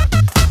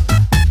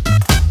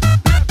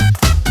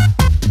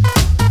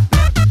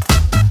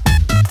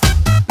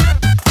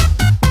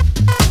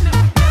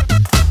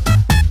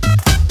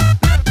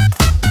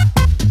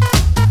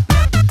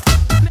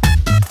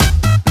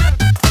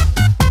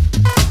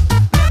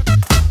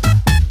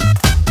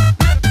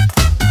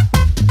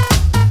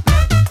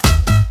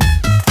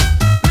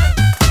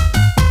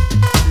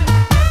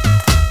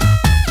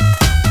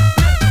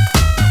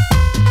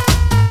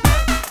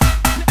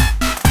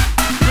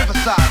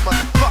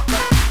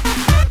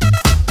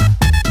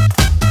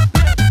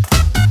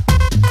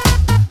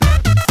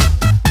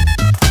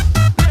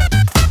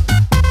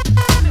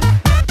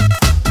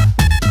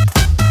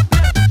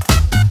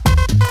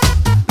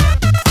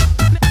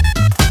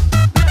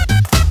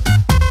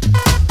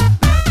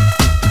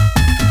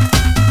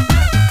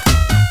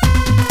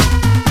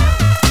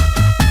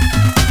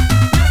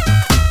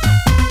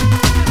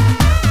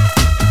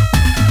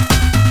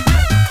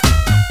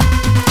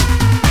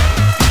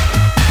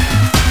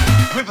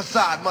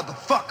 Riverside,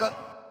 motherfucker.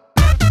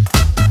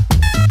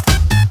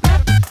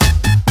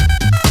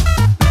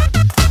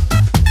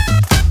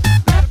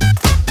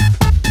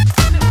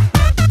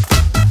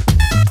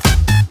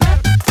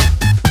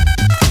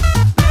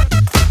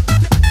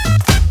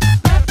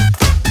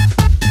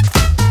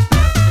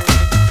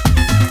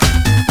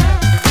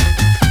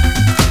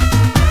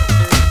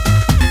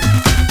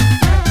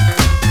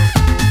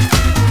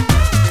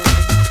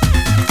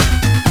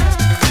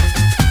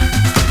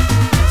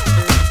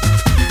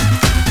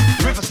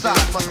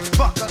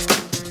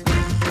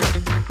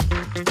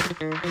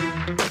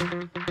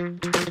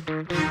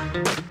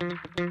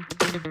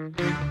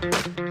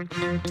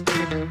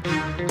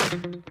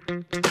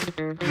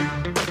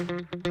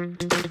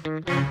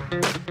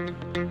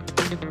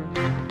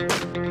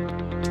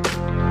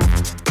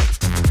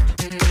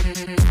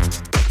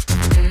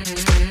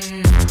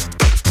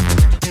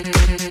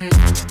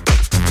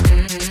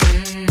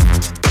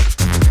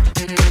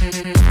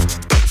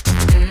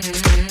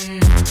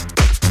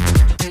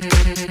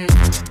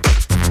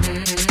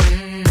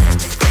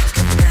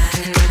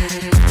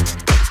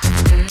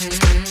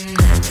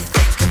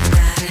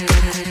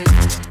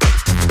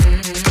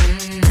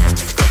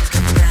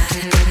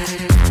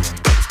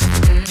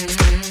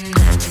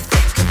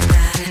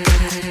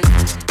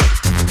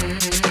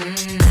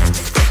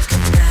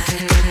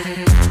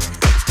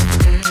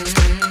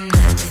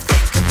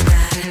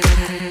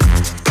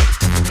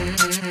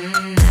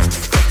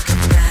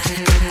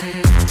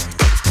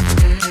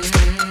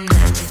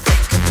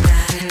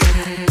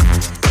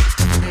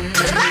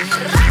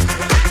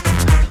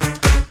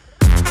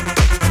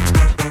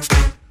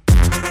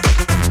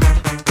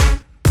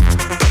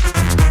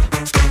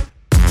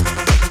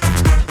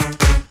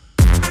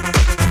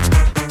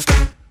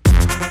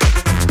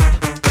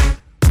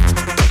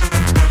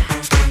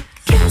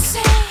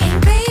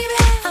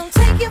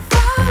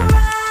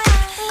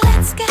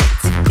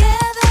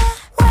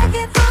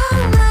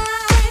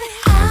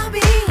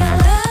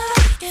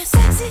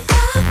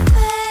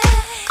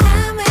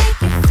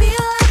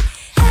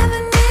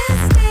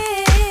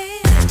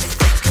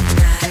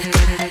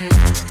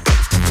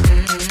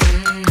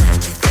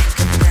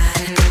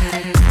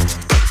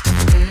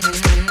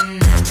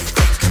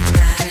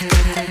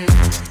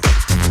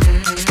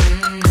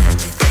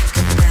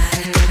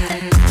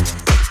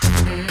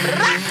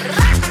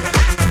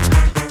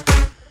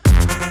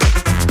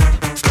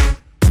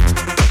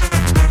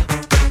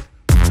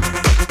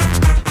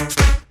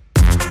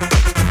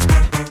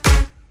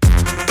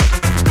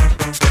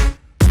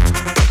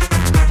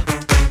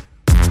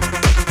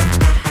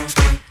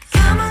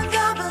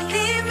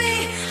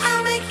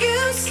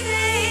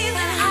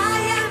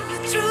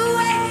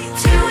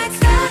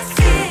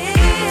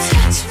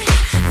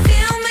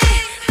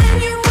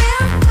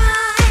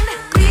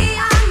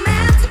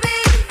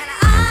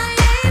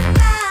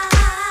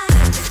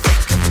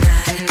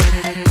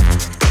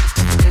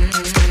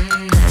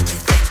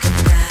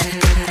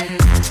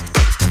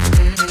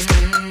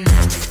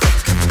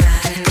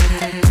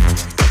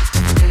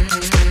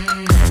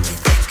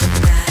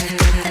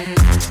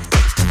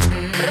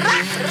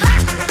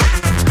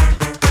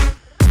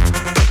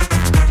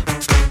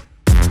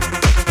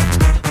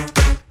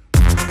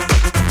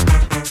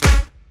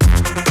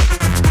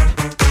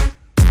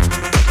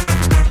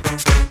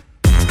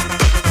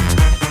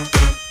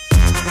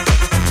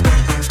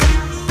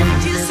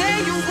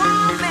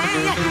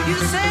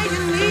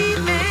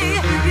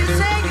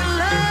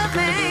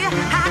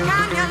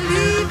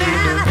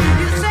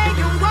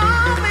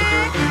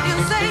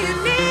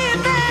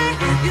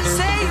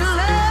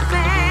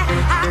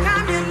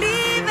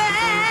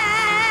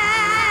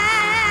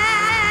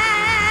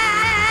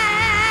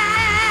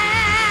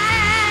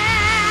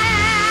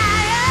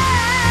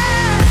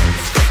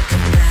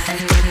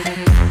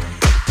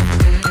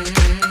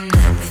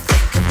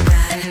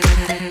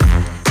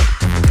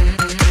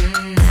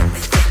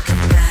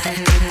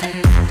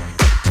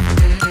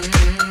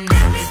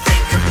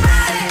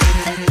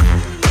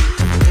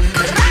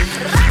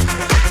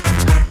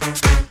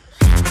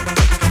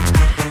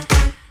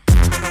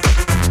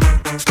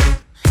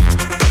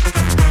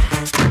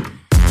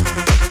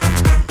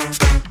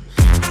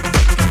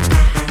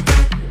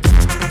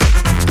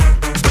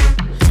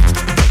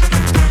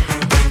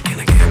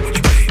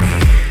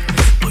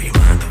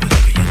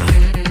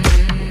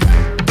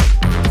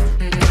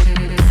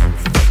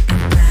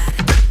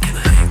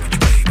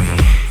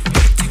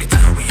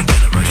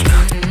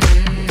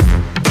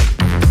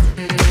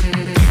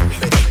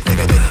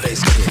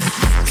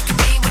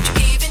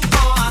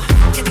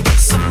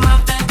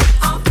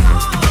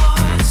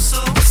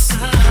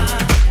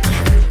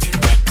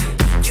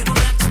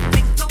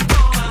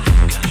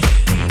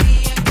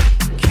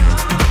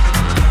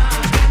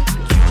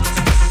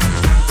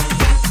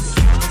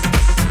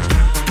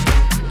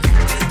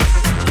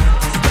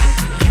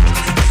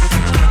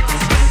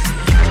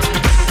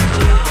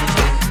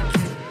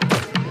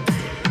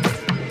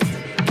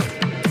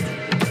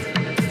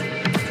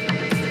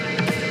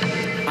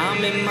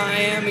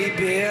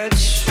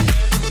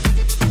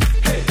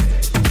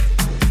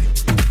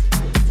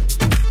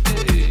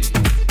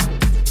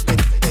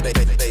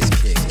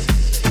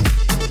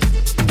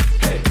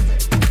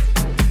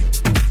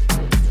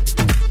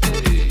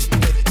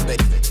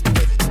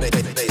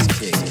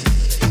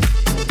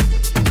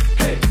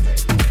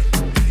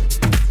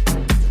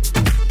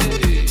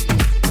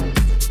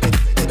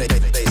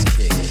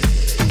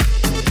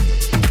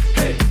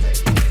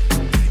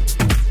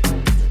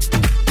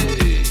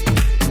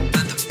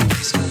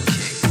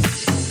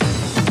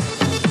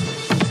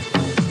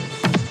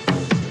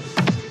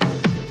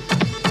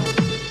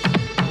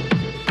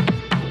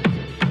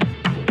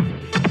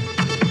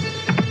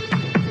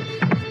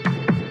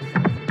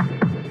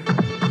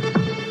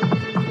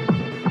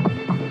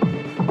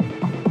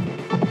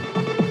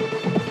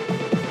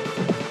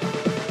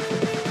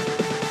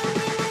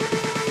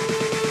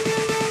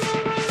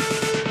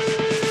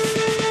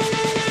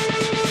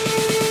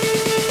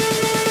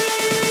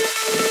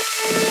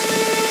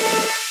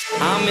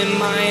 in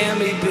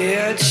Miami,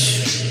 bitch.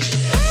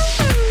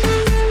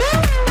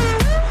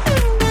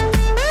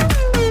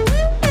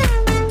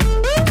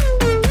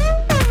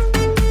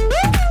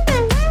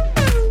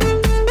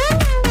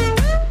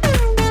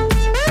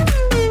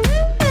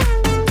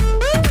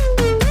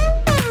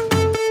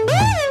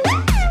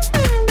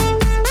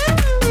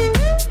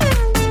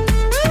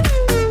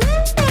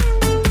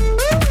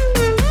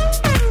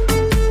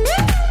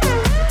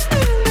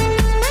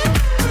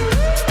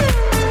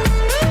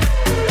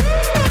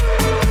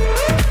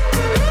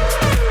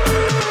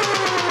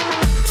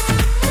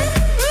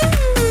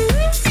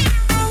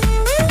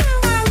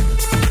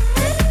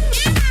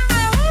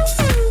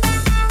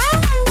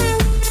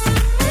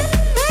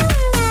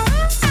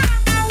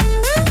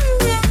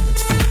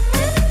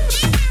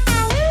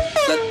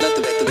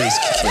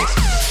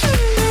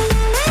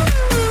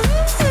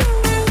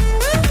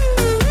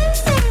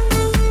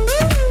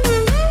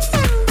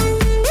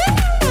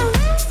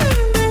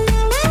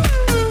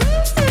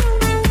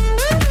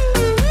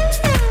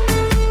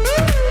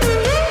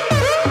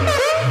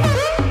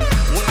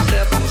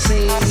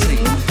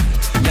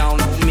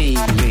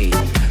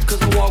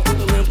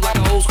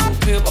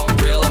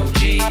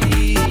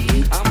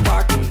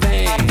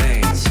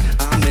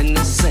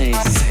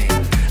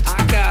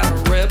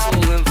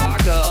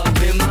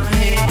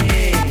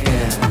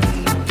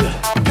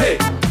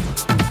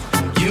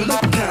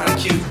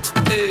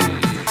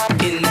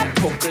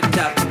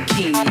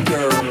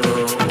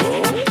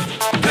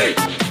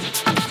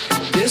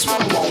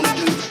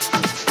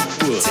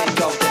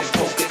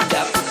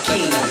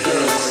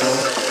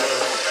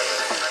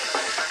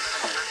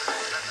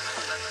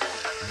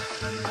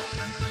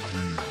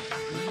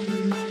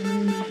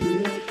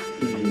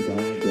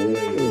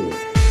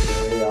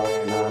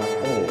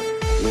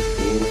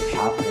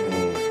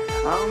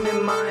 I'm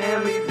in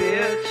Miami,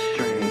 bitch.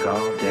 Drink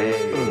all day,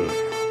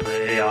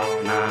 play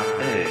all night.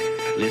 Hey,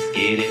 let's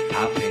get it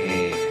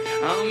poppin'.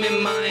 I'm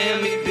in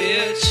Miami,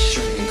 bitch.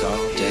 Drink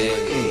all day,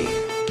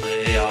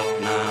 play all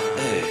night.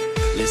 Hey,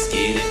 let's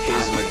get it poppin'.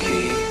 Here's my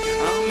key.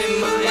 I'm in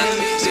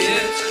Miami,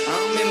 bitch.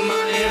 I'm in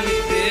Miami,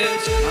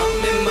 bitch.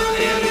 I'm in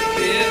Miami,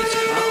 bitch.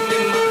 I'm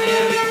in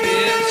Miami,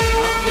 bitch.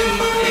 I'm in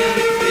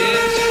Miami,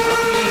 bitch.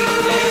 I'm in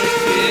Miami,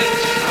 bitch.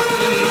 I'm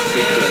in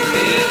Miami,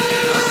 bitch.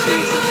 I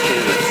see some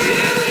killers.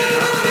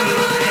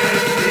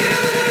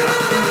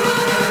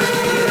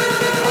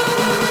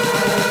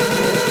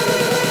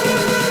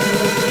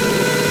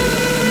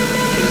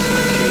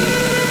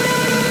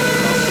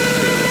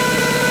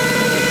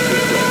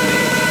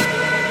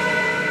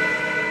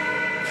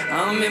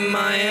 I'm in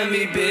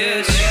Miami,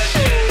 bitch.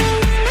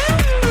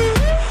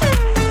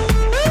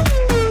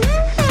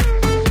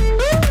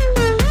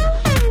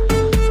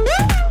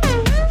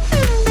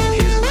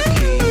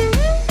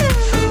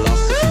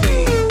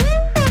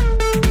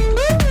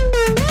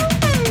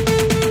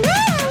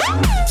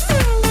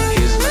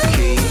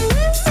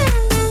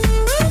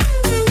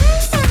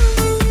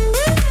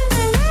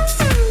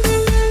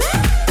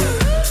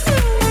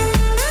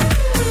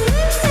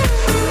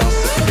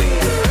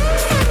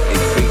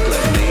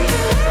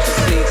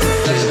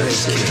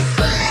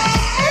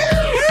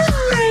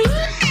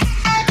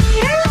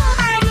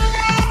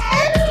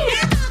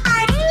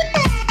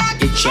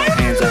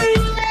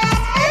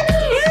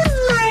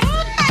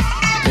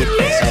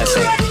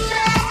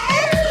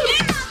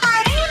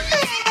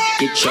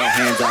 Get your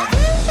hands up.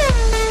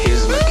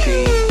 Here's my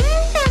key.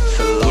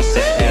 Fill up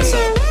that ass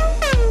up.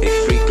 A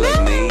freak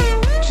like me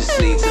just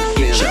needs some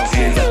feeling. Get your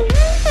hands up.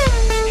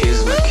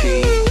 Here's my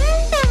key.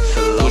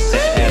 Fill up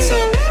that ass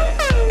up.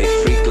 A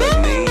freak like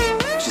me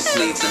just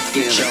needs some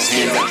feeling. Get your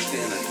hands up.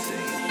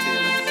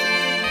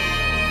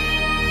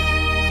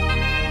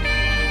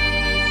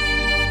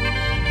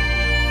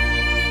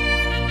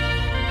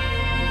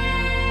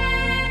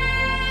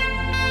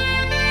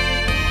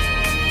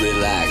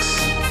 Relax.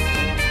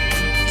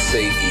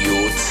 Take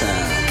your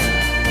time.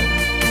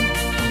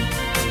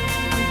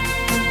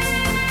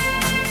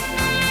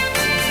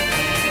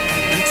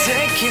 And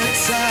take your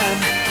time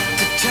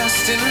to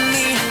trust in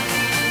me,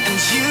 and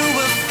you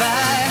will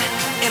find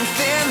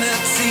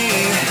infinity,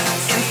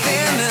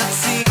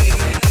 infinity.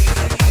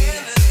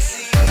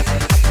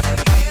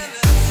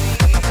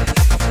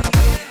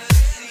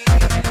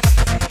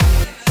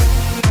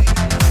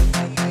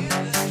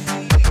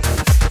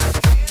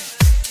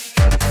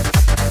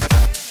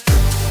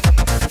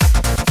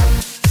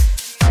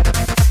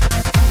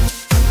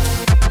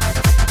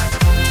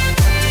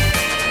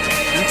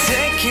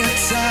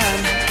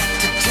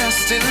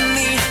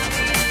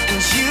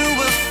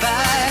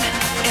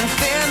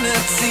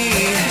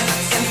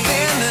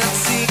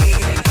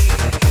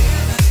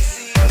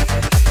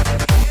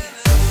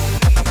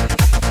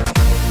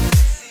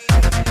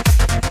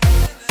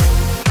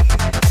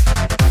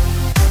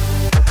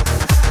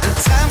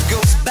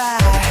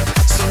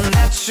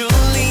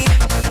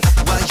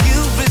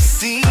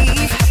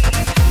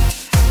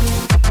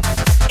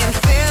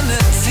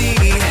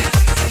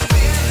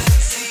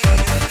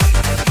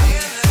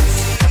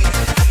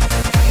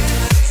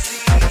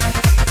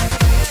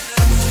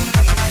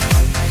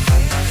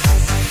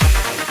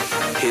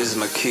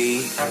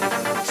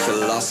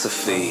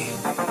 philosophy.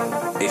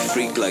 A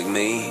freak like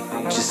me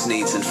just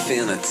needs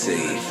infinity.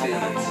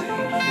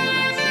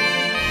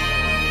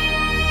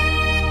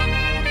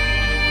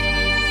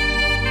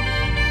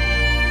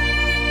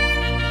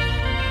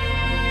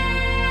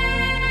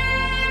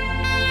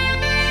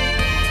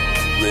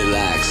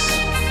 Relax.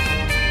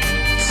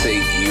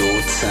 Take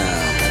your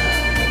time.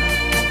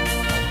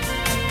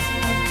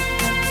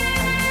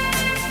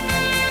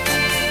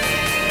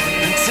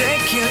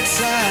 Take your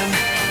time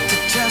to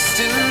trust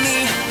in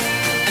me,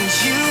 and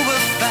you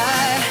will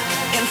find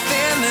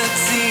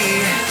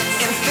infinity,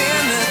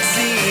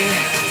 infinity,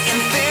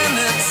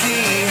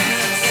 infinity,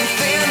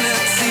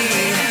 infinity,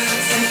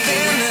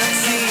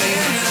 infinity,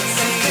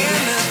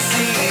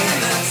 infinity,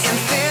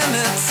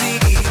 infinity.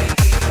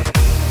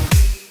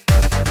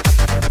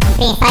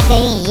 Pensar que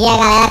hoje em dia a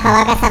galera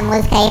coloca essa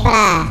música aí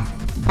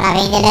pra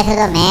vender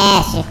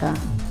eletrodoméstico,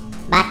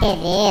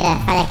 batedeira,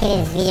 faz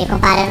aqueles vídeos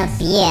comparando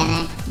pia,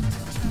 né?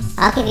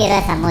 Olha o que virou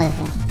essa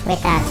música,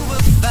 coitado.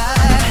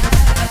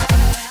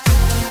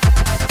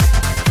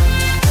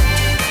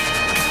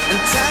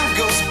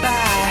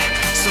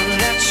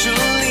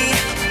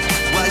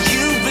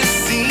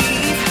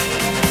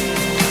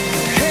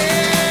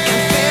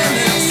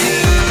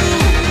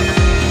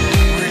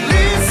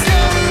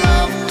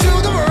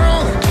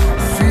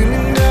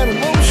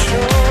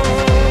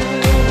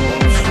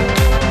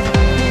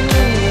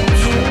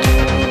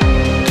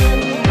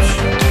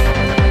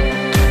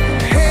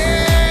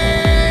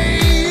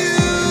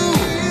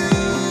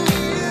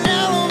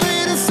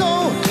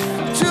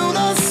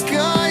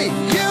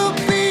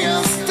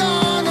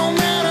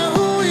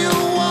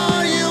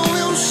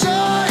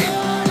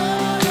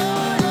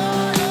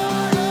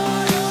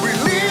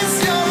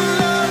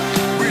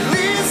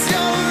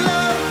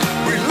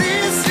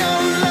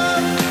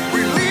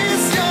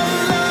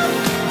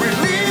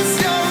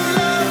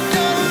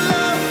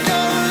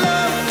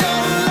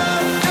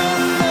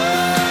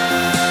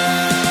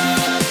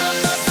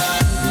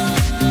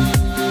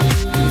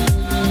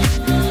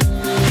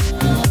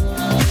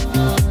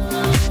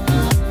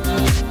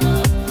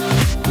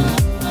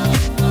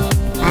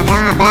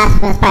 Um abraço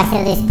para os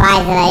parceiros do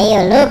Spicer aí,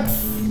 o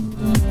Lux.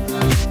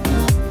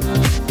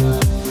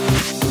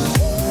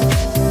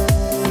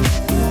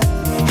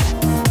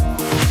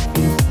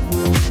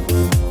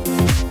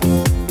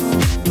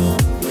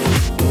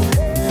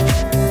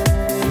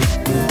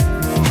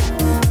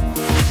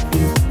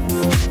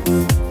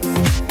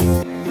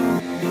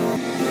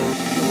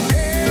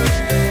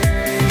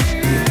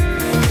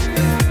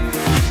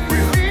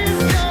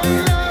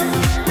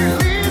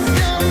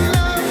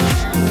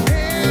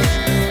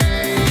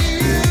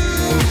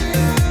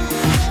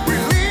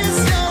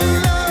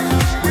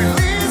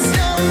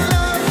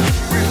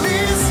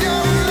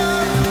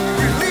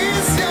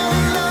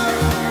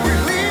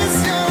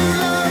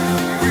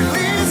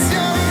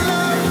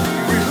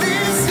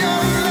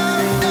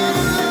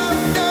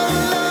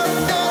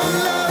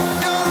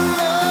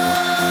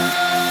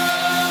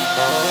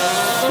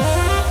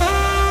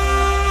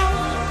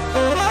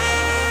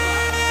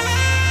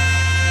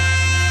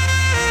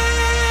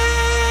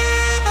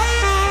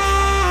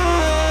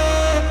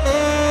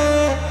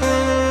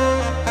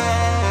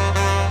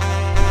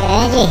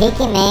 Grande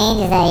Rick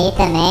Mendes aí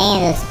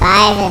também, dos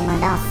pais,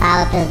 mandar um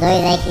salve pros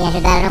dois aí que me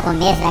ajudaram no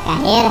começo da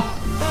carreira.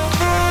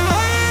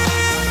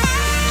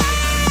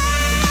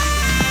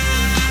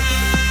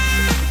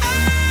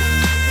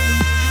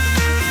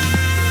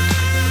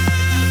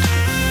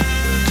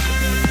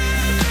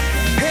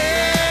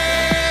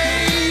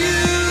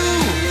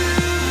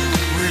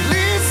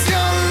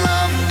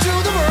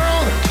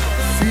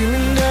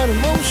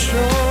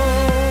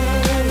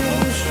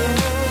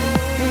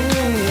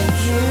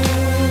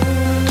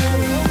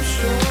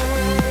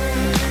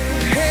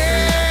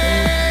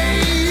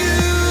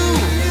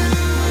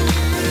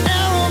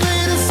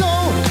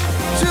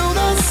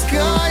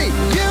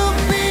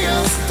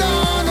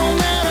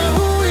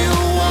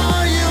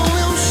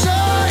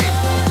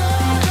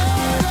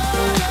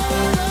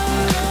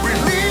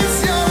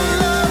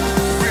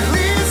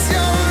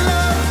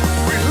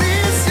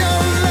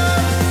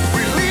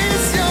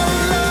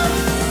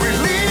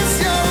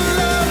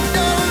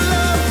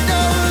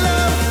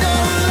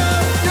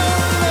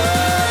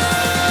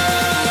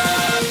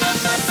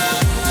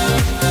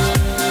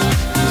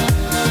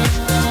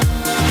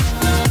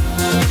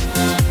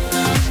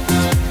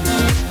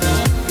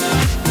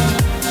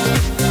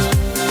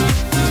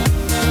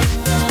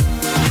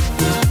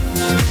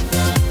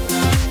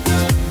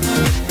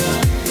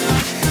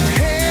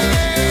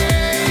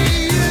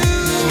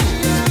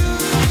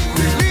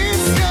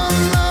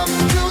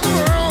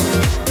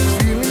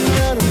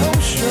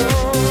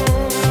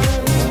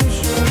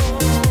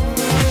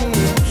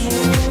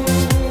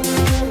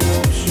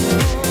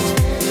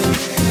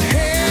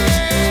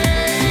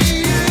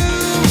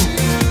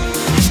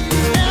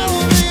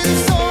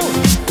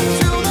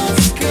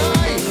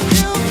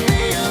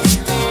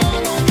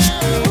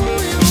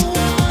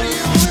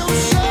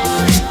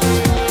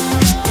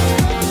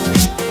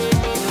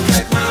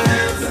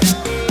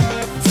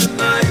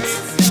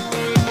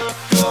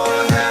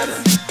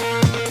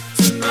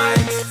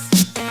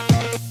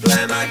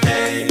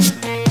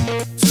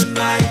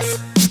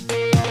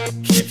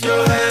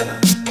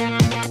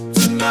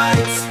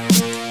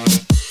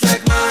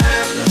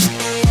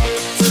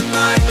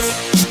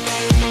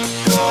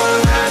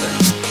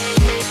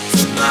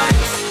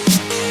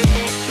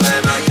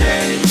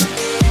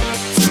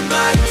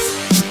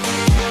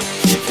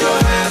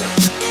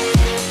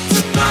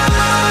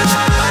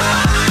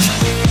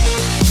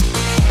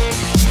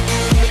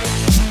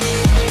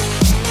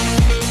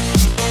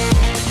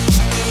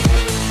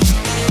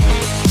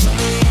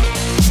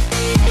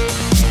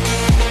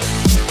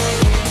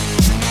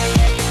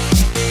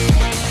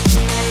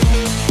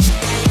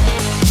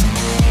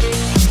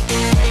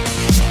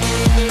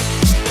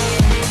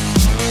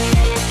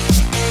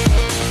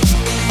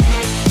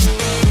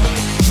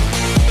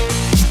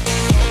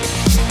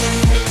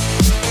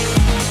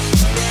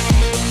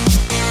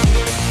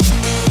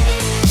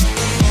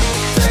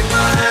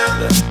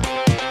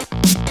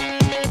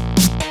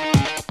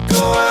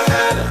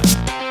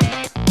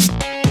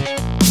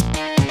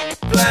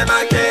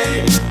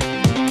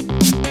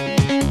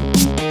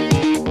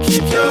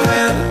 your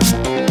hand.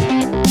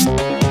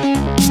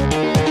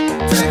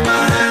 Take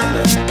my hand.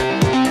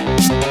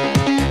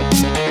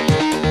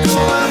 Go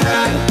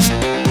ahead.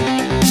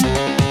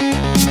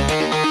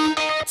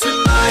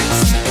 Tonight.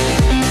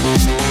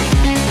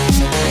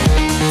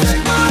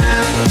 Take my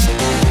hand.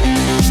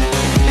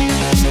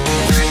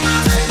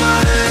 Take my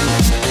hand.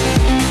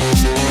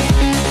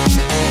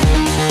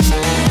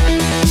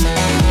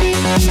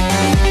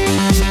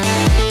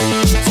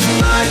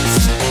 Tonight.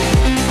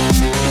 Take my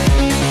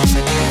hand.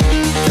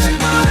 Take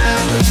my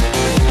hand.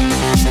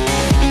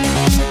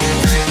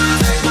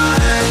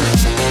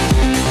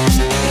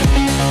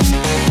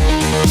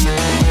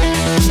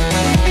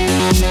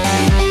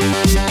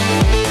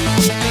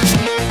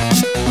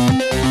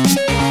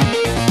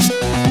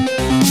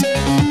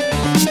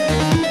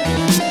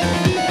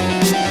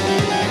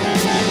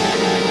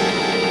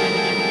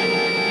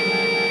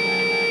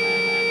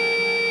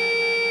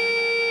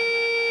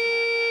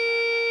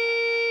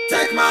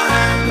 Take my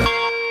hand.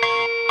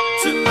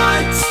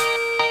 Tonight.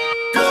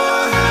 Go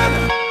ahead.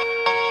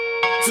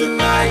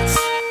 Tonight.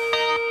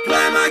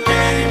 Play my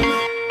game.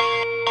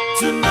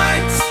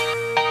 Tonight.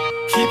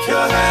 Keep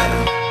your head.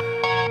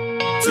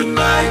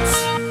 Tonight.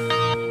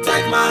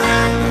 Take my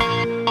hand.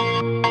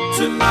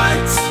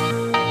 Tonight.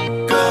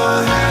 Go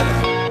ahead.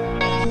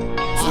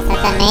 Essa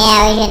também é a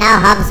original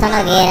Robson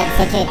Nogueira,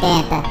 do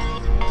 180.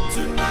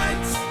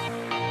 Tonight.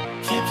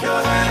 Keep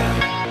your head.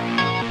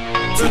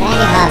 Grande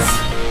Tonight. Robson.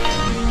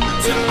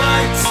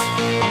 Tonight.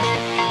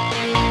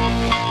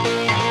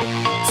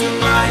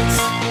 Tonight.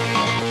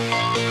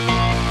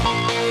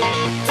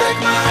 Take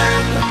my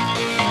hand.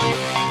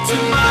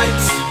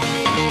 Tonight.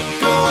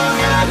 Go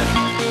ahead.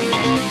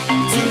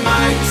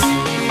 Tonight.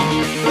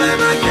 Play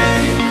my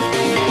game.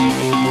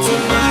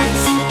 Tonight.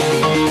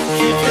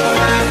 Keep your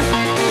head.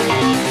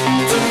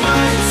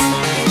 Tonight.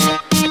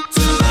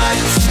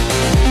 Tonight.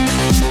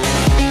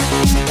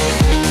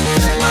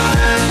 Take my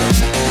hand.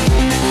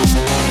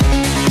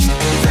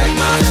 Take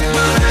my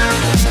hand.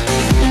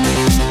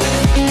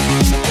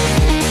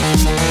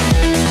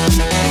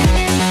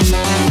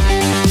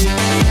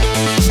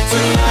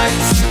 Tonight.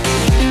 Take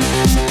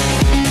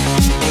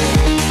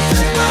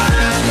my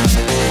hand. Take my hand.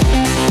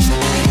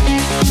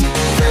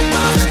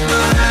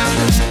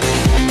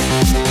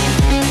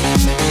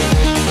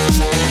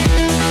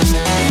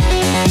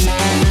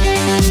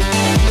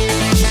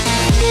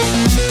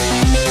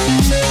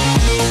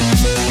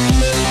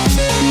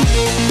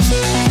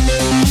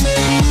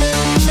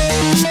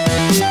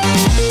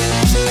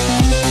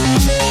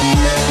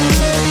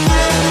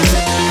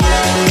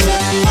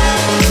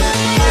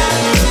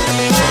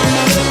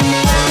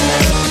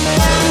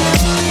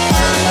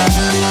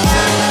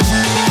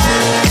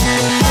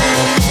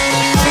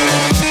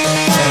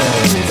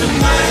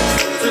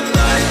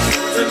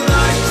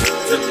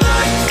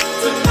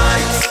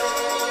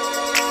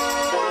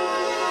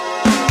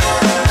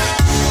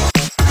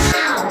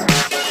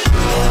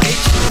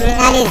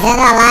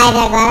 Finalizando a live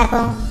agora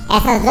com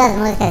essas duas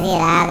músicas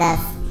iradas,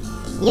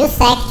 You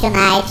Sack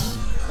Tonight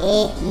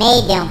e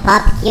Maiden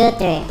Pop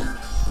Culture.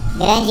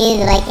 Grande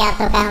ídolo aí que ia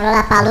tocar no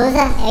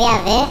Lollapalooza, eu ia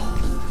ver,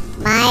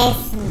 mas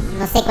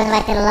não sei quando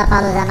vai ter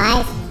Lollapalooza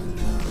mais,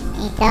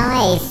 então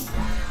é isso.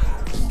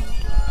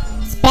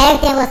 Espero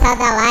que tenham gostado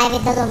da live,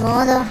 todo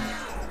mundo.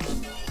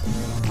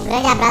 Um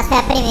grande abraço, foi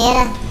a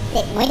primeira,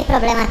 tem muito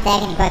problema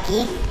técnico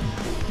aqui,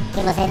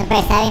 que vocês não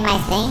percebem,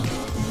 mas tem.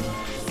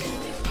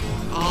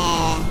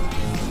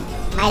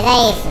 Mas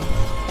é isso,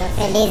 tô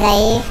feliz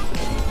aí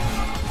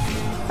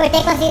por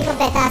ter conseguido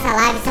completar essa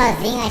live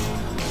sozinho.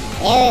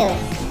 Eu e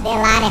o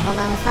Delari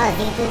arrumamos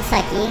sozinho tudo isso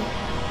aqui.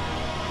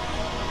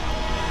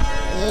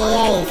 E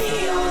é isso.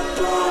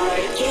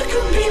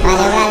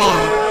 Valeu,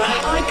 galera.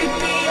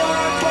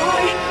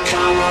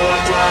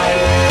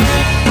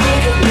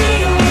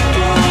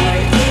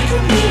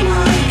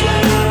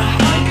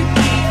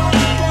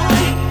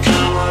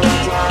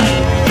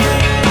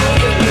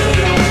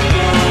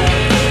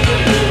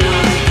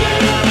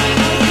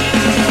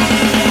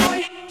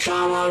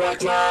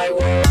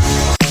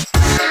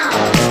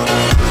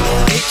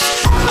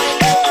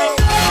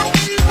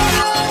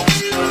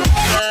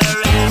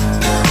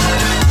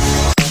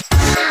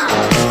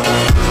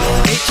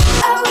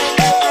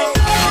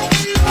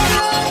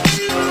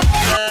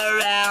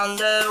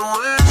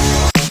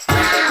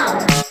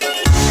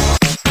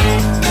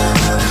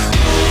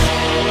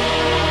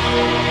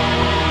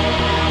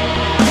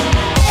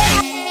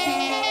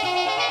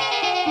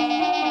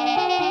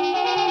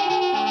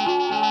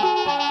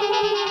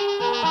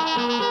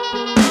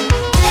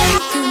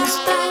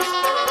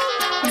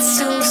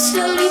 So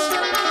slowly